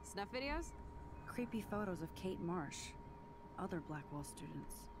 Snuff videos? Creepy photos of Kate Marsh. Other Blackwell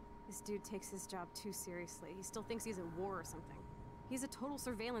students. This dude takes his job too seriously. He still thinks he's at war or something. He's a total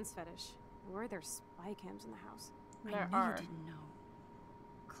surveillance fetish. Where are there spy cams in the house? There I knew are. you didn't know.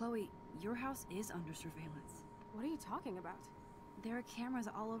 Chloe, your house is under surveillance. What are you talking about? There are cameras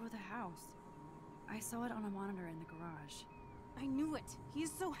all over the house. I saw it on a monitor in the garage. I knew it.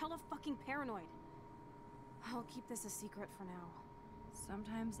 He's so hella fucking paranoid. I'll keep this a secret for now.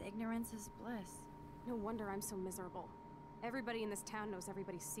 Sometimes ignorance is bliss. No wonder I'm so miserable. Everybody in this town knows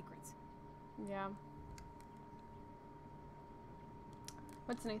everybody's secrets. Yeah.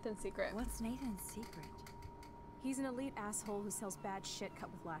 What's Nathan's secret? What's Nathan's secret? He's an elite asshole who sells bad shit cut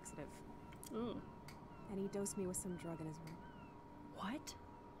with laxative. Ooh. And he dosed me with some drug in his room. What?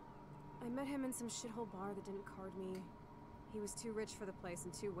 I met him in some shithole bar that didn't card me. He was too rich for the place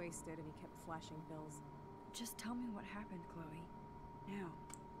and too wasted, and he kept flashing bills. Just tell me what happened, Chloe. Now.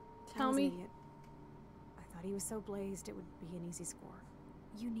 Tell me. Idiot. I thought he was so blazed it would be an easy score.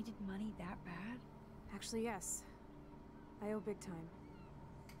 You needed money that bad? Actually, yes. I owe big time.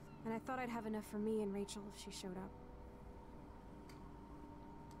 And I thought I'd have enough for me and Rachel if she showed up.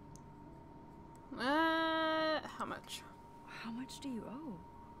 How much? How much do you owe?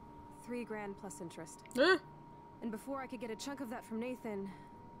 $3 grand plus interest. Eh? And before I could get a chunk of that from Nathan,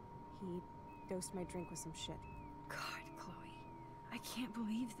 he dosed my drink with some shit. God, Chloe. I can't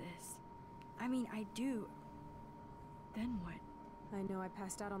believe this. I mean, I do. Then what? I know I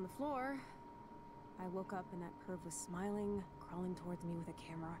passed out on the floor. I woke up and that perv was smiling, crawling towards me with a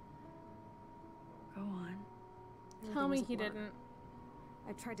camera. Go on. Tell me he didn't.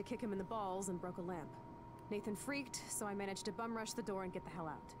 I tried to kick him in the balls and broke a lamp. Nathan freaked, so I managed to bum rush the door and get the hell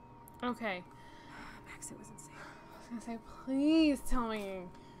out. Okay. Max, it was insane. I was gonna say, please tell me.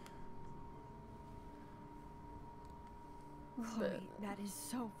 Chloe, that is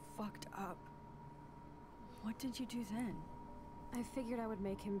so fucked up. What did you do then? I figured I would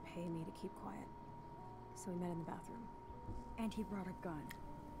make him pay me to keep quiet. So we met in the bathroom. And he brought a gun.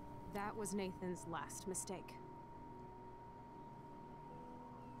 That was Nathan's last mistake.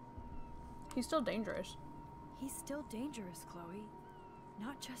 He's still dangerous. He's still dangerous, Chloe.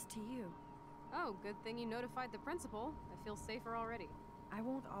 Not just to you. Oh, good thing you notified the principal. I feel safer already. I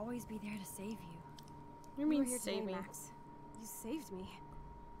won't always be there to save you. You mean were here save today, me? Max. You saved me.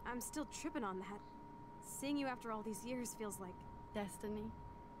 I'm still tripping on that. Seeing you after all these years feels like destiny.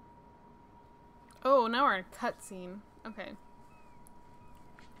 Oh, now we're in a cutscene. Okay.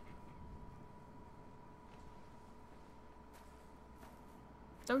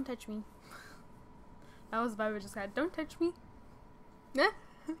 Don't touch me. That was the vibe I just got. Don't touch me. Yeah.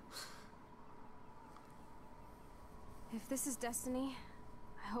 If this is destiny,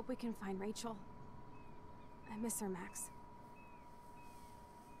 I hope we can find Rachel. I miss her, Max.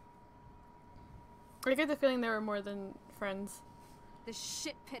 I get the feeling they were more than friends. This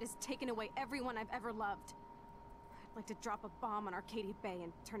shit pit has taken away everyone I've ever loved. I'd like to drop a bomb on Arcadia Bay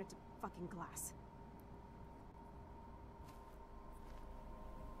and turn it to fucking glass.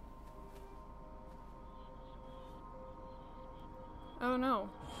 Oh no.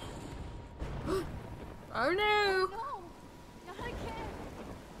 Oh no! Oh no! Not again!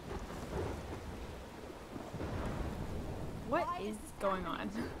 What is going on?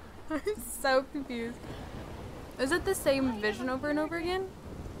 I'm so confused. Is it the same vision over and over again?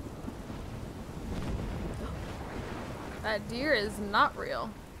 That deer is not real.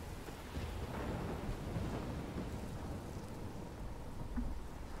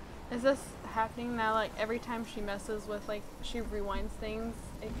 Is this happening now? Like every time she messes with, like, she rewinds things,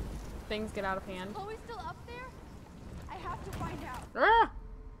 things get out of hand. Chloe's still up there? I have to find out. Ah!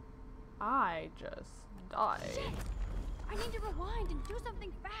 I just died. Shit! I need to rewind and do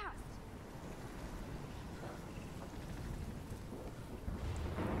something fast.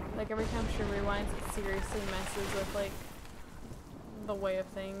 Like every time she rewinds, it seriously messes with, like, the way of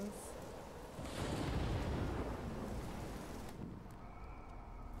things.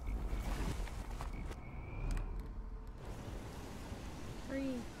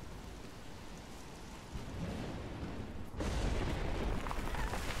 Three.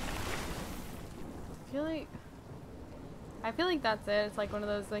 I feel like that's it. It's like one of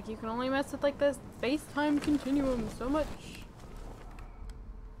those, like, you can only mess with, like, the space-time continuum so much.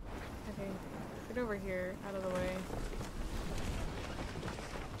 Okay, get over here, out of the way.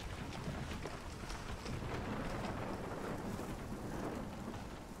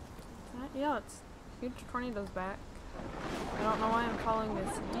 Yeah, it's huge tornado's back. I don't know why I'm following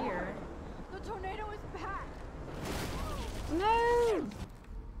this deer. The tornado is back. No!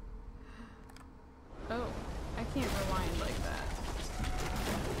 Oh, I can't rewind like that.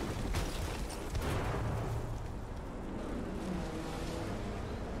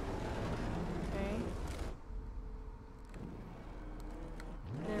 Okay.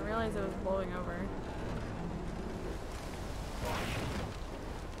 I didn't realize it was blowing over.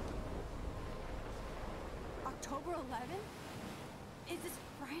 October 11th? Is this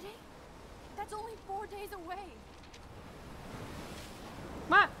Friday? That's only 4 days away.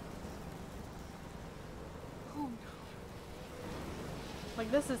 What? Oh no.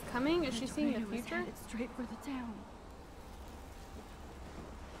 Like this is coming? Is she seeing the future? Headed straight for the town.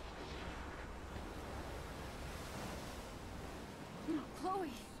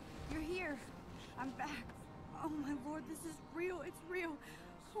 Chloe, you're here. I'm back. Oh my lord, this is real. It's real.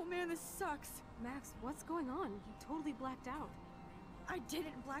 Oh man, this sucks. Max, what's going on? You totally blacked out. I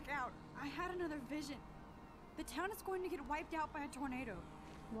didn't black out. I had another vision. The town is going to get wiped out by a tornado.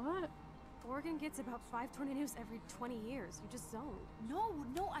 What? Oregon gets about 5 tornadoes every 20 years. You just zoned.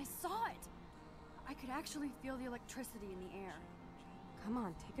 No, I saw it. I could actually feel the electricity in the air. Come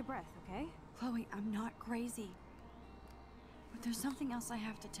on, take a breath, okay? Chloe, I'm not crazy. But there's something else I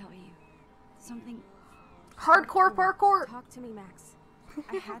have to tell you. Something... Hardcore parkour! Talk to me, Max.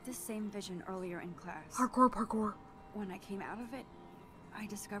 I had this same vision earlier in class. Hardcore parkour. When I came out of it, I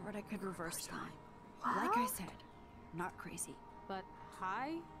discovered I could reverse time. Like I said, not crazy. But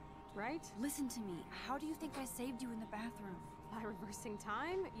high, right? Listen to me. How do you think I saved you in the bathroom? By reversing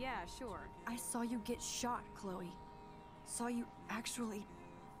time? Yeah, sure. I saw you get shot, Chloe. Saw you actually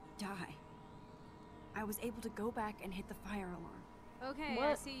die. I was able to go back and hit the fire alarm. Okay, What?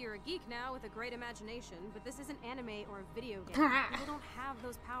 I see you're a geek now with a great imagination, but this isn't anime or a video game. People don't have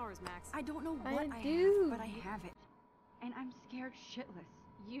those powers, Max. I don't know I what I do. have, but I have it. And I'm scared shitless.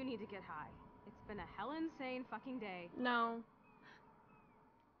 You need to get high. It's been a hell insane fucking day. No.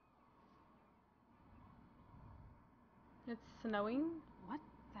 It's snowing? What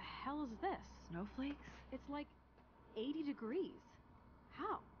the hell is this? Snowflakes? It's like 80 degrees.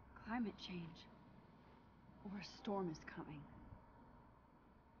 How? Climate change. Or a storm is coming.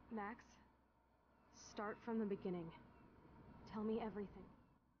 Max, start from the beginning. Tell me everything.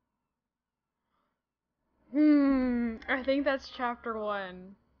 I think that's chapter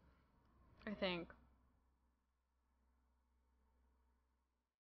 1. I think.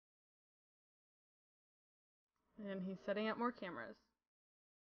 And he's setting up more cameras.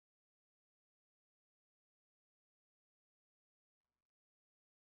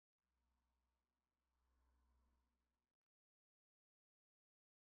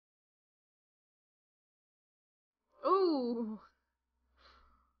 Ooh!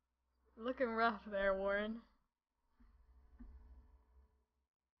 Looking rough there, Warren.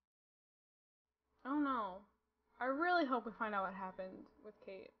 Oh no. I really hope we find out what happened with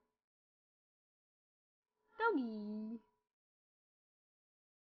Kate. Doggy!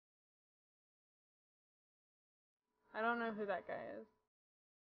 I don't know who that guy is.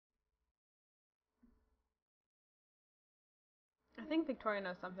 I think Victoria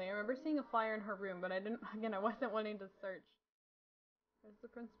knows something. I remember seeing a flyer in her room, but I wasn't wanting to search. There's the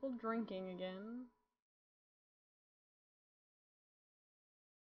principal drinking again.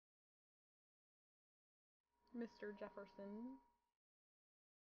 Mr. Jefferson.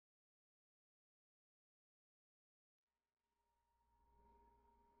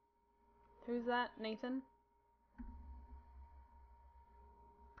 Who's that? Nathan?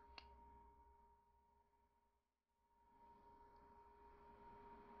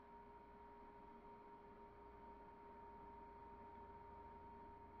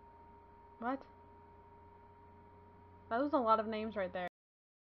 What? That was a lot of names right there.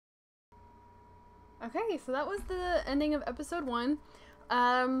 Okay, so that was the ending of episode 1.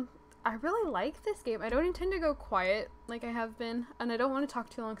 I really like this game. I don't intend to go quiet like I have been, and I don't want to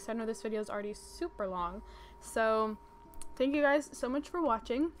talk too long because I know this video is already super long. So, thank you guys so much for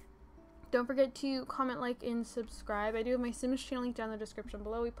watching. Don't forget to comment, like, and subscribe. I do have my Sims channel linked down in the description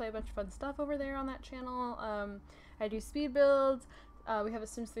below. We play a bunch of fun stuff over there on that channel. I do speed builds. We have a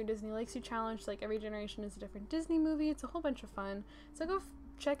Sims 3 Disney Likes You challenge. Like, every generation is a different Disney movie. It's a whole bunch of fun. So go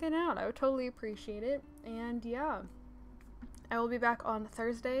check it out. I would totally appreciate it. And yeah, I will be back on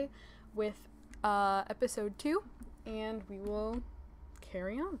Thursday with episode 2, and we will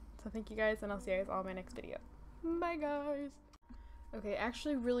carry on. So thank you guys, and I'll see you guys all in my next video. Bye guys. Okay,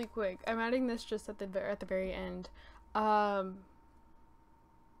 actually really quick, I'm adding this just at the very end.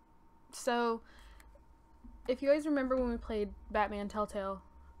 So if you guys remember when we played Batman Telltale,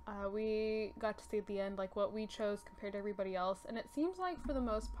 we got to see at the end like what we chose compared to everybody else, and it seems like for the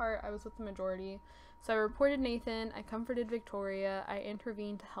most part I was with the majority. So I reported Nathan, I comforted Victoria, I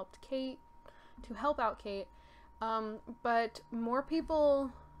intervened to help out Kate, but more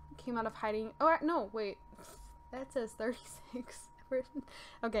people came out of hiding. Oh no, wait, that says 36.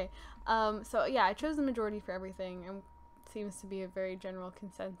 Okay, so yeah, I chose the majority for everything, and seems to be a very general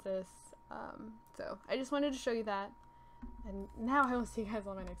consensus. So I just wanted to show you that, and now I will see you guys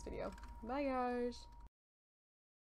on my next video. Bye guys.